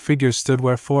then two figures stood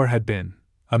where four had been,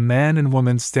 a man and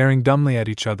woman staring dumbly at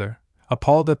each other,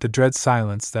 appalled at the dread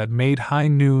silence that made high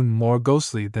noon more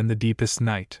ghostly than the deepest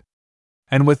night.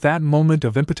 And with that moment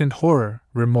of impotent horror,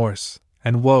 remorse,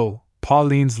 and woe,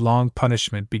 Pauline's long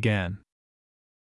punishment began.